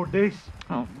killed you for this.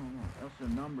 Oh, no. El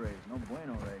sin nombre is no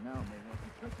bueno right now, man.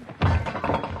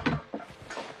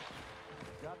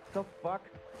 Shut the fuck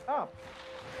up.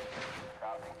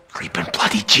 Creeping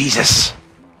bloody Jesus.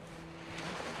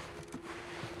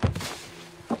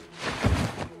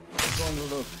 Going to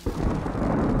look.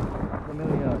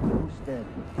 Familiar, usted,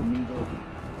 amigo.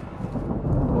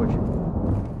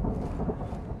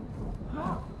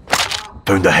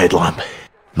 Found a headlamp.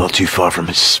 Not too far from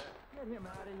his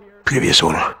previous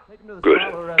owner. Good.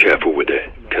 Careful with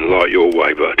it. Can light your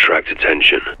way but attract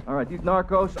attention. All right, these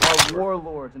narcos are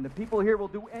warlords, and the people here will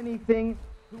do anything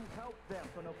to help them.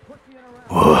 So no pushing around.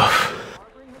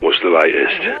 What's the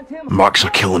latest? Marks are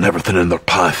killing everything in their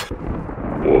path.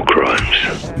 War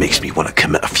crimes. Makes me want to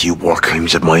commit a few war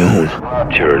crimes of my own.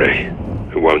 Tyranny.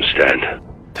 It won't stand.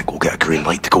 Think we'll get a green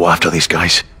light to go after these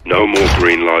guys. No more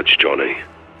green lights, Johnny.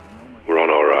 We're on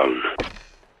our own.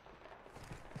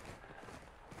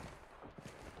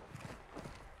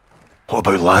 What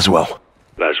about Laswell?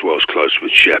 Laswell's close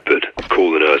with Shepard.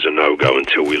 Calling her's a no-go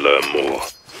until we learn more.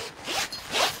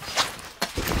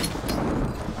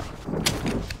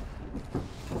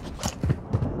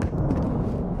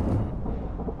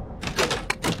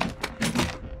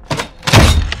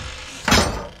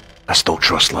 I still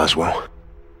trust Laswell.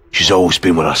 She's always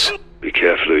been with us. Be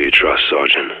careful who you trust,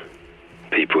 Sergeant.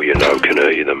 People you know can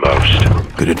hurt you the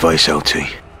most. Good advice, LT.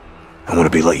 I want to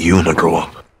be like you when I grow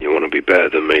up. You want to be better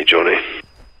than me, Johnny?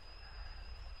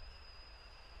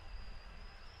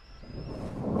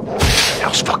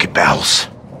 Hell's fucking bells.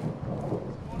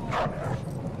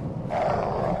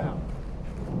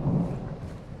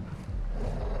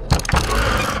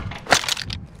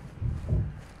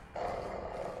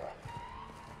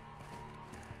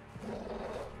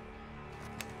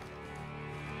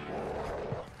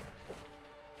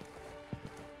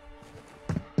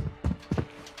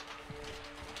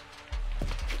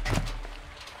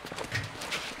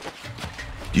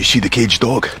 Do you see the caged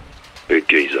dog? Big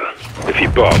geezer. If he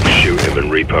barks, shoot him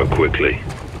and repo quickly.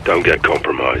 Don't get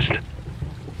compromised.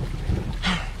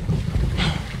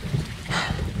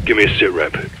 Give me a sit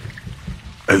rep.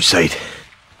 Outside.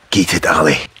 Gated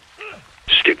alley.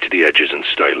 Stick to the edges and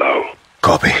stay low.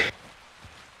 Copy.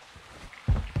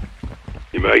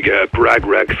 You may get a brag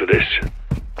rag for this.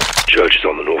 Church is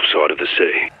on the north side of the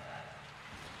city.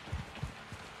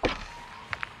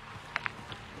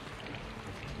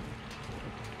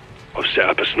 I've set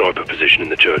up a sniper position in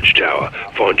the church tower.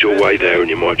 Find your way there and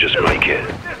you might just make it.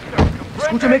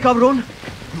 Escúchame, cabrón.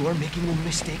 You are making a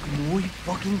mistake muy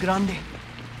fucking grande.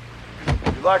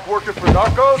 You like working for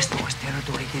narcos? Esto es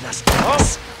territory de las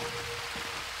gangs.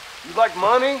 You like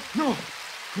money? No.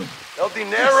 El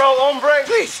dinero, hombre?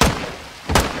 Please.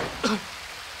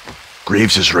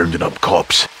 Graves is rounding up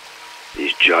cops.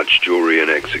 He's judge, jury,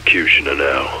 and executioner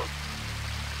now.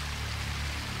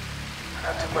 I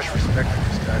have too much respect for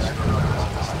these guys. You don't know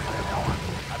this thing.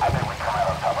 I think we come out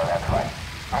on top of that fight.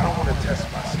 I don't want to test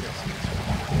my skills against you.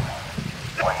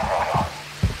 What are you thinking?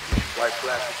 White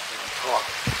flashes can talk.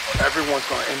 Everyone's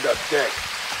gonna end up dead.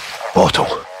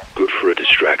 Otto. Good for a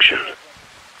distraction.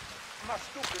 I'm not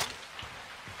stupid.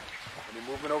 Any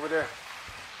movement over there?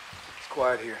 It's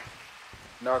quiet here.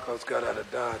 Narcos got out of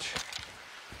Dodge.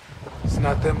 It's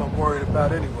not them I'm worried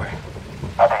about anyway.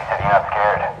 I think you said you're not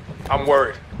scared. I'm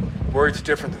worried. Worried's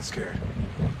different than scared.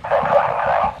 Same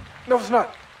fucking thing. No, it's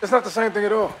not. It's not the same thing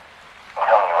at all. I'm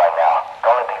telling you right now,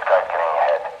 don't let these guys get in your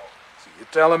head. So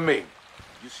you're telling me,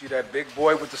 you see that big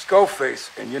boy with the skull face,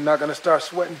 and you're not gonna start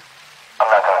sweating? I'm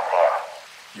not gonna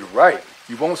see him. You're right.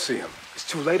 You won't see him. It's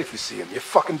too late if you see him. You're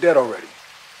fucking dead already.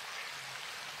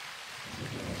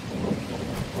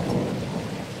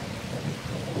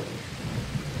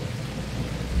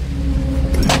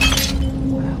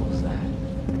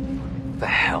 The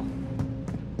hell?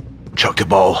 Chuck the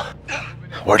ball.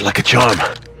 Word like a charm.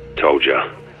 Told ya.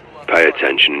 Pay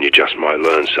attention and you just might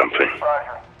learn something.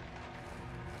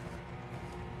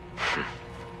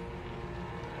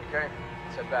 Okay,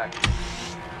 let's head back.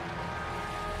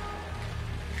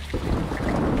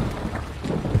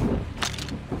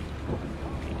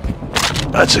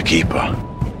 That's a keeper.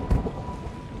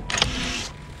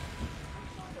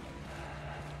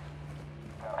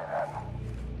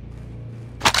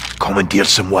 Commandeer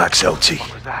some wax, LT.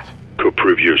 What was that? Could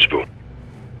prove useful.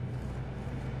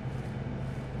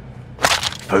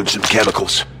 Found some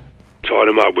chemicals. Tied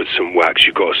them up with some wax,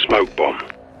 you got a smoke bomb.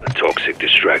 A toxic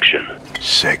distraction.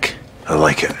 Sick. I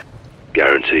like it.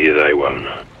 Guarantee you they won't.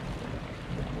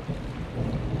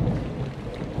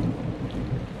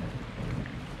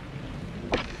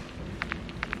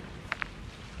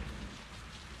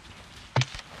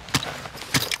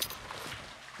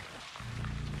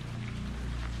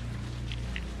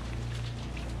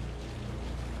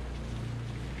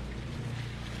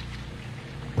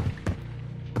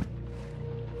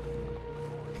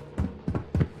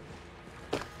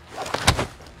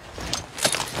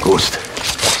 Ghost,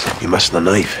 you missing a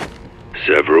knife?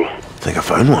 Several. Think I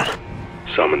found one.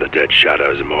 Some of the dead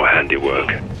shadows are my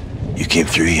handiwork. You came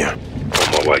through here.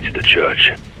 On my way to the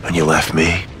church. And you left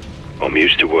me? I'm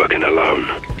used to working alone.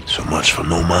 So much for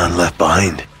no man left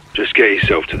behind. Just get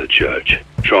yourself to the church.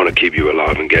 Trying to keep you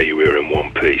alive and get you here in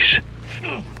one piece.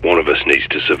 One of us needs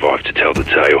to survive to tell the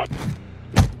tale.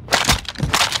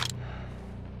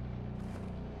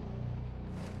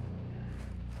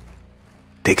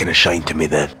 Taking a shine to me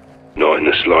then? Not in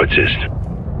the slightest.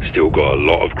 Still got a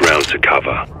lot of ground to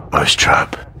cover.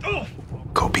 Mousetrap.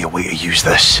 Gotta be a way to use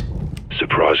this.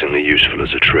 Surprisingly useful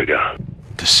as a trigger.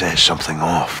 To set something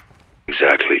off.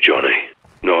 Exactly, Johnny.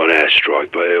 Not an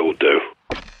airstrike, but it'll do.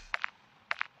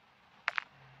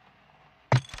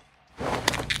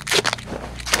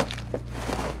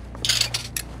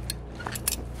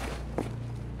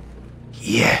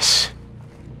 Yes.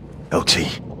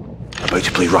 LT. About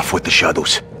to play rough with the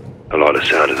shadows. I like the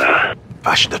sound of that.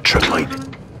 Fashioned a trip line.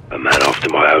 A man after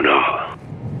my own heart.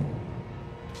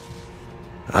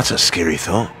 That's a scary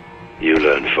thought. You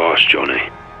learn fast, Johnny.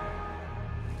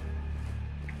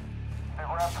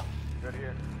 Good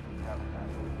here.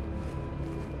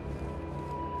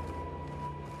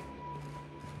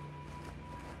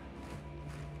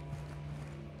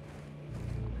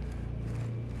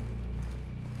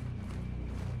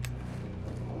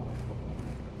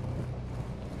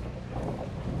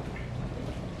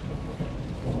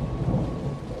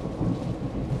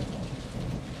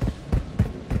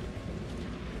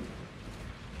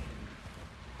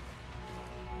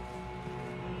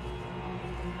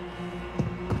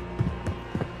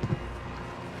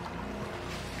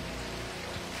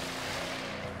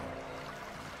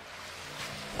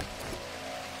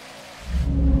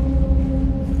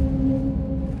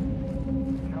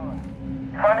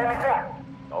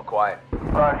 All quiet.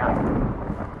 Roger.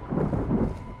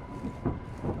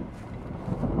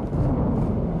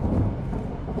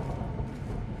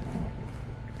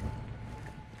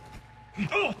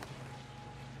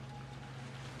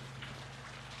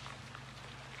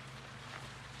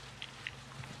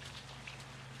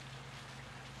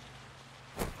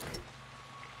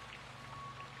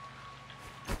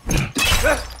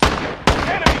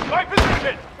 Enemy, my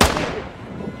position!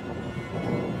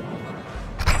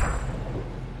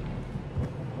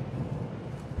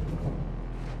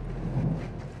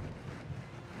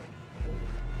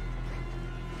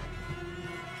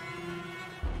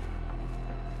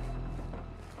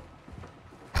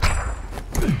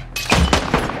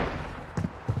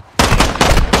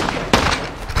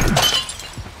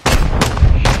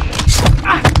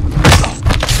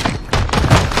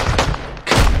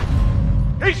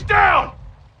 He's down!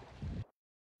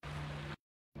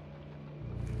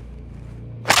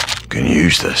 Can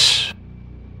use this.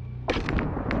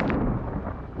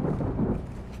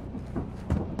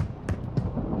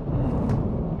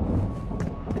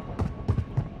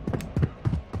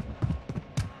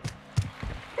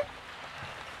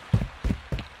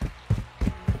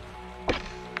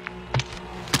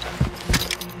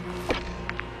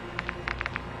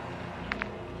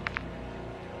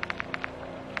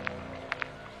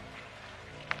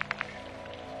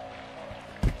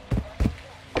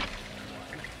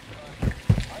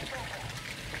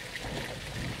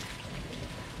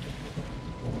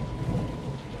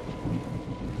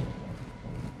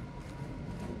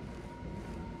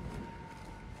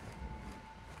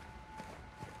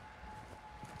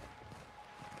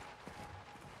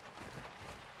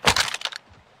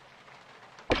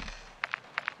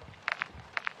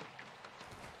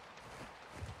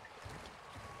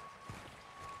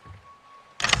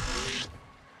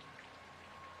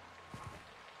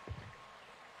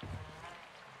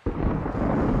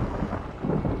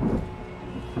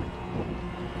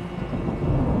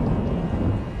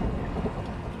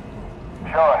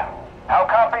 Sure. How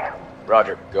copy?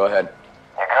 Roger, go ahead.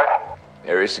 You good?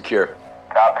 Area secure.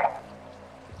 Copy.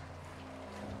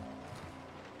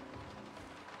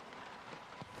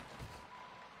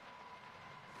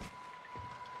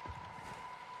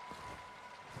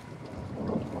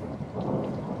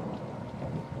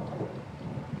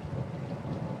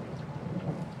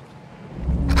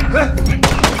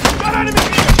 Got enemy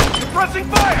here! Pressing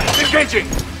fire! Engaging!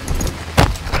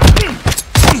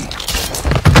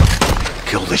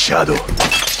 Kill the shadow.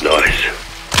 Nice.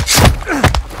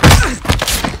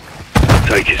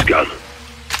 Take his gun.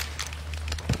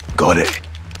 Got it.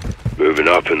 Moving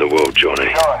up in the world,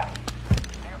 Johnny.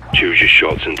 Choose your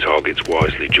shots and targets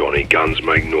wisely, Johnny. Guns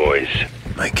make noise.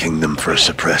 My kingdom for a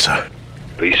suppressor.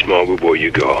 Be smart with what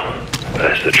you got.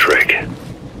 That's the trick.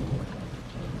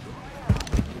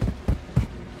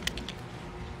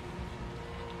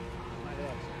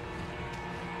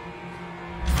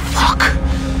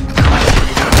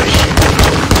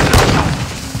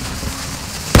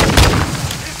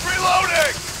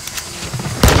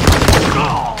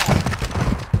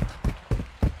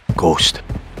 Ghost.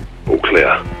 All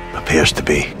clear. Appears to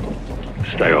be.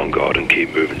 Stay on guard and keep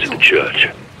moving to the church.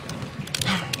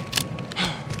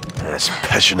 It's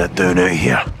pissing it down out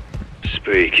here.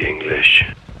 Speak English.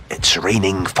 It's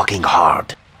raining fucking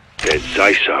hard. Then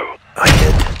say so. I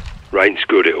did. Rain's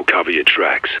good, it'll cover your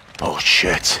tracks. Oh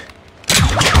shit.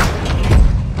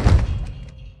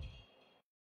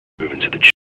 Moving to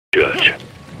the church.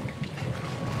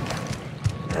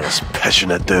 It's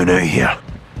pissing it down out here.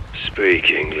 Speak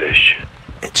English.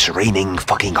 It's raining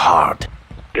fucking hard.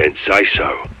 Then say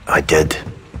so. I did.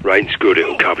 Rain's good,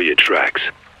 it'll cover your tracks.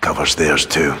 Covers theirs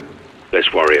too.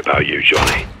 Let's worry about you,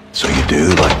 Johnny. So you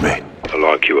do like me? I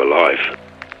like you alive.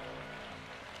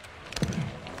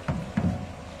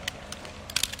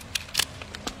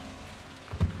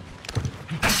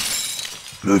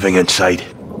 Moving inside.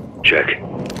 Check.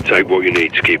 Take what you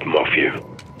need to keep them off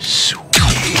you.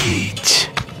 Sweet.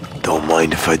 Don't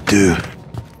mind if I do.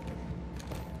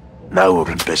 Now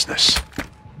we're in business.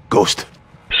 Ghost.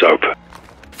 Soap.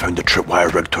 Found the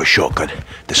tripwire rigged to a shotgun.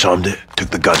 Disarmed it, took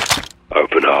the gun.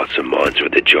 Open hearts and minds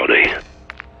with it, Johnny.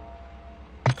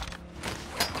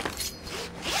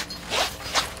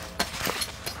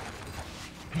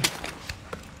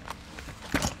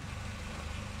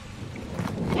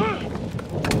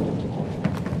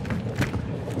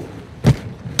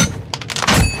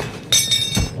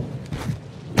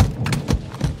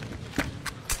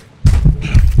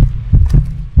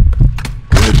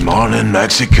 Good morning,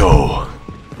 Mexico.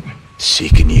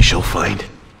 Seeking ye shall find.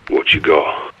 What you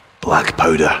got? Black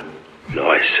powder.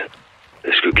 Nice.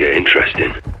 This could get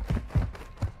interesting.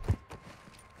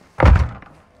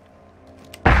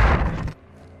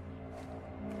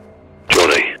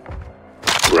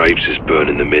 Graves is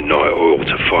burning the midnight oil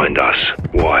to find us.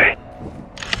 Why?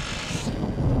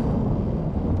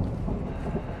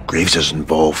 Graves is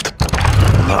involved.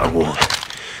 No matter what,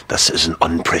 this is an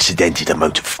unprecedented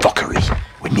amount of fuckery.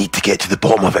 We need to get to the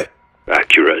bottom of it.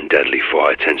 Accurate and deadly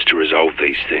fire tends to resolve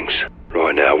these things.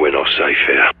 Right now, we're not safe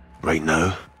here. Right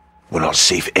now, we're not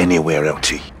safe anywhere,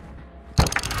 LT.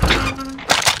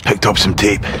 Picked up some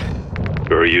tape.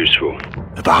 Very useful.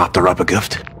 If I had to wrap a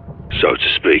gift? So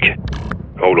to speak.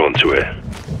 Hold on to it.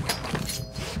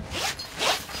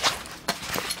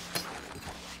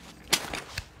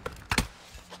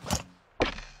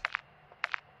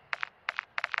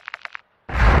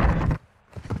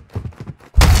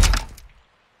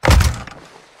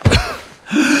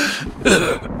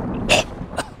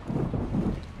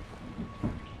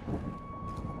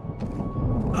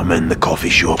 I'm in the coffee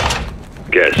shop.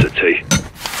 Get us a tea.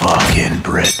 Fucking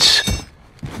Brits.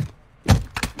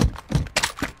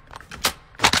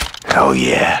 Hell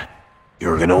yeah.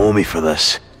 You're gonna owe me for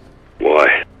this.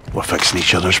 Why? We're fixing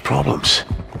each other's problems.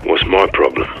 What's my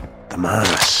problem? The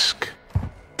mask.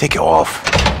 Take it off.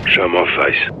 Show my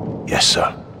face. Yes,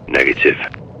 sir. Negative.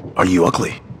 Are you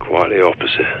ugly? Quite the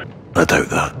opposite. I doubt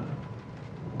that.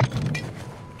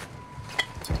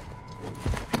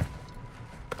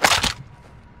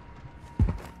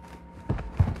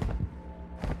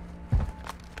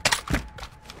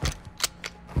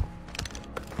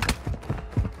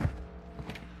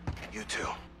 You two,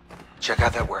 check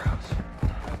out that warehouse.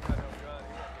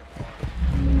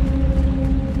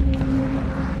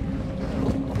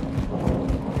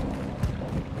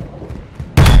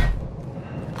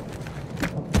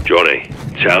 Johnny,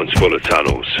 town's full of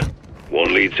tunnels.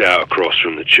 One leads out across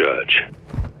from the church.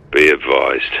 Be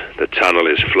advised, the tunnel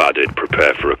is flooded.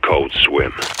 Prepare for a cold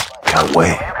swim. Can't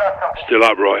wait. Still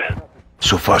upright?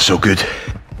 So far, so good.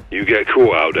 You get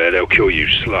caught out there, they'll kill you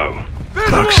slow.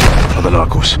 Max, for the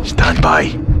narcos. Stand by.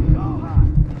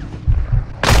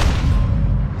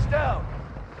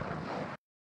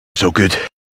 So good.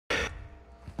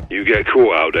 You get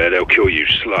caught out there, they'll kill you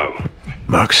slow.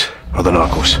 Max, for the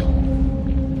narcos.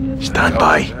 Stand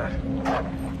by.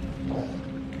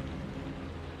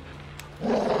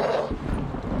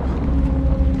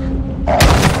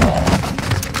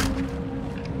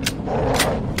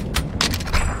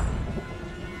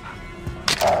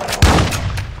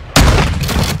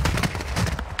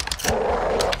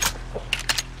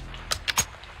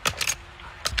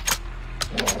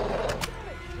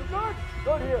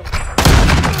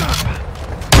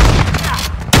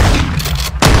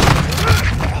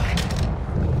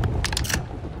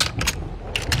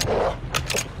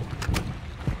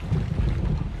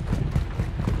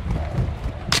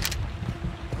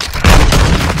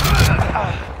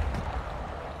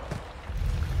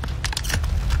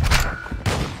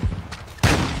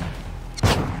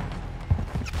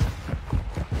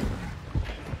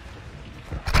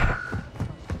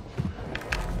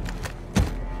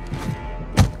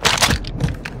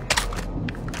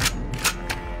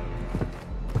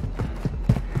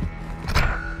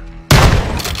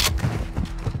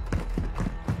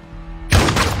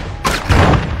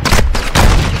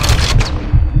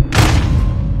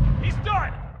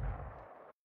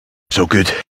 So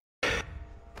good.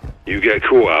 You get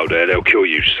caught out there, they'll kill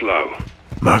you slow.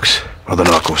 Max, or the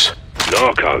narcos?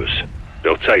 Narcos?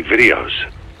 They'll take videos.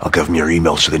 I'll give them your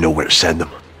email so they know where to send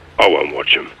them. I won't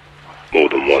watch them. More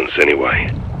than once,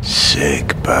 anyway.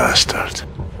 Sick bastard.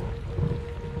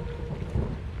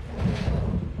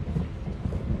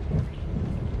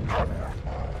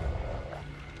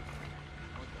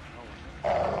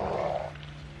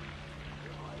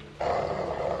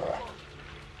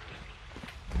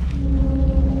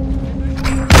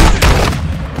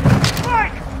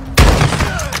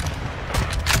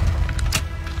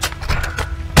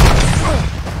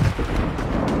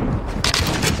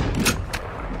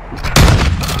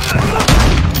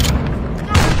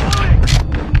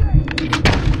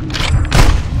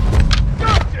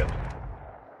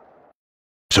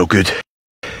 So good.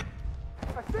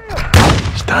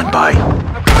 Stand by.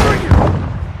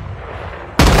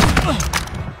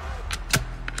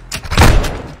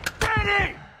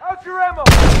 Danny! How's your ammo?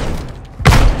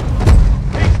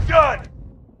 He's done!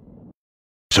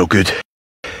 So good.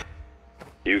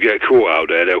 You get caught out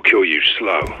there, they'll kill you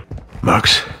slow.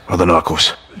 Max, or the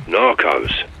narcos?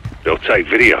 Narcos? They'll take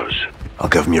videos. I'll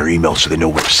give them your email so they know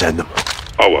where to send them.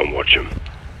 I won't watch them.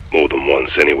 More than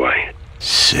once, anyway.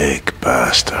 Sick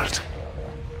bastard.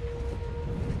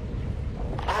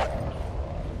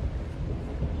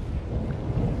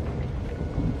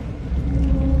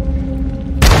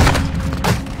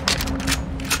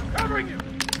 Covering you!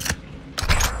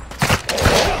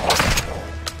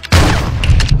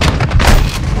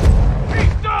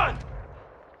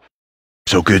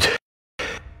 So good.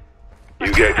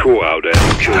 You get caught out there,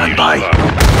 they'll kill you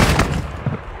slow.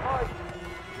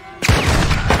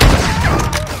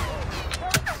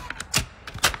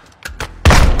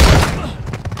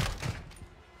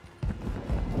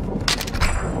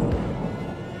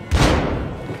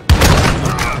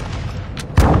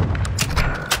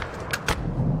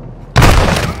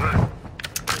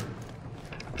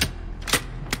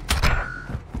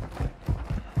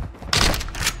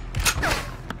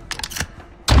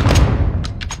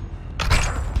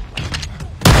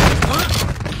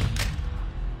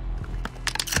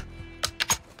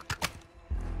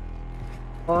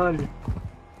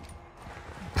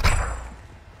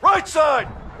 Right side!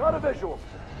 Got a visual.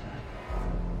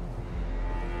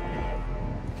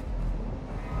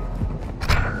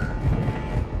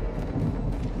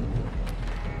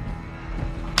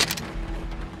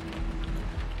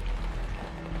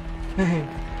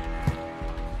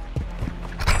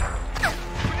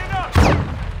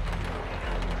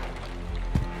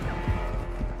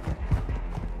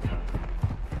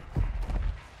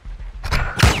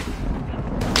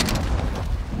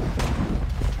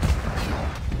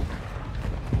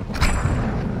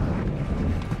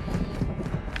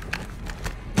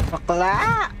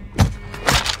 Bakla!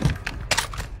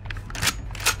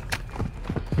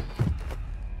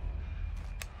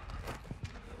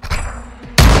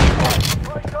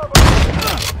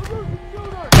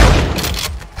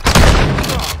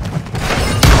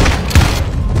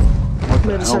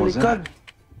 Meron sa likod.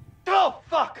 Oh,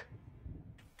 fuck!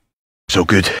 So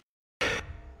good.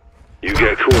 You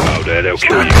get caught out there, they'll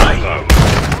kill you slow.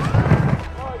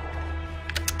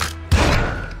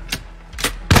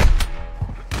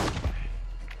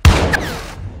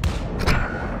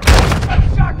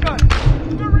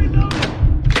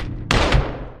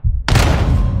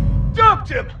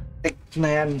 Na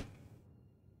yan.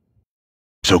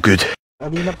 So good.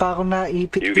 Kanina pa ako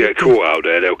naipit. You get caught out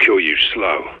there, they'll kill you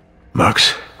slow.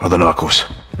 Mercs or the Narcos?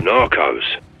 Narcos?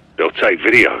 They'll take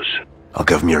videos. I'll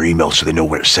give them your email so they know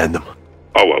where to send them.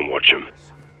 I won't watch them.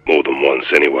 More than once,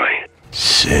 anyway.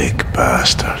 Sick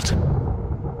bastard.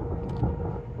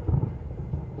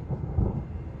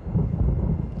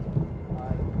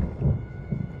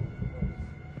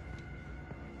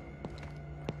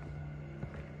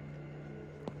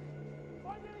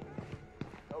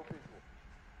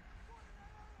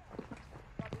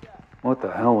 What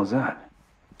the hell was that?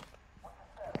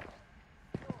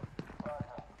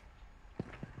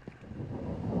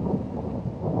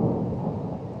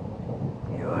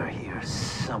 You're here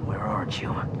somewhere, aren't you?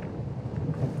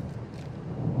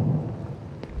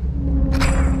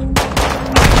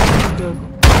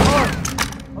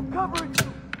 I'm covering you!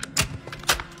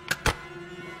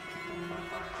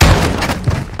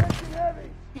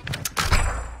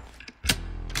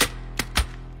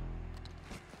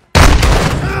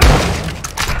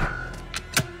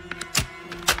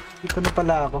 Dito na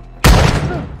pala ako.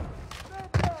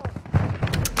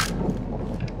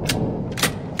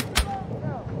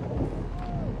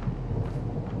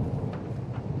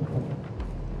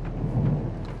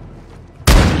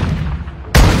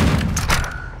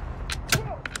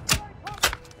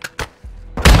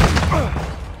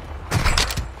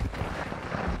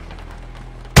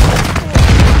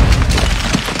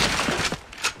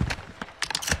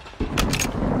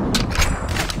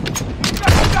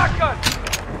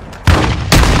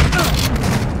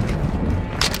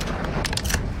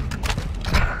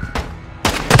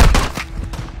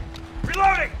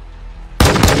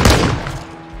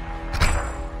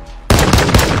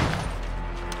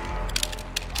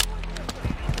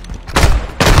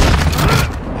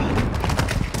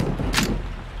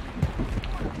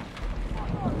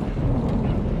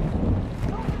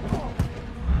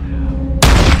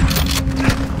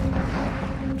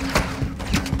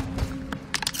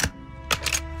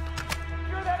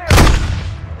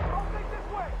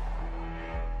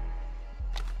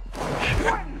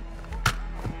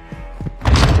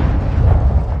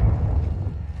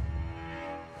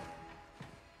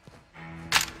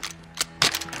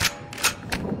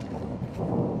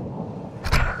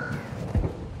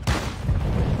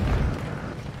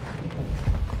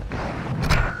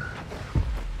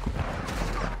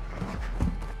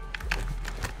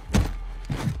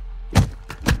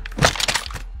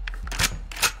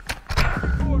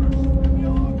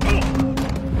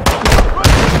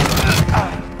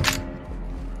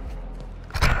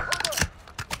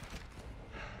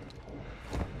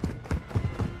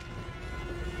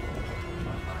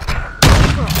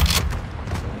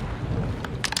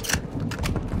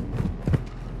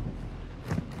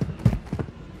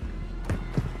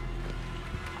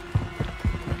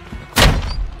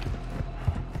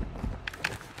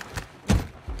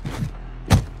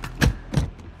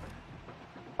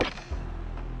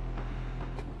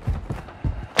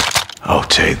 I'll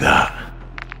take that.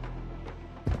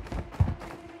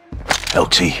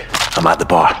 LT, I'm at the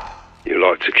bar. You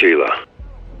like tequila?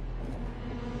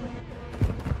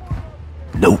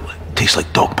 No, tastes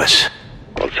like dog piss.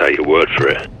 I'll take your word for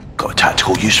it. Got a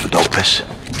tactical use for dog piss?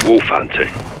 Wolf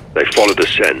hunting. They follow the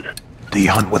scent. Do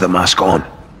you hunt with a mask on?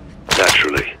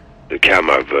 Naturally. The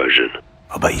camo version.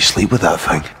 I bet you sleep with that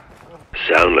thing.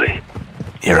 Soundly.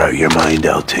 You're out of your mind,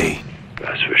 LT.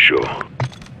 That's for sure.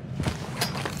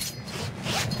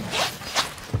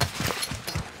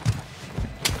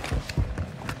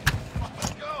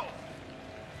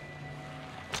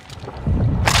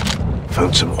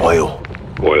 Found some oil.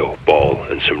 Oil, ball,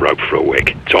 and some rope for a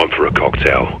wick. Time for a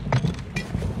cocktail.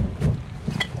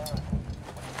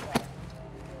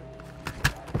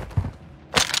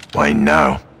 Why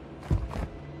now?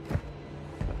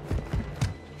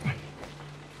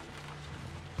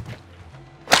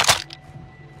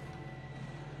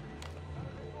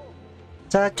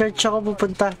 Sa church ako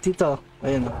pupunta dito.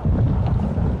 Ayun o.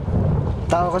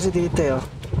 Tao kasi dito eh.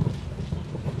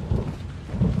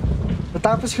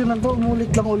 Natapos ko na to,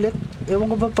 umulit lang ulit. Ewan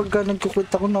ko ba pagka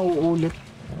nagkukwit ako nauulit.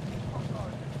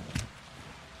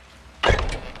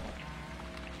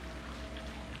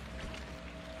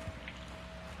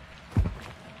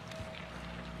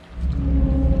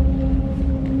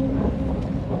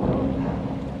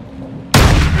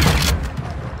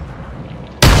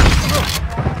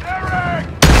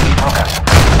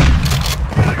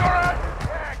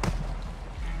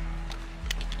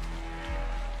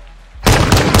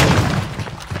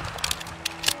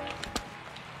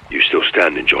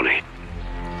 Standing, Johnny.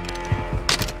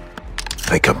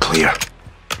 Think I'm clear.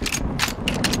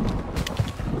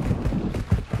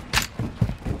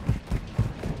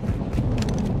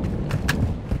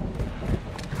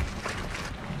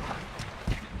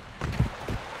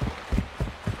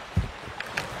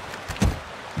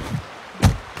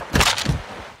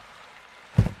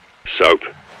 Soap,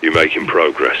 you're making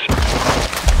progress.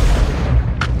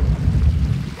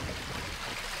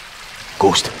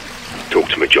 Ghost. Talk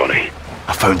to me, Johnny.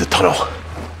 I found the tunnel.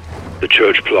 The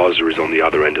church plaza is on the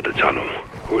other end of the tunnel.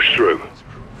 Push through.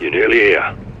 You're nearly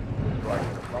here.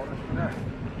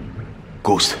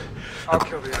 Ghost.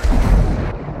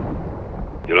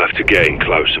 You'll have to get in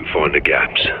close and find the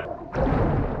gaps.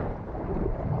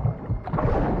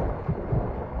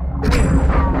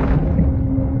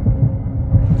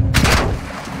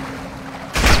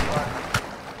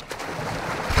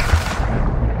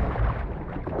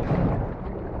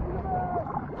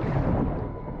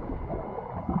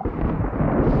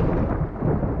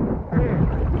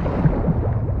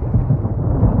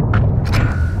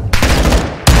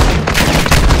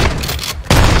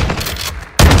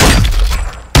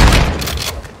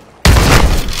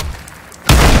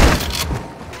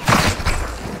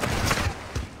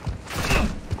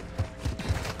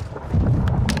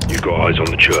 Got eyes on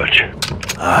the church.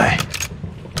 Aye.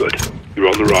 Good. You're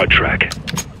on the right track.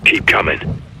 Keep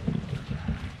coming.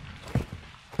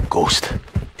 Ghost.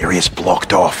 Area's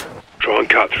blocked off. Try and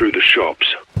cut through the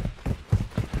shops.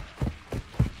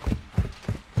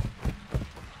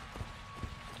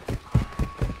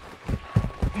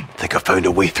 Think I found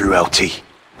a way through, LT.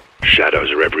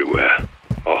 Shadows are everywhere.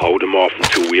 I'll hold them off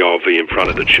until we RV in front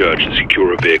of the church and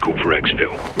secure a vehicle for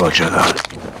exfil. Roger that.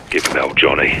 Give him hell,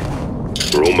 Johnny.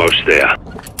 We're almost there.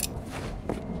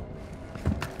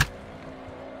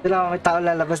 Sila, may tao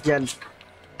lalabas dyan.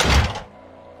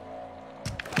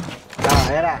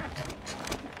 Ayan na.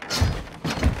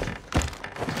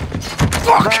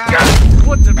 Fuck!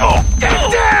 What the? Oh, get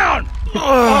down!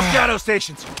 All shadow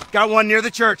stations. Got one near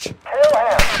the church.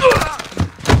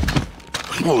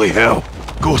 Holy hell.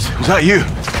 Ghost, was that you?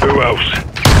 Who else?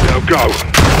 Now go.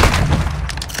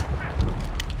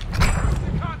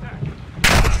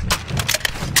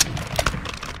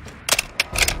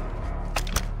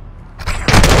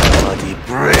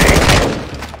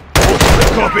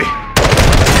 Copy.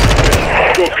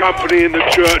 Got company in the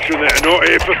church and they're not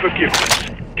here for forgiveness.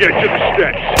 Get to the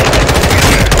steps.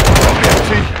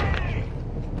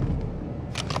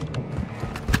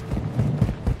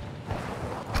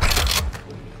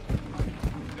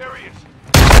 There he is.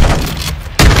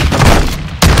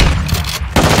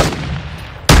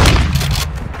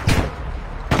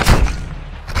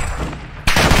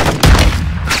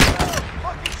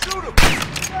 Fucking shoot him.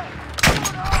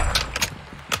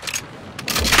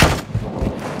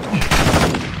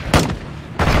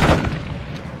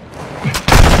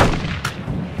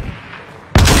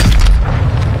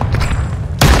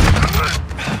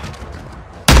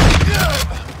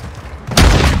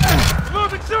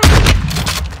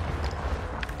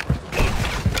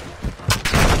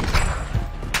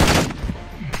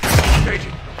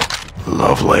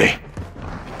 Lovely.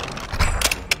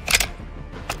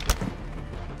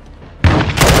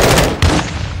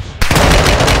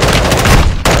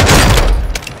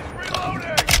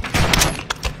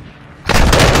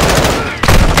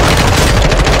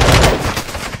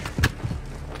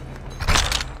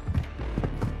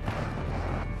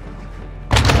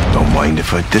 Don't mind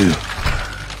if I do.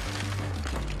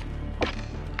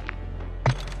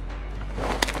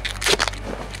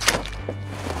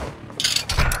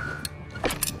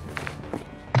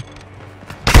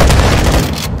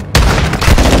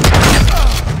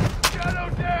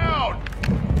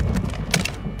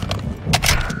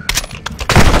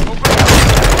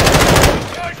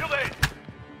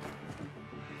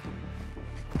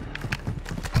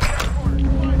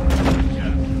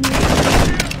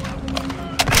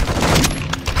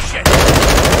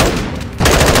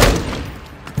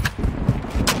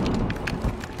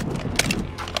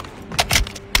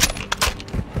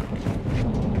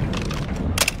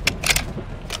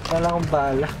 Wala akong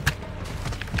bala.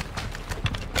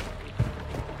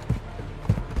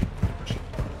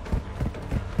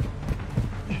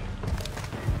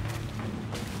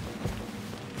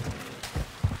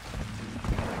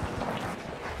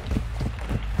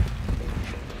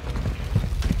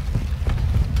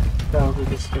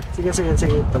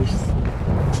 Sige, please.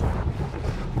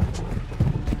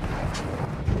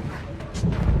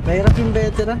 Mahirap yung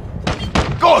veteran.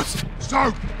 Ghost!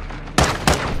 Stop!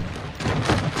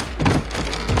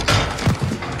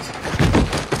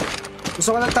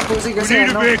 Gusto ko lang tapusin kasi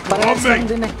parehas lang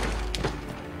din eh.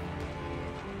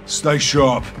 Stay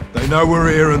sharp. They know we're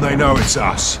here and they know it's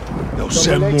us. They'll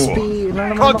send more.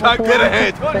 Contact dead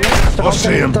ahead! I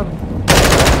see him.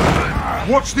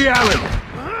 Watch the alley.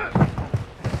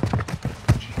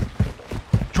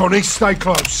 Johnny, stay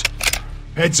close.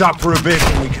 Heads up for a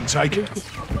vehicle we can take it.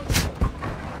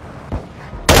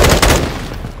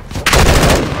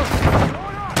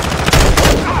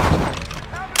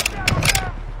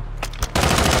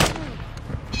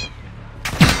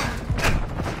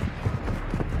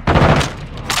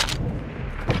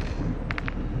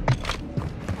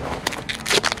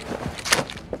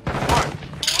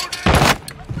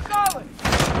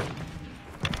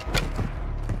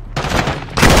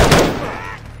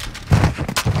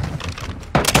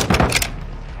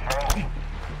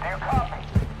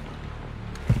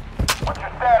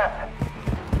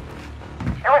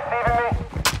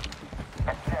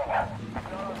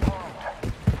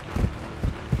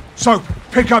 So,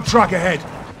 pickup truck ahead.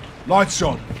 Lights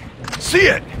on. See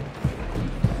it!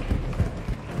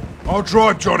 I'll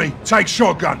drive, Johnny. Take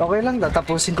shotgun. Okay lang,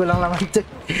 tatapusin ko lang naman ito.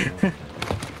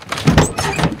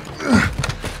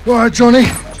 Alright, Johnny.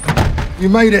 You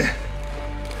made it.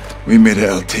 We made it,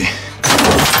 LT.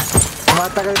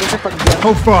 Matagal kasi pag...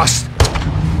 Hold fast.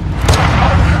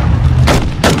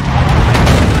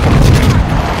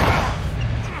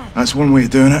 That's one way of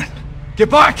doing it.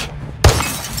 Get back!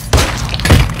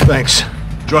 Thanks.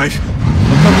 Drive.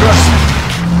 I'll come with us.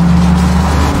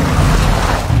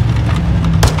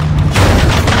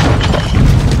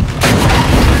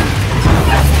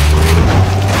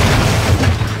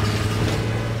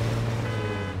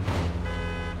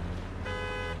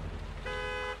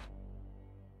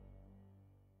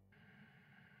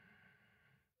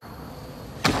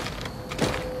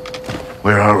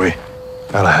 Where are we?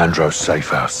 Alejandro's safe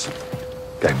house.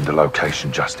 Gave him the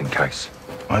location just in case.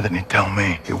 Why didn't he tell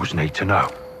me? He was need to know.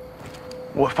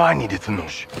 What if I needed to know?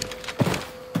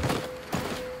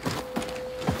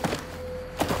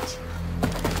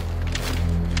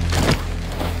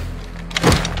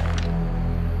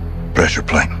 Pressure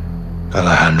plane.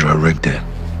 Alejandro rigged it.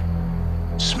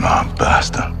 Smart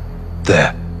bastard.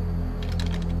 There.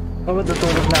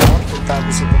 Matutulog na ako.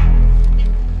 Tapos ito.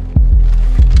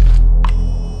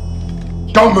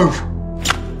 Don't move!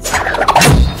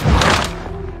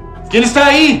 ¿Quién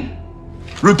está ahí?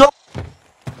 Rudolph!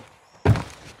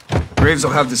 Graves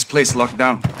will have this place locked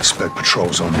down. Expect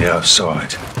patrols on the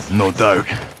outside. No doubt.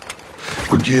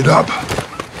 We're geared up.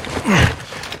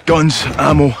 Guns,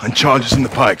 ammo, and charges in the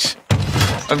pikes.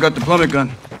 I've got the plummet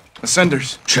gun.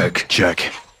 Ascenders. Check.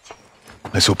 Check.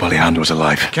 Let's hope Alejandro's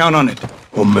alive. Count on it.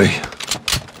 On me.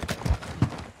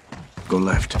 Go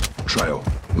left. Trail.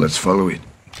 Let's follow it.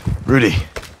 Rudy,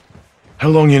 how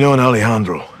long you known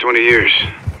Alejandro? 20 years.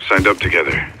 Signed up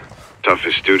together.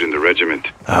 Toughest dude in the regiment.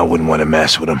 I wouldn't want to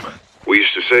mess with him. We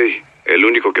used to say, el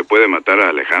único que puede matar a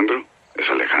Alejandro es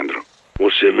Alejandro.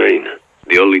 What's it mean?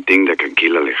 The only thing that can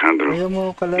kill Alejandro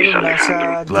is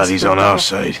Alejandro. Glad he's on our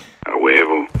side. A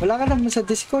huevo. Wala ka naman sa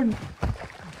Discord.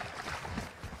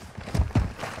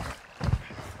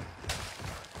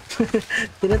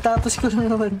 Tinatapos ko na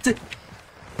naman ito.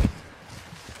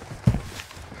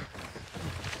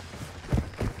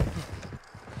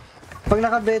 Pag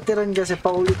naka-veteran kasi,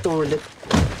 paulit-ulit.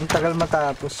 Ang tagal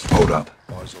matapos. Hold up.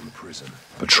 Eyes on the prison.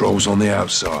 Patrols on the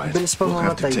outside. Bilis pa We'll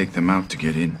have to mamatay. take them out to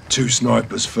get in. 2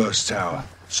 snipers first tower.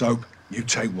 Soap, you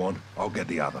take one, I'll get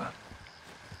the other.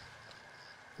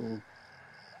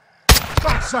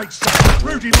 Fuck's sake, son!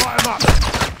 Rudy, light him up!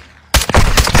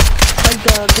 Ay,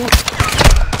 gago.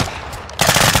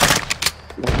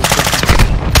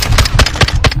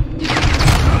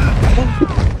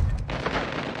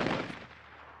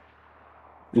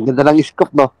 Ang ganda ng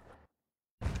scope, no?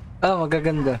 Ah,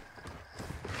 magaganda.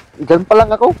 Diyan pa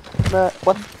lang ako.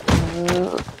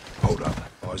 Hold up.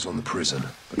 Eyes on the prison.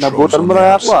 Nabutan mo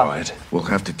na ako, ah. We'll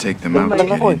have to take them out to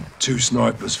get in. 2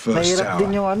 snipers first Mahirap tower. din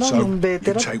yung ano, So, yung you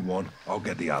veteran. take one, I'll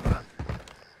get the other.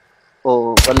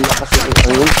 Oo, kanila kasi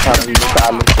ngayon, parang hindi sa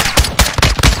alam.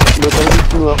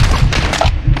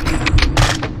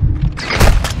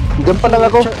 Diyan pa lang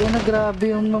ako. Yan na, grabe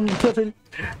yung mambaril.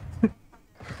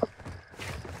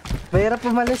 Mahirap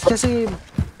umalis kasi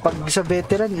pag sa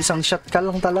veteran, isang shot ka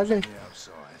lang talaga eh.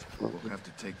 We'll have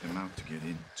to take them out to get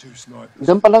in. 2 snipers.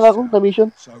 Diyan pa lang ako, na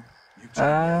mission.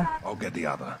 I'll get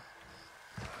the other.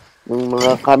 Yung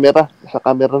mga camera, sa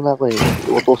camera na ako eh.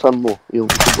 Utusan mo yung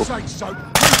tubo. Sake, Soap!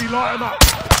 Rudy, light him up!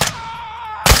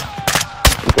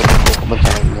 Ito ako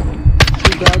kumansahan na.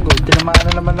 Ay, gago, tinamaan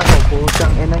na naman ako.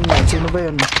 Putang ina niya. Sino ba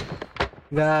yun?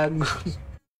 Gago.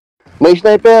 May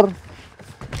sniper!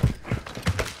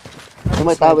 Sa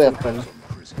may tower.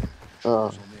 Oo.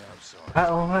 Ah,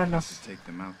 oo nga, no. Take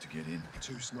them out to get in.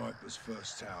 2 snipers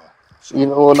first tower.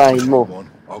 Yun ang unahin mo.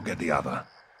 I'll get the other.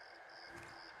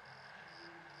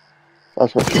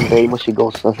 Tapos hintayin mo si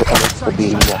Ghost na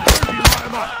sabihin niya.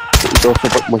 Ito,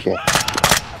 support mo siya.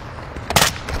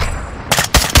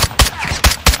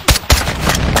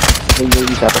 Ay, yung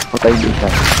isa, tapos patay din siya.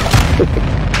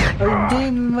 Ay, hindi,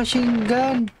 machine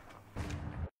gun.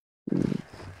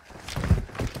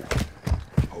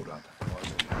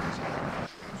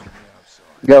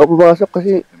 Hindi ako pumasok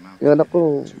kasi yung anak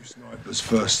ko Snipers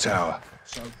first tower.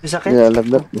 Sakit?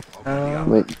 nilalagnat mo.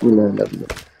 May nilalagnat.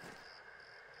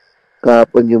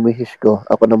 Kahapon yung mihis ko,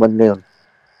 ako naman ngayon.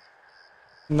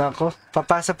 Nako,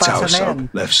 papasa-pasa Tower, na yan.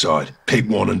 Soap, left side. Pick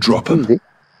one and drop him. Hindi.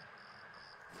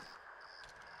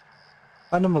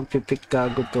 Paano magpipik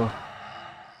gago to?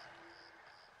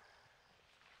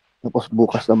 Tapos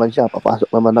bukas naman siya, papasok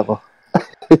naman ako.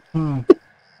 Hmm.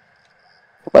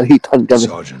 Palitan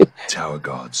kami. Sergeant, tower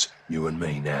guards, you and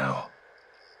me now.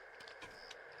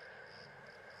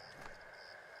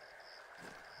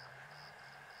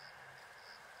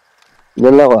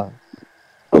 Yan lang ah.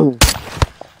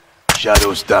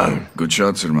 Shadows down. Good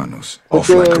shots, hermanos. I'll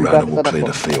flank around and we'll clear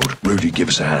the field. Rudy, give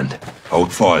us a hand.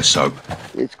 Hold fire, Soap.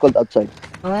 It's cold outside.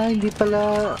 Ah, hindi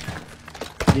pala.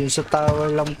 Yung sa tower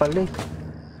lang pala eh.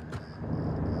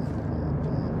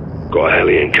 Got a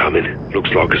heli incoming.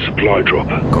 Looks like a supply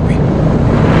dropper. Copy.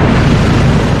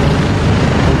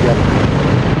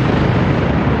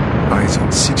 Eyes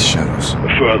on 6 shadows.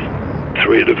 Affirm.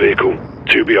 3 at the vehicle.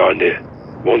 2 behind it.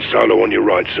 1 solo on your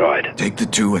right side. Take the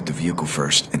 2 at the vehicle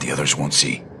first, and the others won't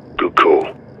see. Good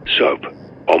call. Soap.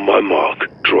 On my mark,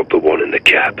 drop the 1 in the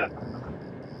cab.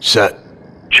 Set.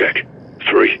 Check.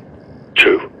 3,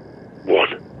 2,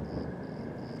 1.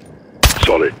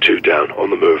 Solid. 2 down.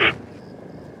 On the move.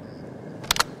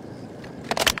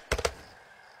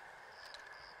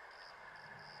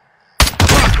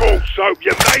 Cool, Soap.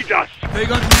 You made us. They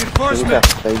got Sige reinforcement.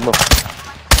 ka, tayo mo.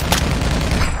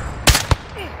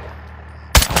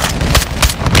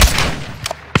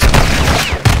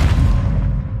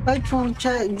 Ay,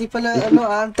 pucha, hindi pala, ano,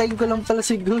 aantayin ko lang pala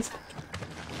si Ghost.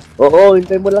 Oo,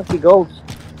 hintay mo lang si Ghost.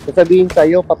 Sasabihin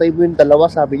sa'yo, patay mo yung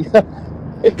dalawa, sabi niya.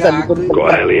 Sa likod ko.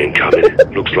 Got a heli incoming.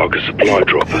 Looks like a supply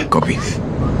dropper. Copy.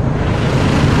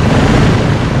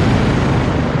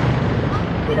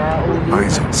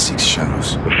 Eyes on 6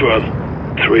 shadows. Affirm.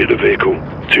 3 at the vehicle.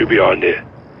 2 behind it.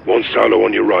 1 solo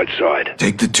on your right side.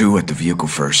 Take the 2 at the vehicle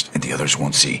first, and the others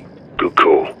won't see. Good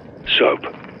call.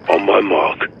 Soap. On my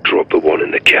mark, drop the 1 in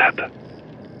the cab.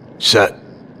 Set.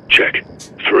 Check.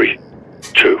 3,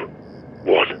 2,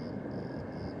 1.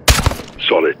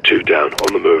 Solid. 2 down.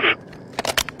 On the move.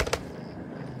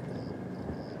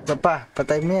 Ito pa,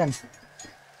 patay mo yan.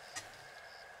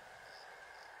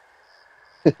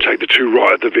 Take the 2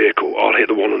 right at the vehicle. I'll hit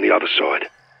the 1 on the other side.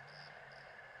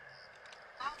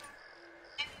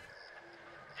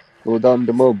 Go down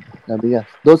the mob, sabi niya.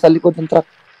 Doon sa likod ng truck.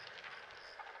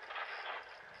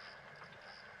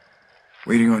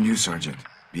 Waiting on you, Sergeant.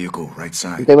 Vehicle, right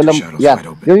side. Hintay mo lang. Shadows Yan. wide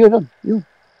open. Yun.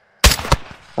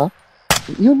 Ha?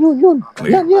 Yun.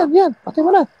 Yan. Patay mo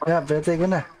na. Yeah, patay ko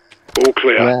na. All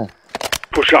clear. Yeah.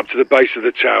 Push up to the base of the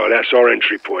tower. That's our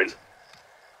entry point.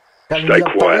 Stay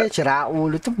quiet. Sira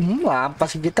ulo to.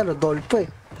 Maampas yung kita, Rodolfo eh.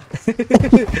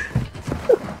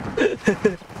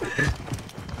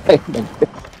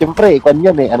 Siyempre, ikon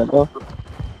yan eh. Ano to?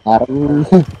 Parang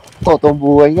totong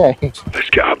buhay nga eh. Let's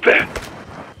get up there.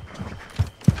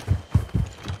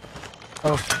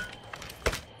 Oh.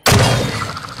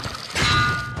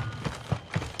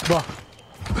 Bah.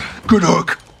 Good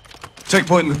hook. Take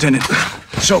point, Lieutenant.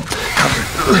 Soap, cover.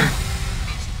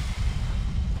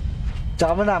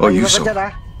 Tsaka mo na, Oh, maliwa you ka dyan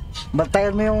ha.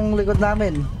 Bantayan mo yung likod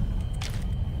namin.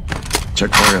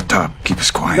 Check fire up top. Keep us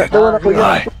quiet.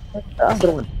 Aye.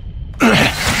 Bantayan mo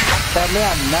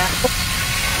yan, na.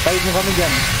 Tayo mo kami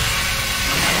dyan.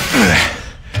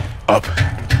 Up.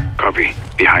 Copy.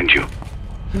 Behind you.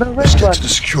 Let's get to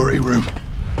the security room.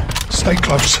 Stay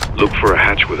close. Look for a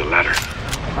hatch with a ladder.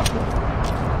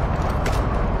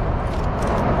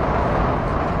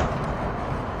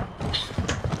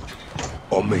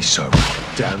 On me, Soap.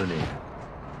 Down and in.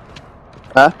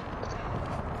 Huh?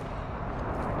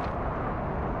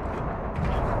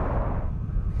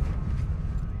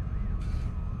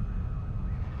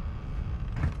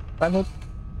 Ano?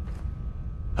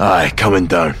 Aye, coming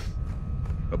down.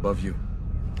 Above you.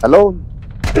 Alone.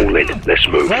 All in. Let's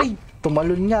move. Ay,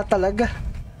 tumalon nga talaga.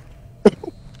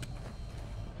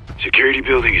 Security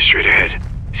building is straight ahead.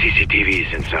 CCTV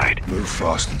is inside. Move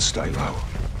fast and stay low.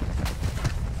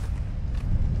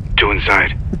 2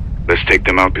 inside. Let's take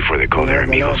them out before they call their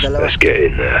amigos. Let's get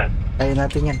in there. Tayo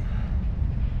natin yan.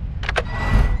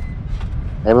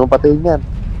 Ayaw mo patayin yan.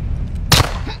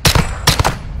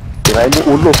 Tirahin mo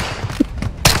ulo.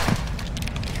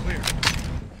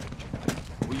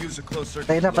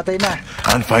 Patay na, patay na.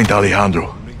 Can't find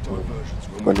Alejandro.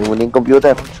 Kunin mo na yung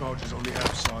computer.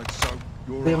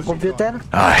 Ito yung computer?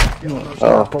 Aye.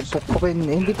 Oo. Pupukpukin.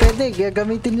 Hindi pwede,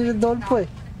 gagamitin ni Rodolfo eh.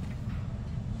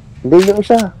 Hindi yung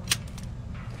isa.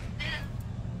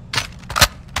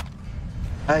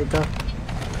 Ah, ito.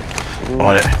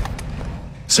 On it.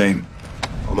 Same.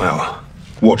 I'm out.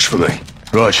 Watch for me.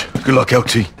 Raj, good luck,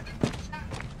 LT.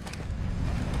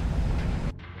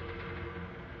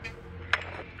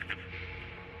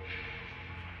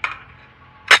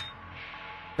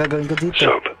 Gagawin ko dito.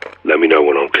 Soap, let me know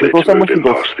when I'm clear to move in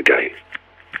past the gate.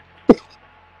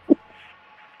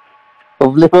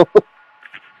 Problema mo.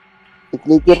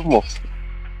 I-clicker mo.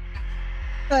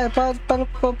 Ay, para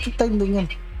papatayin din yan.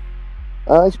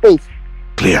 Space.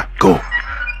 Clear, go.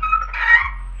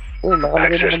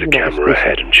 Access the camera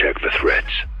ahead and check for threats.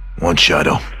 One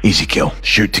shadow. Easy kill.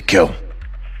 Shoot to kill.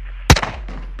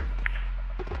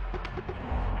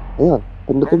 Ayan.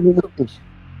 Pindutin mo yung space.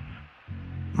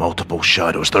 Multiple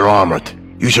shadows. They're armored.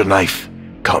 Use your knife.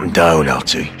 Cut them down,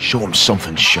 LT. Show them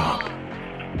something sharp.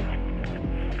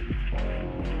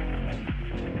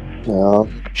 Yeah.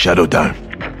 Shadow down.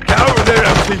 Get over there,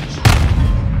 LT.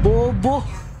 Bobo.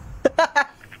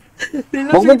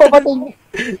 Huwag mo papatay.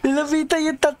 Nilapitan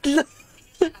yung tatlo.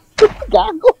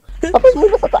 Gago. Tapos mo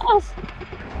na sa taas.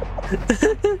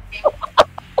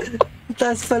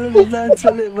 Taas pala na dance.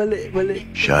 Mali.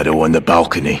 Shadow on the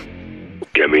balcony.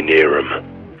 Get me near him.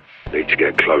 Need to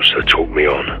get closer. Talk me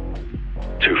on.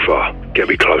 Too far. Get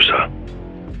me closer.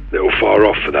 Little far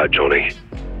off for that, Johnny.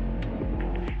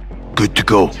 Good to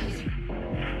go.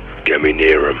 Get me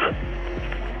near him.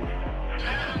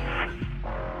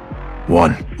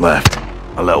 One left.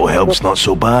 A little help's not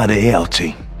so bad, eh,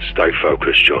 LT? Stay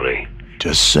focused, Johnny.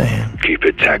 Just saying. Keep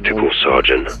it tactical,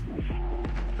 Sergeant.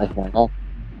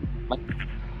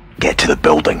 Get to the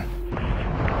building.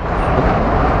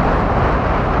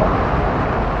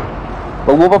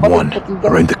 One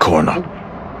around the corner.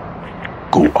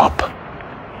 Go up.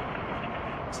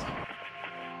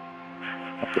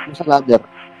 Sa ladder.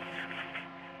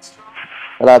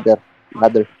 Ladder.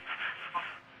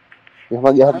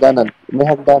 May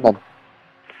hagdanan.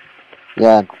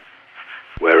 Yan.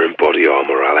 Wearing body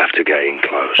armor, I'll have to get in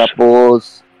close.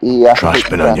 Tapos, Trash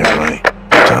bin on your right.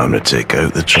 Time to take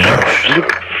out the trash.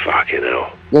 Fucking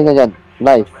hell. Yan.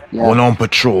 Knife. Yan. One on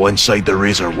patrol inside the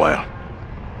razor wire.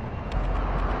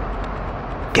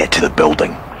 Get to the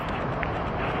building.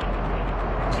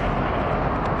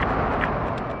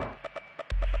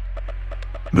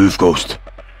 Move, Ghost.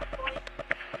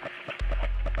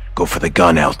 Go for the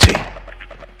gun, LT.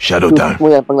 Shadow down.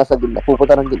 Mo yan pang nasa gitna.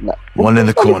 Pupunta ng gitna. One in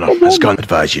the corner. His gun.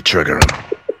 Advise you trigger him.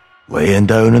 Laying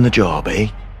down on the job,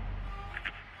 eh?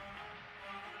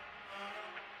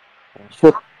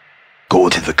 Shoot. Go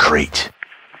to the crate.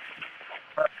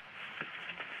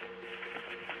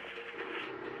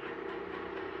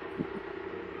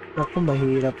 Ako,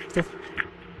 mahirap to.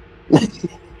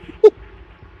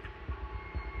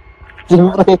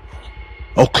 Siyempre.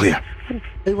 All clear.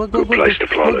 Good place to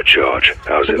plant a charge.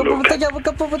 How's it look?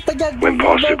 Went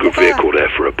past a good vehicle there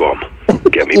for a bomb.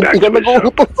 Get me back to it, son.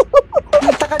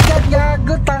 Punta ka dyan,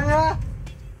 gago, tanga!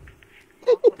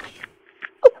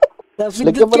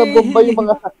 Lagyan mo ng bomba yung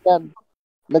mga sakyan.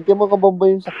 Lagyan mo ng bomba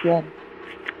yung sakyan.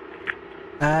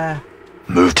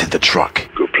 Move to the truck.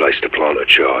 Good place to plant a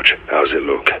charge. How's it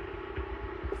look?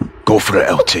 Go for it,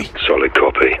 LT. Solid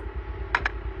copy.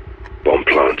 Bomb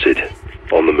planted.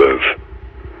 On the move.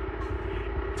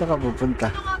 Saan ka pupunta?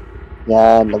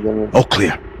 Yan, lagyan mo. All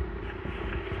clear.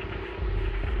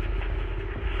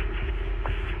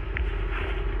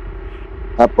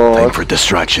 Tapos, Time for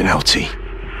distraction, LT.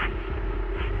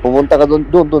 pumunta ka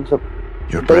doon sa...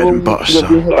 Your bread and butter,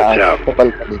 son.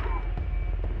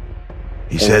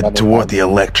 He's heading toward the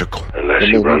electrical. Unless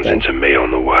he runs into me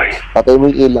on the way. Patay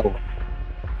mo yung ilaw.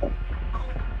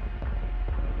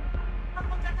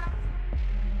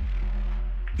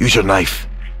 Use your knife.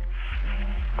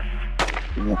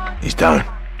 He's down.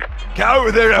 Get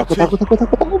over there, LT.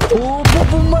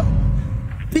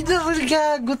 Pinaril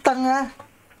gago, tanga!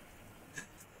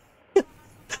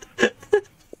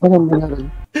 Anong binaril?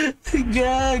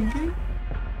 Gagi!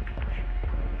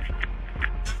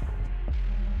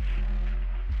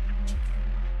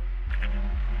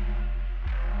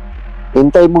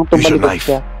 Hintay mong Use your tumalikod knife.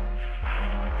 siya.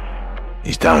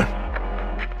 He's down.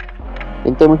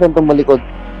 Hintay mo siyang tumalikod.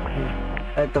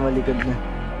 Ay, tumalikod na.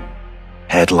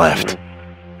 Head left.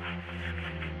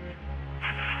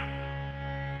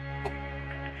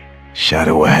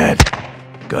 Shadow ahead.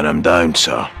 Gun him down,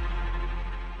 sir.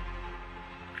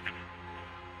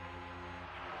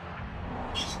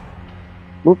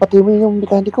 Patay mo yung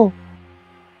mekaniko.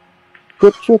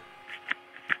 Shoot.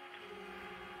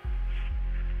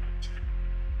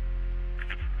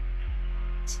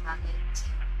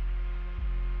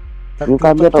 Yung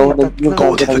camera,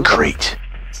 Go to the crate.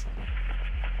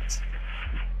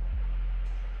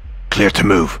 Clear to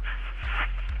move.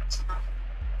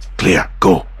 Clear,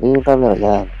 go. Yung camera,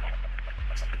 yan.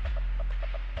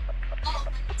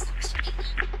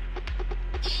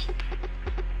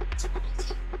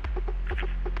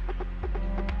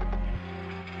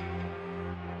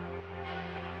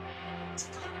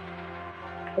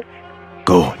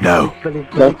 Go, now.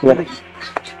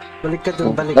 Balik ka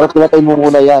dun, balik. Dapat pinatay mo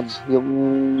muna yan. Yung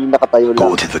nakatayo lang.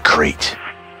 Go to the crate.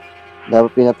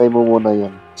 Dapat pinatay mo muna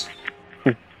yan.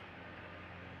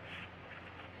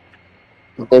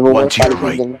 One to your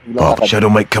right. Bob, Shadow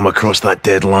might come across that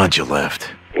dead lad you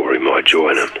left. Or he might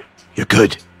join him. You're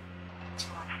good.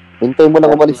 Hintay mo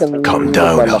lang umalis yung... Calm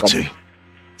down, LT.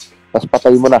 Tapos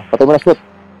patay mo na, shoot.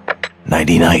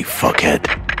 99, fuckhead.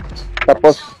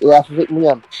 Tapos, i-associate mo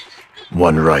yan.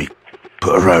 One right.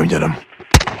 Put a round in him.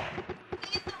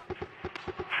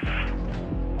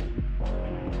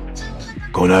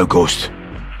 Go now, Ghost.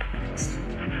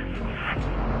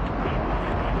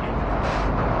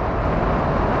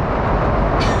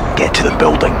 Get to the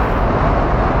building.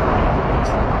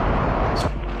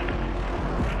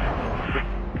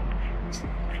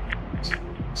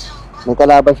 May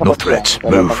kalaban sa No kotse. threats. May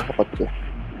kalaban Move. sa kotse.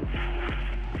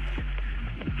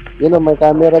 Yun o, may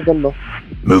camera dyan, no?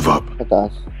 Move up. Sa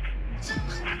taas.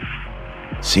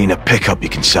 Seen a pickup you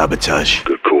can sabotage.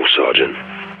 Good call, Sergeant.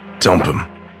 Dump him.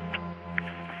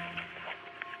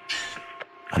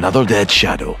 Another dead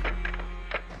Shadow.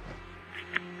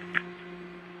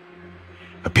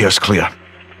 Appears clear.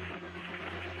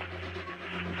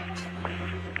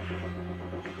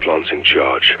 Planting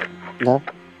charge. Na?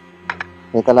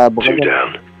 May kalabo ka 2 dyan.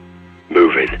 down.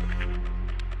 Moving.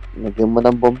 Lagyan mo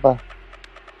ng bomba.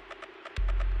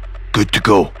 Good to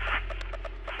go.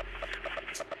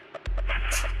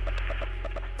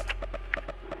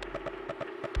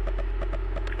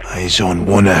 Eyes on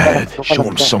one ahead. Show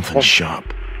him something sharp.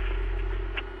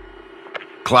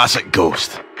 Classic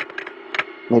Ghost.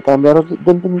 May camera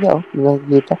dun niya, oh.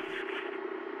 Nakikita.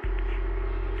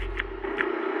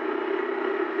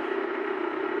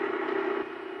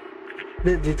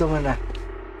 Dito mo na.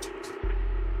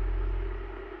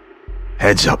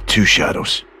 Heads up, 2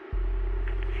 shadows.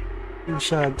 Yung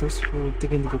shadows,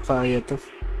 putik, hindi ko kaya to.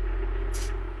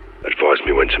 Advise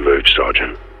me when to move,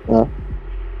 Sergeant. Ha?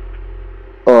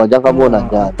 Oh, dyan ka muna,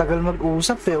 dyan. Tagal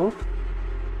mag-usap eh, oh.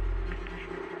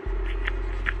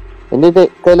 Hindi,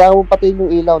 kailangan mo patayin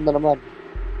yung ilaw na naman.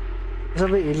 Saan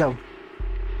ba yung ilaw?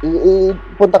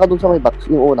 Punta ka dun sa may box,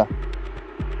 yung una.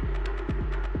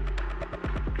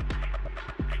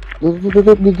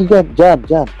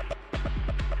 Dyan.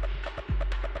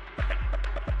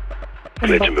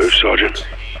 Clear to move, Sergeant.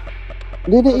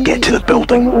 Get to the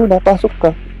building. Yung una, pasok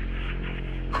ka.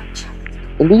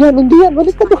 Hindi yan,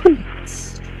 balik ka doon.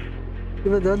 Di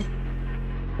ba doon?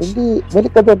 Hindi,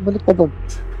 balik ka doon.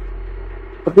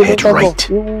 Head right.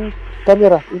 Yung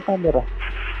camera.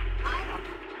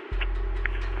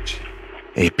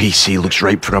 APC looks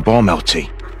ripe for a bomb, LT.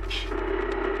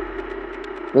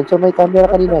 Doon sa may camera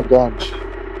kanina, dyan.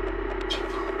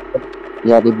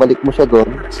 Yan, ibalik mo siya doon.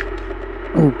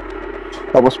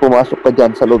 Tapos pumasok ka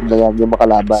dyan sa loob na yan, yung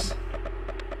makalaban.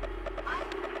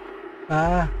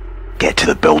 Get to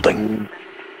the building.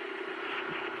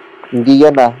 Hindi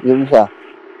yan yung isa.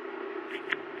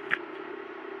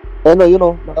 Ano,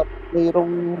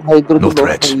 mayroong hydro No doon.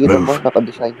 threats, move.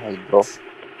 Naka-design hydro.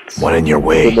 One in your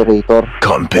way. Generator.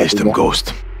 Cut and paste them,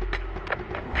 Ghost.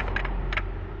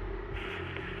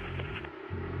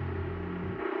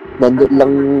 Nandun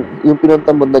lang, yung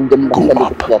pinunta mo, nandun lang sa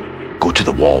likod yan. Go to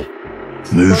the wall.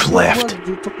 Move left.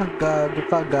 Dito ka,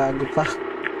 gago ka.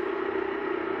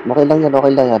 Okay lang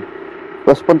yan.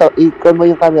 Tapos punta, ikon mo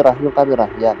yung camera,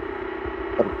 yan.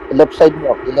 Left side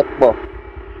mo, ileft mo.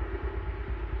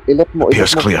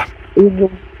 Appears clear.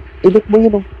 Ileft mo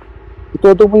yun.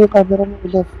 Itodo mo yung camera mo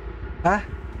left. Ha?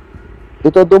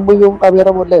 Itodo mo yung camera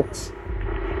mo left.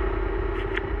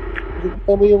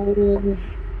 Ito mo yung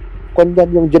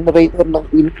kwandan, yung generator ng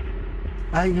wheel.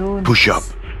 Ayun. Push up.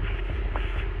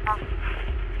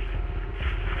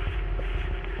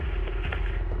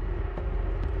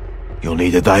 You'll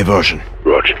need a diversion.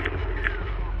 Roger.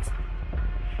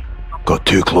 Got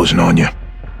two closing on you.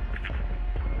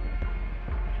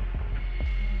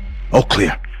 All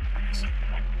clear.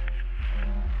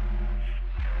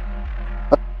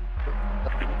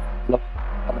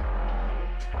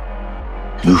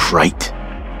 Move right.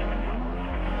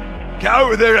 Get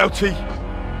over there, LT.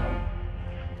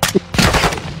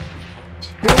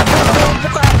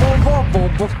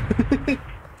 Bobo.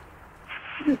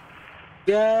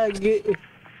 Gagi.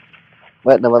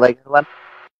 Wait, namatay ka naman.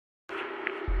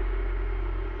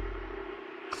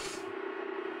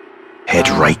 Head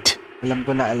right. Alam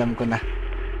ko na.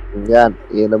 Yan,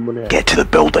 iyan mo na. Get to the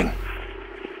building.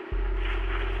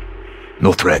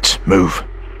 No threats. Move.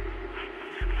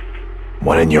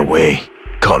 One in your way.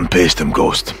 Cut and paste them,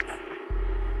 Ghost.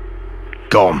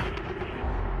 Gone.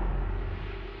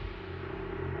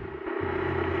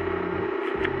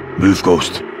 Move,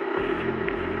 Ghost.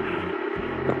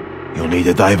 You'll need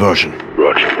a diversion.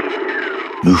 Roger.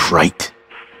 Move right.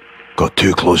 Got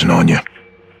two closing on you.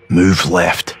 Move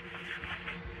left.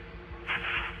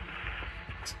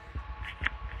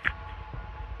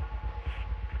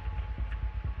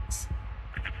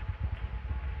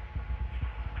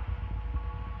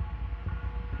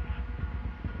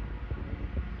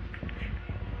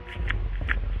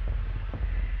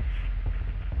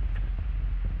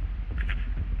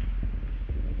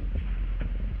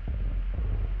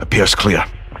 Appears clear.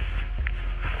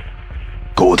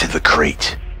 Go to the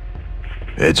crate.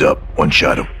 Heads up, one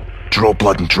shadow. Draw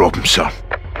blood and drop him, sir.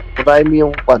 Patay mo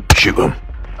yung kwan. Shoot him.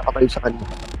 Nakatayo sa kanya.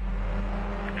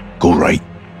 Go right.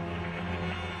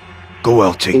 Go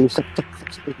LT.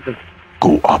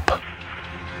 Go up.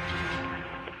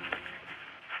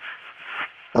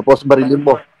 Tapos barilin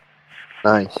mo.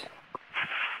 Nice.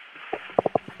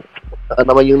 Saka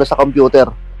naman yung nasa computer.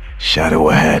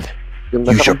 Shadow ahead. Yung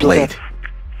nasa Use your computer. blade.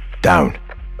 Down.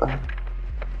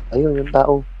 Ayun, yung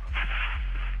tao.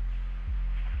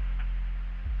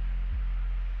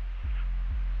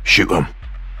 Shoot him.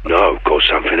 No, got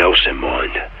something else in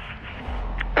mind.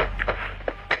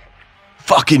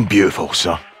 Fucking beautiful,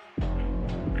 sir.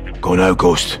 Go now,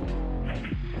 Ghost.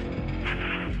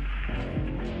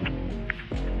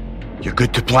 You're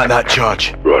good to plant that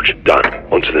charge. Roger, done.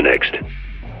 On to the next.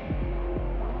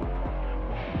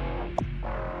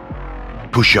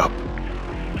 Push up.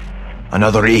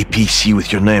 Another APC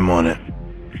with your name on it.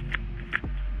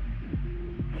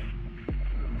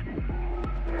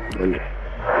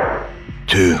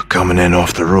 Two coming in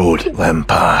off the road. Let them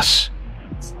pass.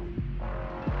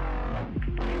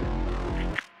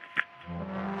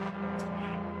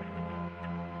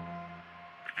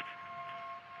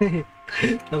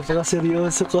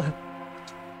 Napaka-seryoso ko.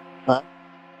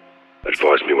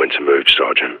 Advise me when to move,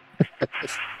 Sergeant.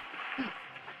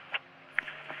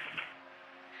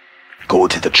 Go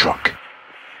to the truck.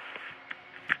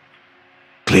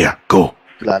 Clear, go.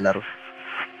 Lalaro.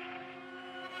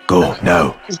 Go,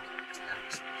 now.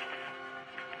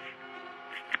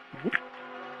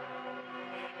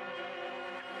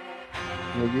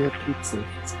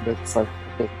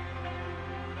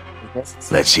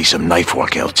 Let's see some knife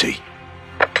work, LT.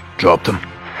 Drop them.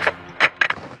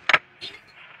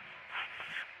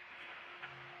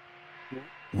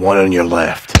 One on your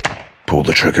left. Pull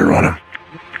the trigger on him.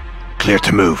 Clear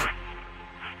to move.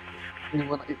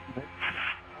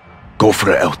 Go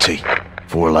for it, LT.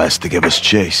 4 less to give us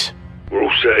chase. We're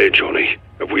all set here, Johnny.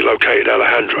 Have we located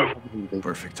Alejandro?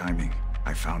 Perfect timing.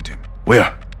 I found him.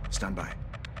 Where? Stand by.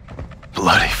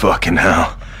 Bloody fucking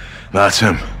hell. That's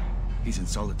him. He's in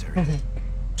solitary.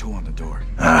 2 on the door.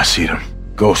 I see them.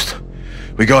 Ghost.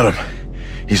 We got him.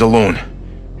 He's alone.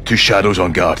 2 shadows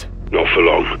on guard. Not for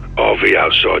long. RV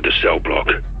outside the cell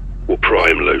block. We'll pry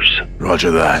him loose.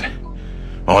 Roger that.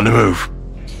 On the move.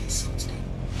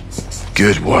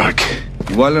 Good work.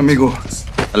 Igual, amigo.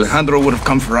 Alejandro would have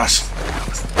come for us.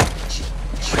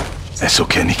 Eso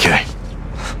que ni qué.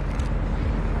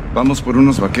 Vamos por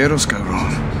unos vaqueros,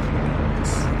 cabrón.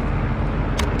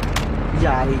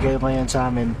 Yari kayo ngayon sa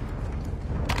amin.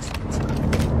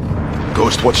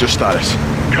 Ghost, what's your status?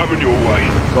 Coming your way.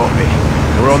 Copy.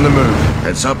 We're on the move.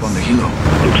 Heads up on the helo.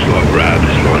 Looks like we're out of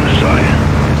this line of sight.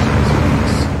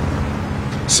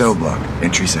 Cell block.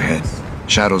 Entries ahead.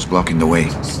 Shadows blocking the way.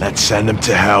 Let's send them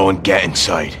to hell and get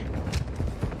inside.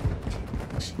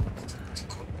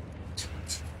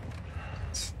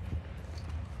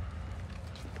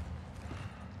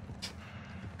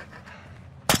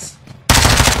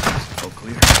 All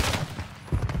clear.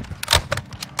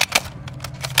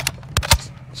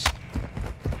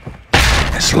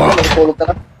 It's locked. Tulog ka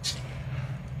na.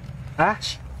 Ha?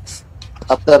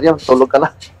 After yan, tulog ka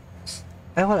na.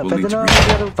 Ay, wala. We'll Pwede need to na reach.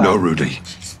 maglaro pa. No, Rudy.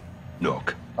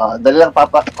 Look. Dali lang,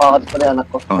 papa. Pakakalit pa na yung anak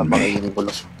ko. Oh, me. Papakainin yung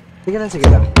bulok. Sige lang, sige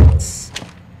lang.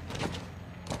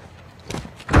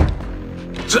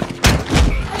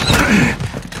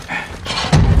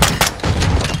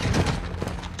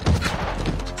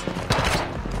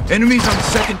 Enemies on the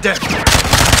second deck.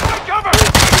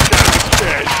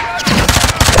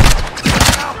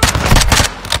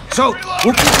 So,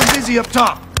 we'll keep them busy up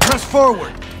top. Press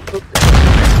forward.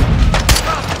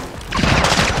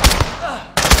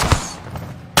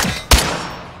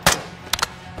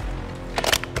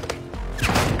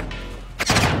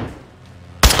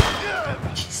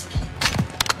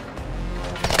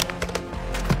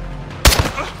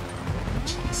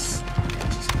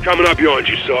 Coming up behind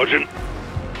you, Sergeant.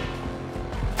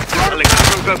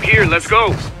 Alejandro's up here. Let's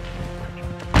go.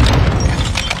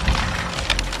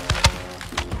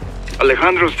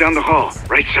 Alejandro's down the hall,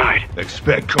 right side.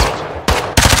 Expect calls.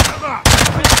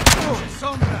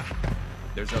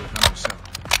 There's Alejandro's cell.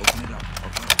 Open it up.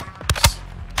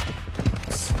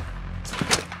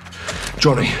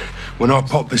 Johnny, when I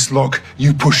pop this lock,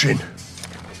 you push in.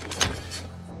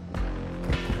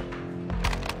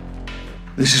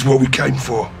 This is what we came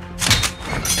for.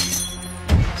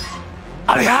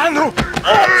 Alejandro!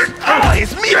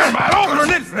 ¡Es mío, hermano!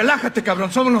 Coronel, relájate,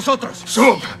 cabrón. Somos nosotros.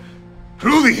 Soap!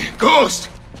 Rudy! Ghost!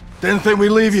 Didn't think we'd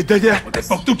leave you, did ya? What the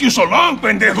fuck took you so long,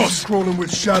 pendejos? Crawling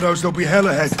with shadows, there'll be hell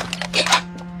ahead.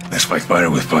 Let's fight fire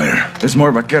with fire. There's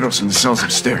more vaqueros in the cells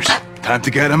upstairs. Time to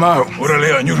get them out.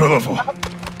 Órale, on you, Rodolfo.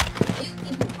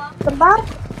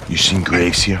 You seen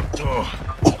Graves here? Oh,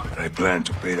 I plan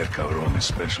to pay that cabron a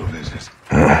special visit.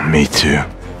 Me too.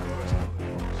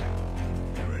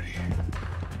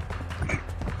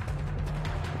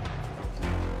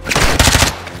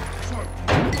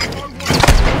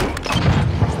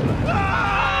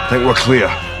 Think we're clear.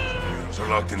 They're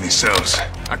locked in these cells.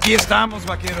 Aquí estamos,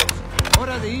 vaqueros.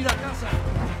 Hora de ir a casa.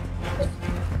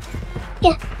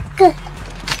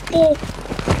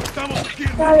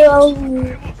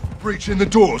 Breach in the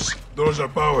doors. Doors are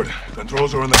powered.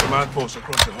 Controls are on the command post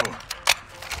across the hall.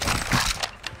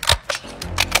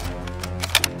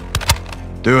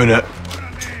 Doing it.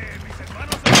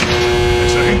 El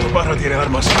sargento Parra tiene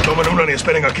armas. Tomen una y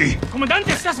esperen aquí.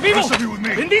 Comandante, ¿estás vivo? Rest of you with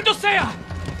me. ¡Bendito sea!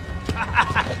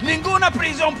 Ninguna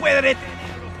prisión puede detener.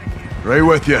 Right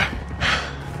with you.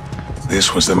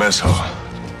 This was the mess hall.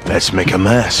 Let's make a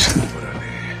mess.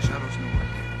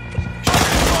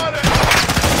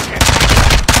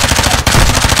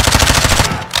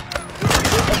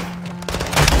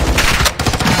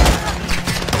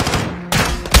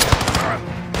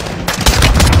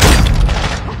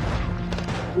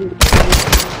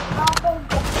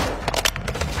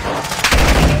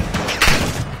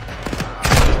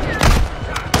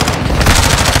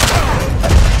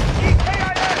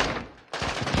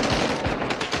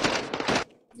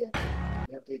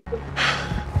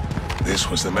 This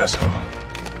was the mess hall.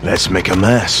 Let's make a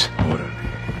mess.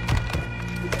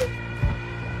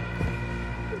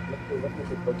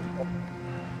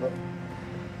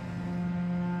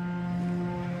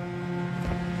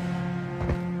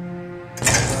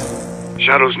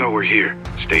 Shadows know we're here.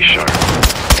 Stay sharp.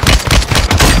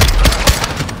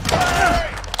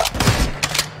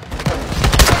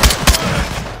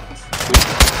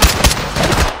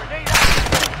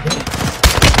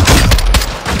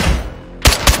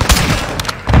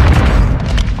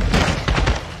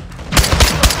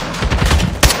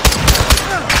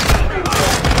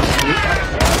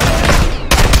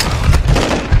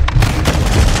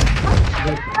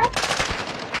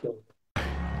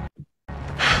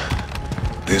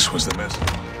 This was the mess.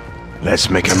 Let's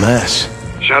make a mess.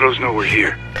 Shadows know we're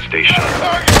here. Stay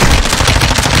sharp.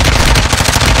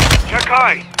 Check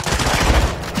high.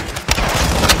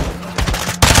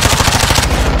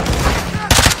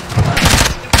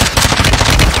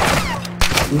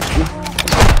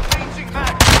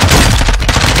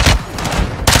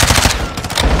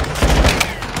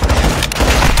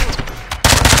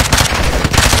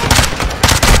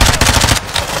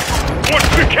 Watch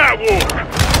the catwalk!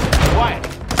 Quiet.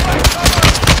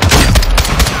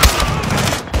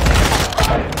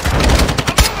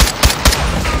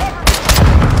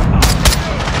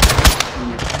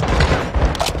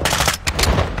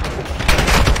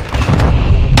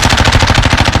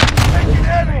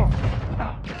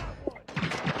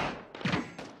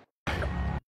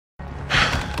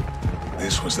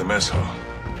 This was the mess hall.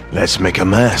 Let's make a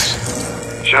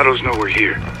mess. Shadows know we're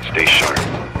here. Stay sharp.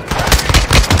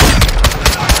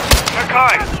 Check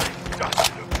high!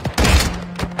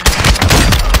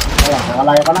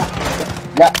 Nakalayo ka na.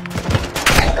 Ya.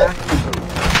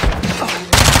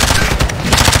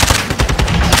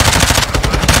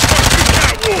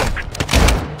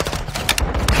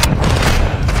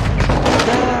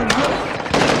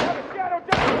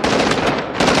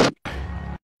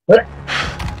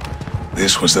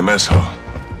 This was the mess hall.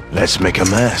 Let's make a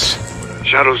mess.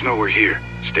 Shadows know we're here.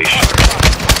 Stay sharp.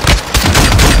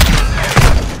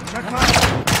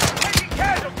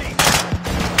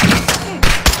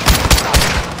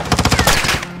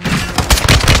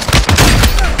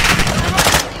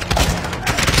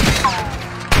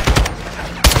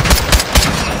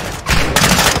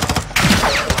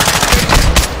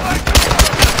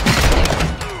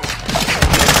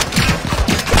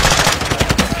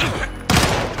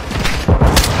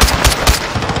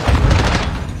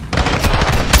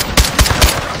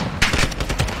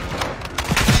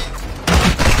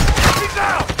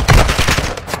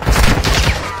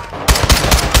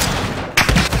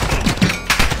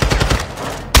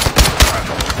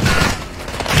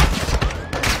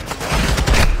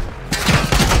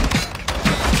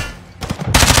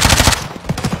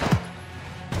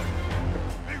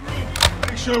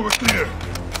 Sure we're clear.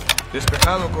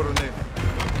 Despejado, coronel.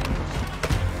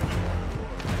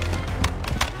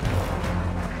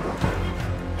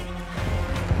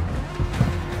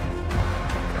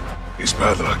 It's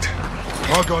padlocked.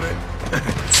 I got it.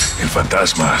 El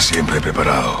fantasma siempre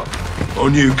preparado.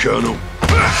 On you, Colonel.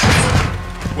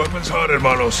 Weapons hot,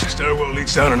 hermanos. Stairwell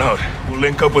leads down and out. We'll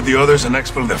link up with the others and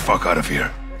expel the fuck out of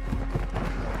here.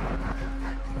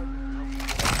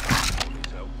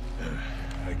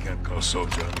 I can't call so,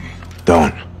 Johnny.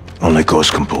 Don't. Only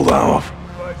Ghost can pull that off.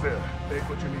 Right there. Take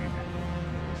what you need.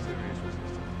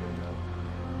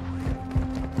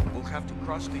 We'll have to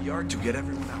cross the yard to get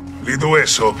everyone out. Lead the way,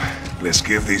 Soap. Let's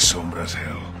give these sombras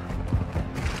hell.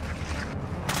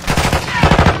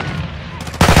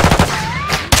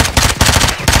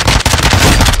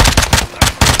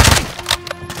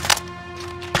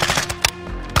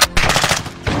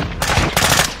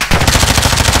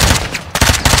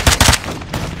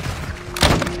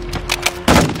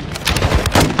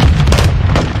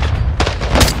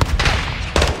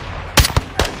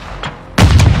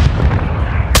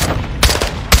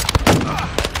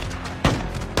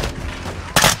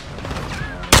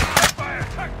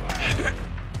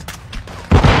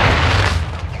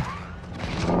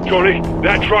 Johnny,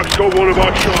 that truck's got one of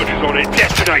our charges on it.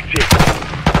 Detonate it.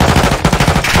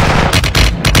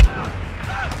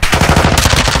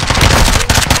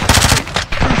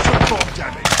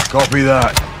 Copy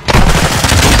that.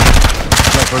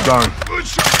 Sniper down. Good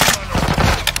shot.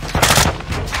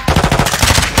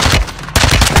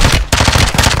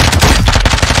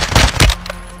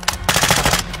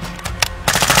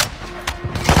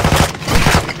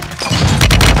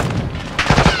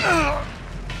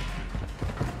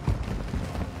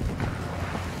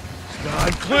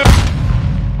 Clip.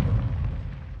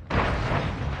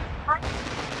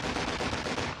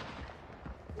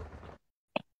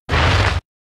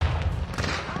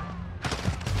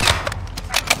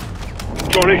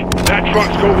 Johnny, that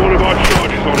truck's got one of our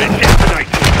charges on it. Detonate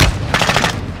it.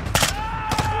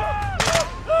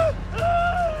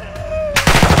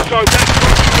 So that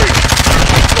truck's free.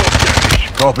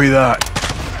 Copy that.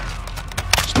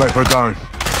 Sniper down.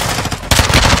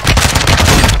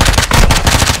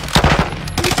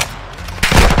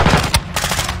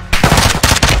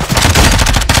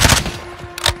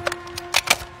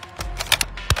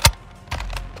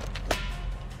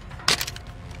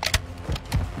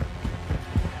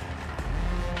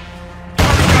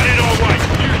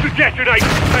 Detonate!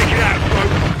 Take it out, bro!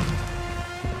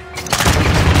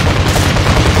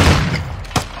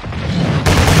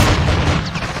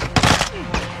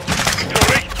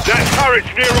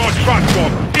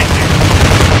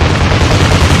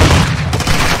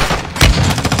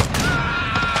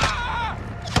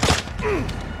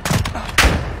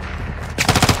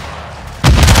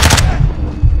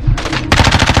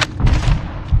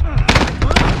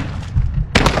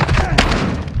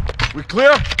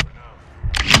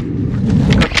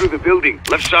 through the building,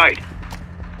 left side.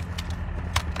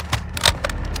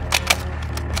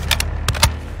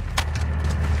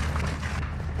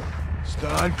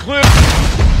 Stand clear!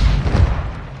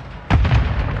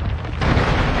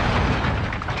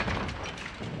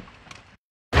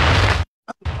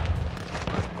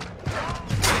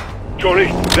 Johnny,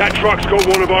 that truck's got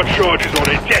one of our charges on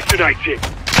it. Detonate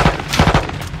it.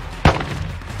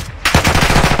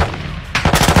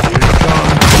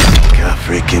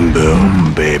 Freaking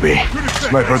boom, baby.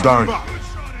 Sniper down. Go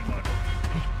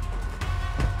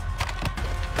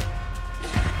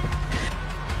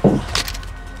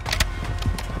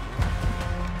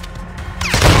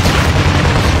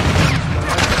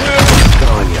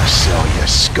on your cell, you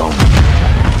scum.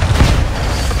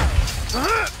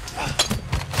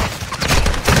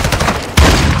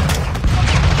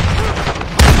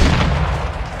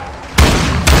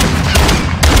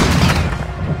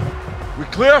 We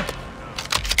clear?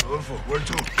 Where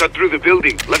to? Cut through the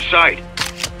building, left side.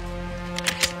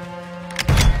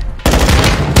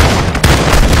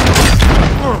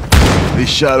 These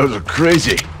shadows are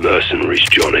crazy. Mercenaries,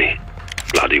 Johnny.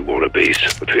 Bloody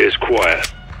wannabes. Appears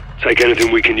quiet. Take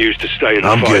anything we can use to stay in the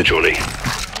fight, good. Johnny.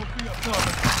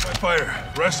 My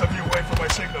fire. Rest of you wait for my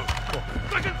signal.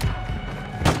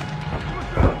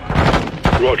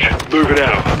 Roger, moving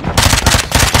out.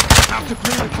 Have to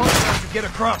clear the coastline to get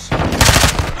across.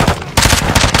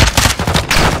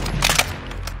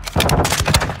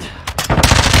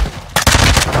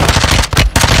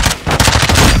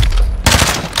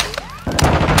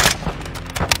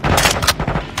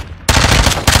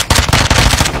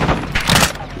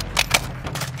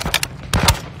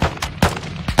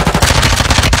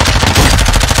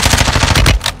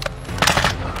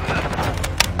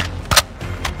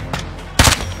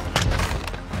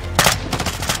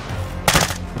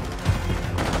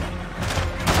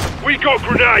 We got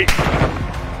grenades!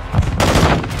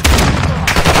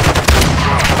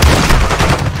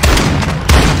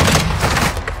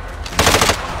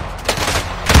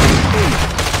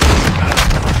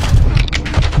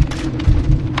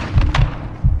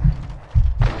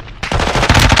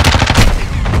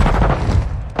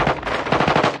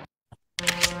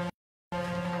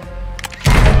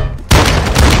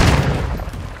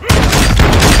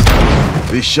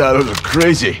 These shadows are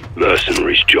crazy.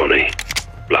 Mercenaries, Johnny.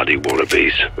 Bloody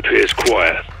wannabes. Appears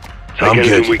quiet. Take I'm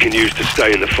anything good. we can use to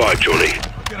stay in the fight, Johnny.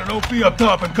 Get an OP up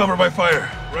top and cover my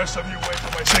fire. Rest of you wait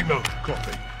for my signal.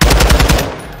 Copy.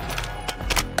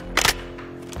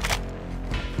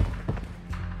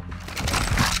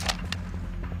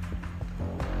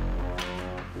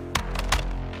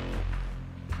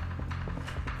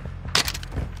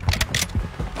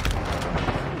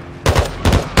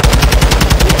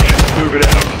 Move it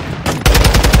out.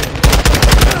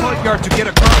 Yard to get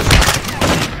across.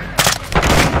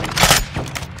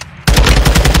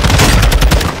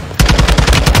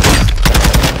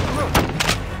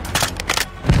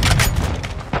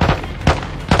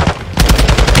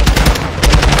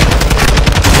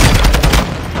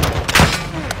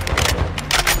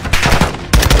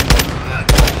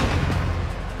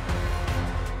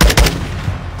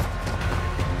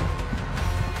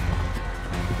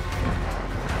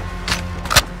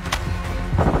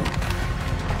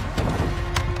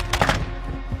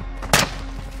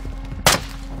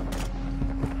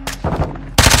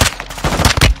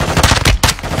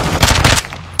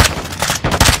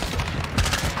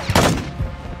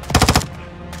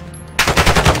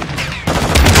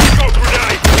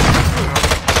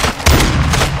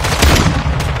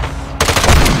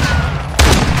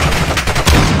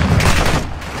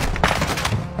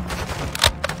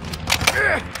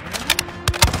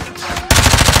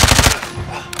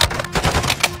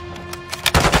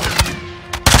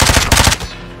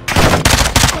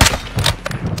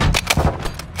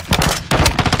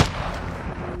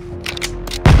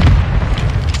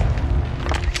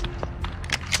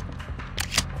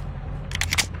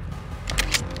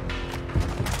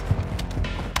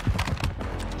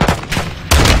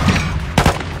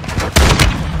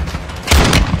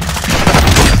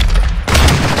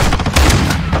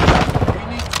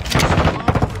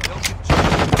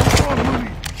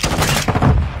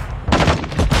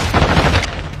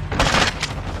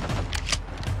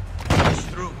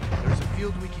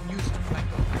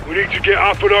 We need to get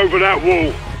up and over that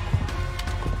wall.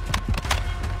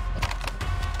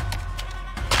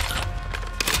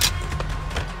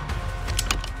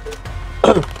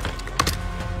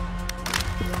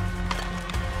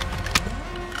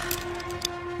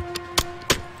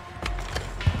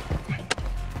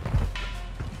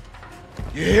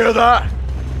 You hear that?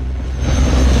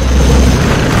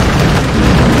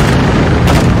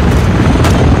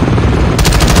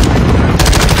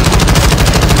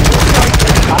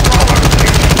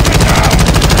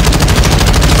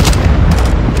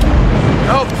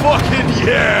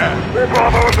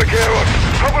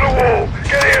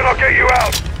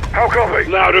 How copy?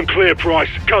 Loud and clear, Price.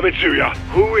 Coming to you.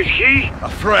 Who is he? A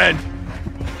friend.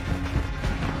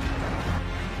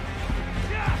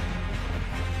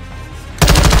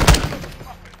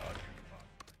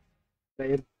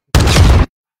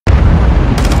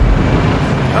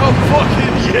 Oh,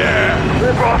 fucking yeah!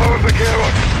 We're Bravo and Vaquero.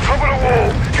 Top of the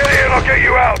wall. Get in, I'll get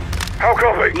you out. How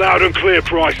copy? Loud and clear,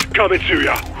 Price. Coming to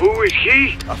you. Who is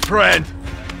he? A friend.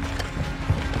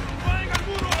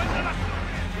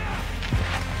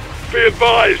 Be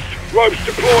advised. Ropes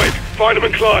deployed. Find them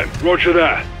and climb. Roger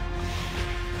that.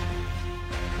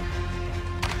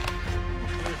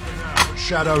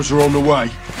 Shadows are on the way.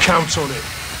 Count on it.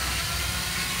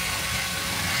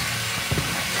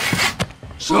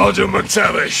 Sergeant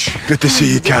McTavish. Good to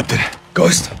see you, Captain.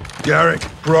 Ghost. Garrick.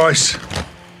 Bryce.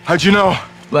 How'd you know?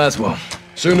 Laswell.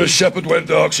 Soon as Shepard went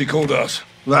dark, she called us.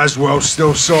 Laswell's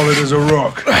still solid as a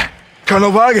rock.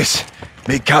 Colonel Vargas.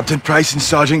 Meet Captain Price and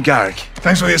Sergeant Garrick.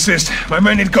 Thanks for the assist. My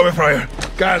men need cover fire.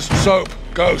 Gaz, Soap,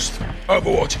 Ghost.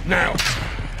 Overwatch, now.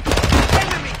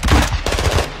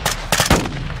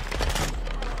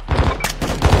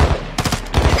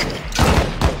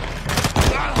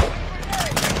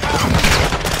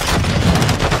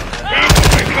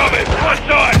 Incoming! One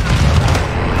side!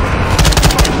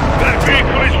 That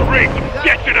vehicle is rigged!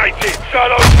 Detonated!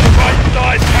 Shadows to the right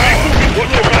side! Tank!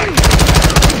 What's your rank?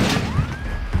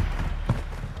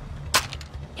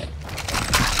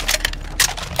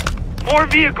 More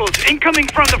vehicles incoming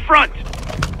from the front.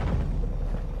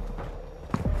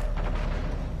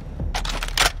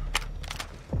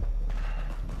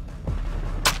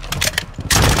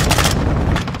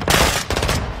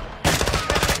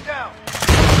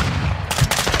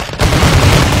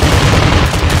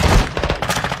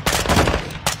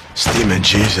 Steaming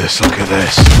Jesus, look at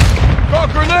this. Got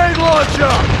a grenade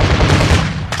launcher!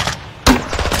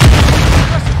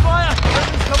 Fire!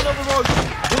 Enemies coming up the road.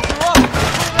 Look her up!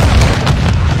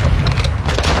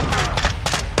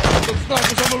 Some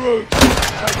snipers on the roof!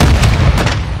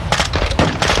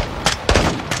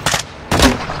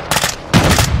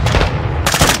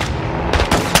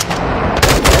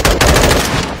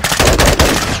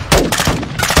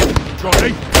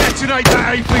 Johnny, detonate that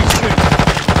APC!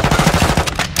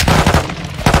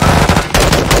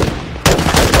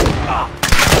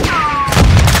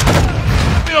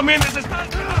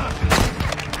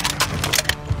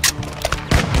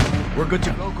 We're good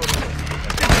to go, Corporal.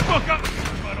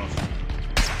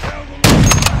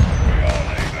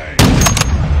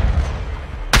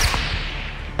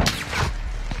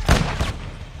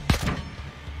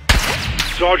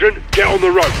 Sergeant, get on the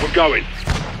rope. We're going.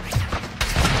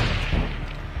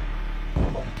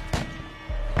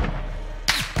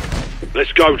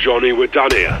 Let's go, Johnny. We're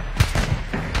done here.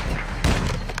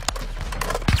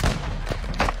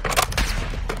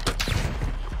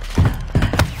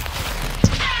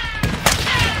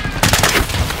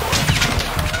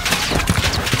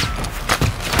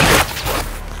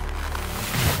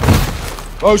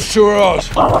 Those two are ours.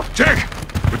 Check!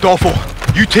 Rodolfo,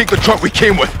 you take the truck we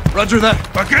came with. Roger that.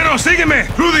 Vaquero, sígueme.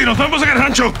 Rudy, nos vamos a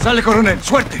Rancho. Sale, coronel.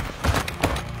 Suerte.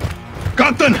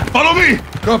 Captain, follow me.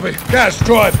 Copy. Gas,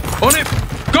 drive. On it.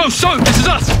 Go, so, this is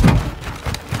us.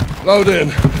 Load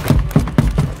in.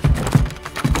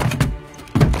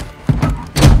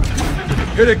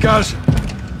 Hit it, Gaz.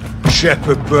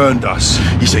 Shepard burned us.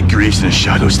 He sent Graves in the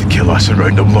shadows to kill us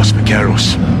around the Los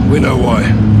Vaqueros. We know why.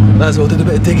 Laswell did a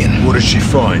bit of digging. What did she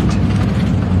find?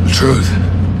 The truth.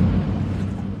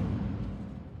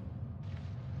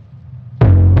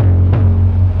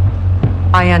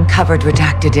 I uncovered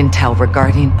redacted intel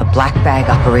regarding a black bag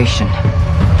operation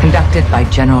conducted by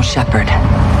General Shepard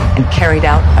and carried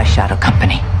out by Shadow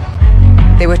Company.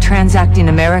 They were transacting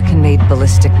American-made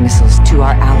ballistic missiles to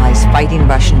our allies fighting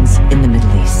Russians in the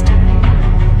Middle East.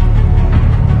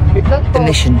 The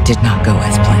mission did not go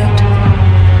as planned.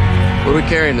 What are we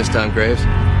carrying this time, Graves?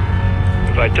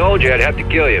 If I told you, I'd have to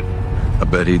kill you. I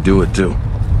bet he'd do it, too.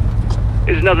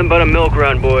 This is nothing but a milk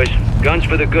run, boys. Guns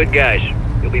for the good guys.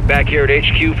 You'll be back here at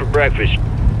HQ for breakfast.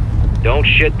 Don't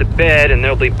shit the bed, and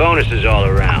there'll be bonuses all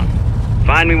around.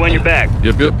 Find me when you're back.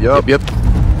 Yep.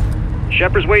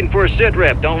 Shepard's waiting for a sit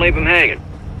rep. Don't leave him hanging.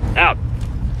 Out.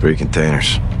 3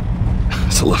 containers.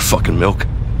 That's a lot of fucking milk.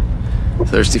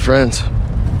 Thirsty friends.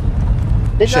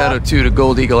 Shadow 2 to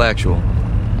Gold Eagle Actual.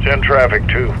 10 traffic,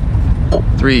 2.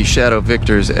 3 Shadow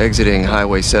Victors exiting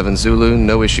Highway 7 Zulu.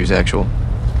 No issues, Actual.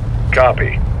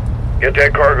 Copy. Get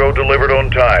that cargo delivered on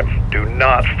time. Do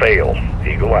not fail.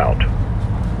 Eagle out.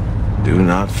 Do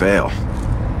not fail.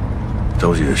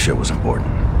 Told you this shit was important.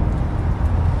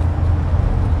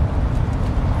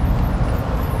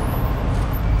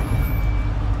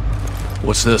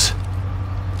 What's this?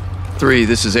 3,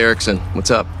 this is Erickson. What's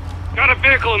up? Got a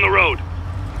vehicle in the road.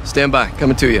 Stand by.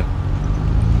 Coming to you.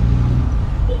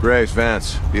 Graves,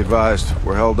 Vance, be advised.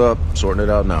 We're held up. Sorting it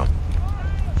out now.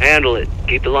 Handle it.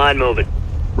 Keep the line moving.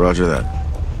 Roger that.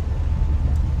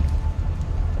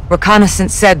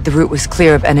 Reconnaissance said the route was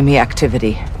clear of enemy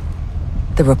activity.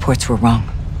 The reports were wrong.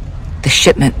 The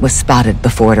shipment was spotted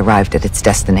before it arrived at its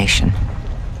destination.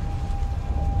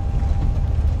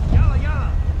 Yalla,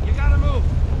 you gotta move.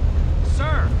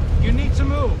 Sir, you need to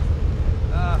move.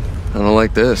 I don't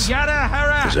like this. Yada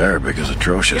harak. His Arabic is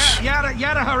atrocious. Yada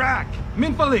harak.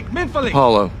 Minfalik.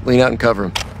 Apollo, lean out and cover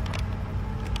him.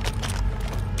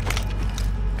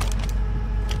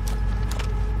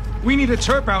 We need a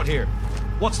chirp out here.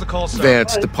 What's the call, sir?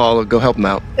 Vance, DePaulo, go help him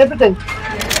out. Everything.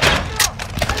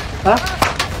 Huh?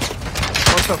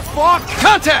 What the fuck?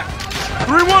 Contact!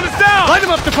 3-1 is down! Light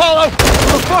him up, DePaulo!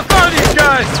 Who the fuck are these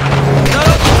guys? Shut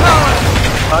up,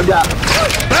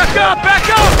 Back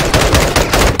up!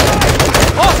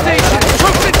 All stations,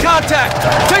 troops in contact!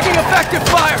 Taking effective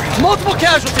fire! Multiple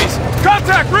casualties!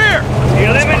 Contact, rear!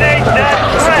 Eliminate that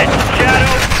threat,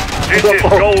 Shadow! This is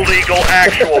Gold Eagle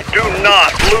Actual. Do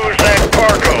not lose that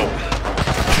cargo.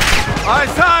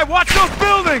 Eyes high, watch those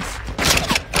buildings!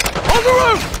 On the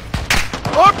roof!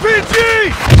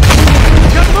 RPG!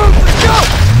 Get moved, let's go!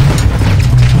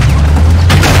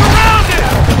 Surrounded!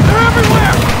 They're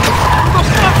everywhere! Who the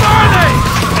fuck are they?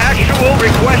 Actual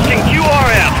requesting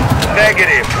QRF.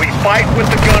 Negative. We fight with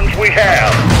the guns we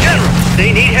have. General,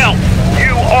 they need help.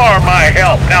 You are my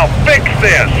help. Now fix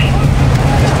this.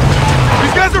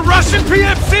 These guys are Russian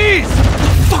PMCs!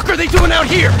 What the fuck are they doing out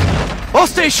here? All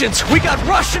stations, we got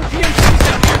Russian PMCs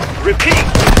out here. Repeat.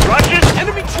 Russian?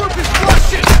 Enemy troop is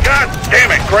Russian! God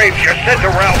damn it, Graves. You said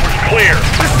the route was clear.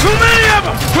 There's too many of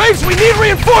them! Graves, we need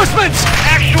reinforcements!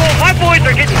 Actual, my boys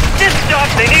are getting stitched up.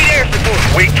 They need air support.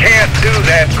 We can't do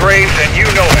that, Graves, and you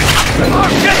know it.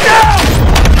 Get down!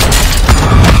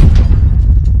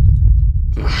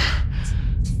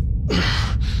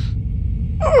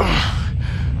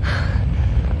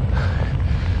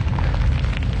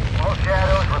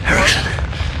 Shadow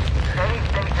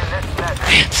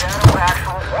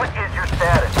Actual, what is your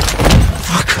status?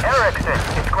 Fuck. Erickson,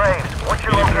 it's Graves. What's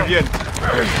your location?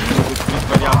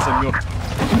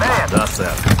 That's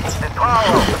that.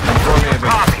 Apollo,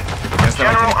 copy.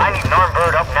 General, I need an armed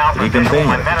bird up now for visual.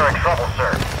 My men are in trouble,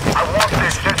 sir. I want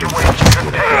this situation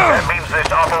contained. That means this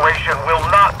operation will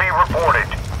not be reported.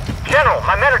 General,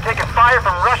 my men are taking fire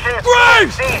from Russian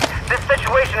PMCs. This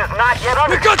situation is not yet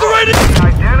under control. The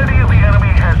identity of the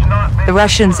enemy has not been... The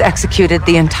Russians executed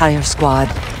the entire squad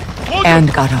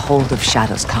and got a hold of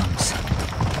Shadow's comms.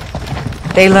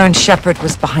 They learned Shepard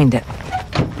was behind it.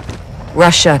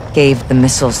 Russia gave the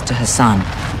missiles to Hassan.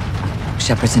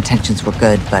 Shepard's intentions were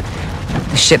good, but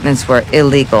the shipments were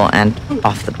illegal and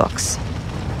off the books.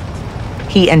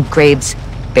 He and Graves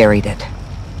buried it.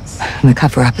 The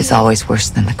cover-up is always worse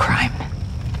than the crime.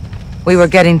 We were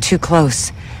getting too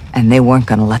close, and they weren't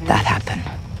gonna let that happen.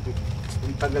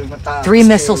 3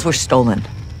 missiles were stolen.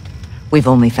 We've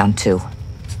only found 2.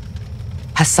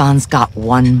 Hassan's got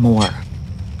 1 more.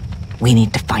 We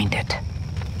need to find it.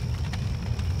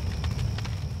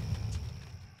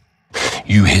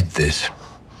 You hid this.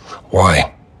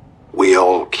 Why? We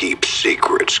all keep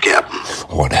secrets, Captain.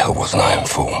 Why the hell wasn't I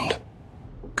informed?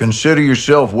 Consider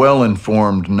yourself well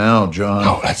informed now, John.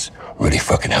 Oh, that's really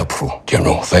fucking helpful.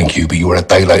 General, thank you, but you were a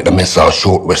day late. The missiles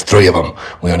short was 3 of them.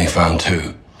 We only found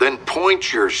 2. Then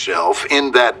point yourself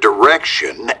in that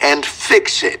direction and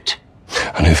fix it.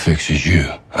 And who fixes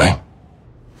you, eh?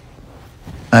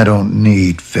 I don't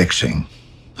need fixing.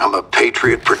 I'm a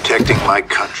patriot protecting my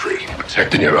country.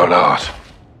 Protecting your own art.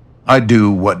 I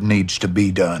do what needs to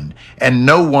be done, and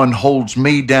no one holds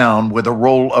me down with a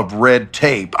roll of red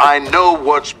tape. I know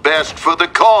what's best for the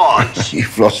cause.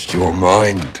 You've lost your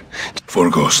mind. 4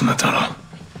 ghosts in the tunnel.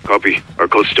 Copy. Our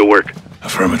codes still work.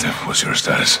 Affirmative. What's your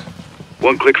status?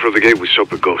 1 click from the gate with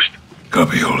Soap and Ghost.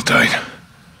 Copy. Hold tight.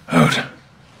 Out.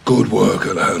 Good work,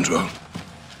 Alejandro.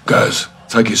 Guys,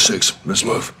 take your 6. Let's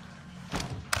move.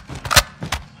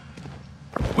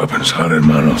 Weapons hot in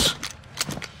manos.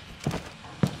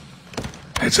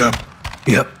 Heads up.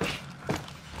 Yep.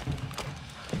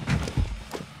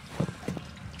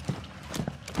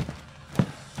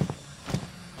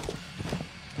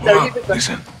 Wow,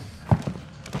 listen.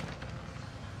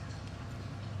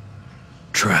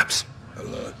 Traps.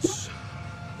 Alerts.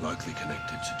 Likely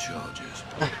connected to charges.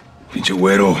 Pinche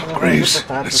güero, Graves.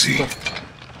 Let's see.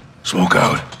 Smoke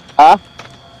out. Huh?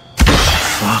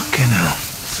 Fucking hell.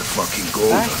 It's a fucking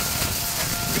golden.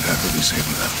 We'll have to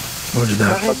disable them. Roger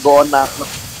that. Mag-on na ako.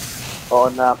 Oo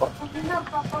na ako.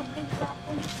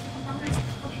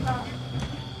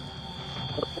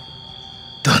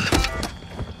 Done.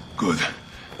 Good.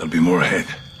 There'll be more ahead.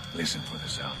 Listen for the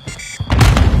sound.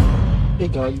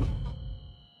 Ikaw.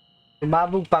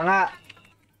 Umabog pa nga.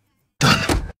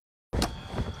 Done.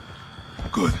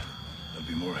 Good.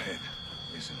 There'll be more ahead.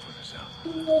 Listen for the sound.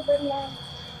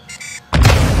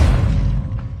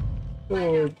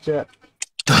 Oh, Jack.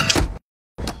 Done.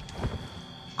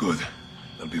 Good.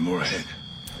 There'll be more ahead.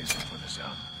 Listen for the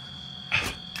sound.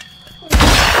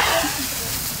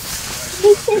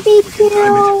 We can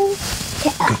time it.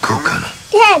 Good call, Colonel.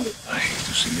 I hate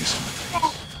to see this in the face.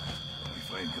 When we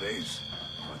find graves,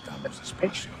 matamos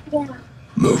despacio.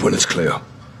 Move when it's clear.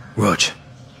 Roger.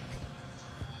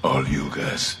 All you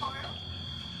guys.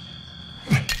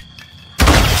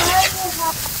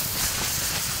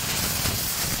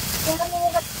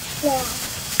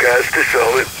 Gas to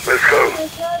solid. Let's go.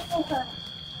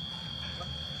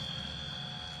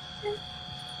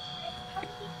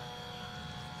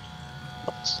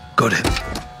 Got it.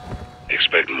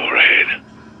 Expect more ahead.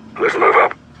 Let's move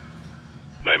up.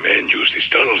 My men use these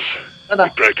tunnels. We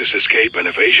practice escape and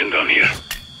evasion down here.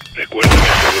 Recuerden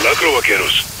el simulacro,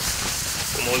 vaqueros.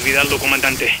 ¿Cómo olvidarlo,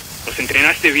 comandante? Nos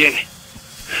entrenaste bien.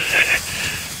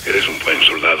 Eres un buen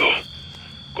soldado.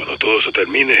 Cuando todo se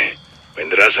termine,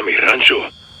 vendrás a mi rancho.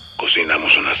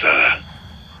 Cocinamos una asada.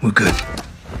 We're good.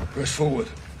 Press forward.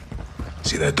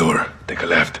 See that door? Take a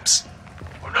left. Psst.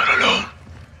 We're not alone.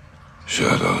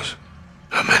 Shadows.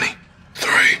 How many?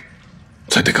 3.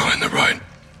 Take the guy on the right.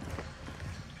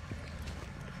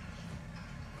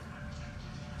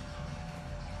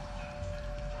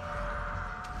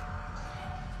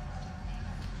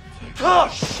 Oh,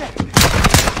 shit!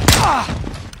 Ah!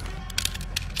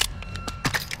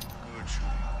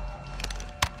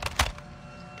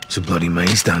 It's a bloody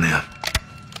maze down here.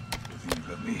 You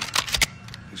got me.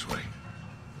 This way.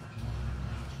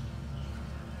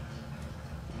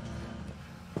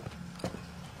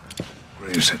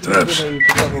 Graves set traps. We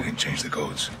can change the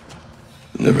codes.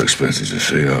 Never expected to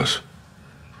see us.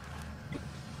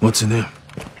 What's in there?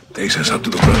 Takes us up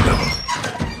to the ground level.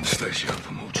 Stays you up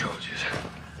for more charges.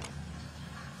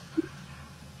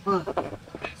 Oh,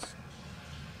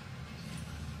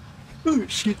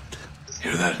 shit.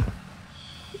 Hear that?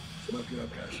 Smoke it up,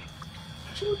 guys.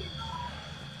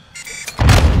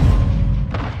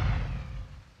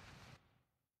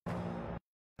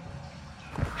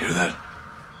 Hear that?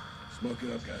 Smoke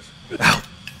it up, guys. Out.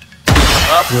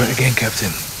 We're it again,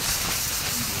 Captain.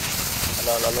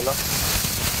 Hello.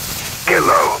 Get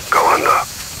low. Go under.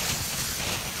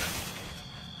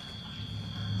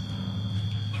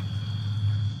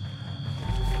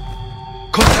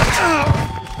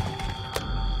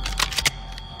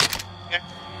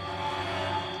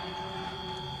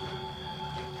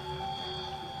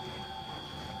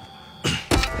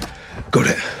 Got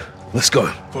it. Let's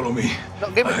go. Follow me. No,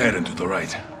 give it. Ahead and to the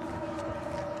right.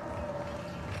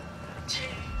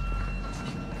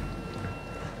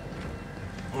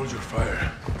 Hold your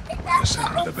fire. In the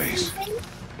center of the base.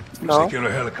 No. Secure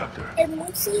a helicopter. You are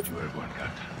one,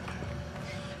 Captain.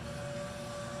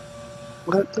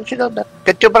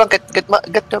 Get your blanket. Get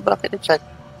your blanket inside.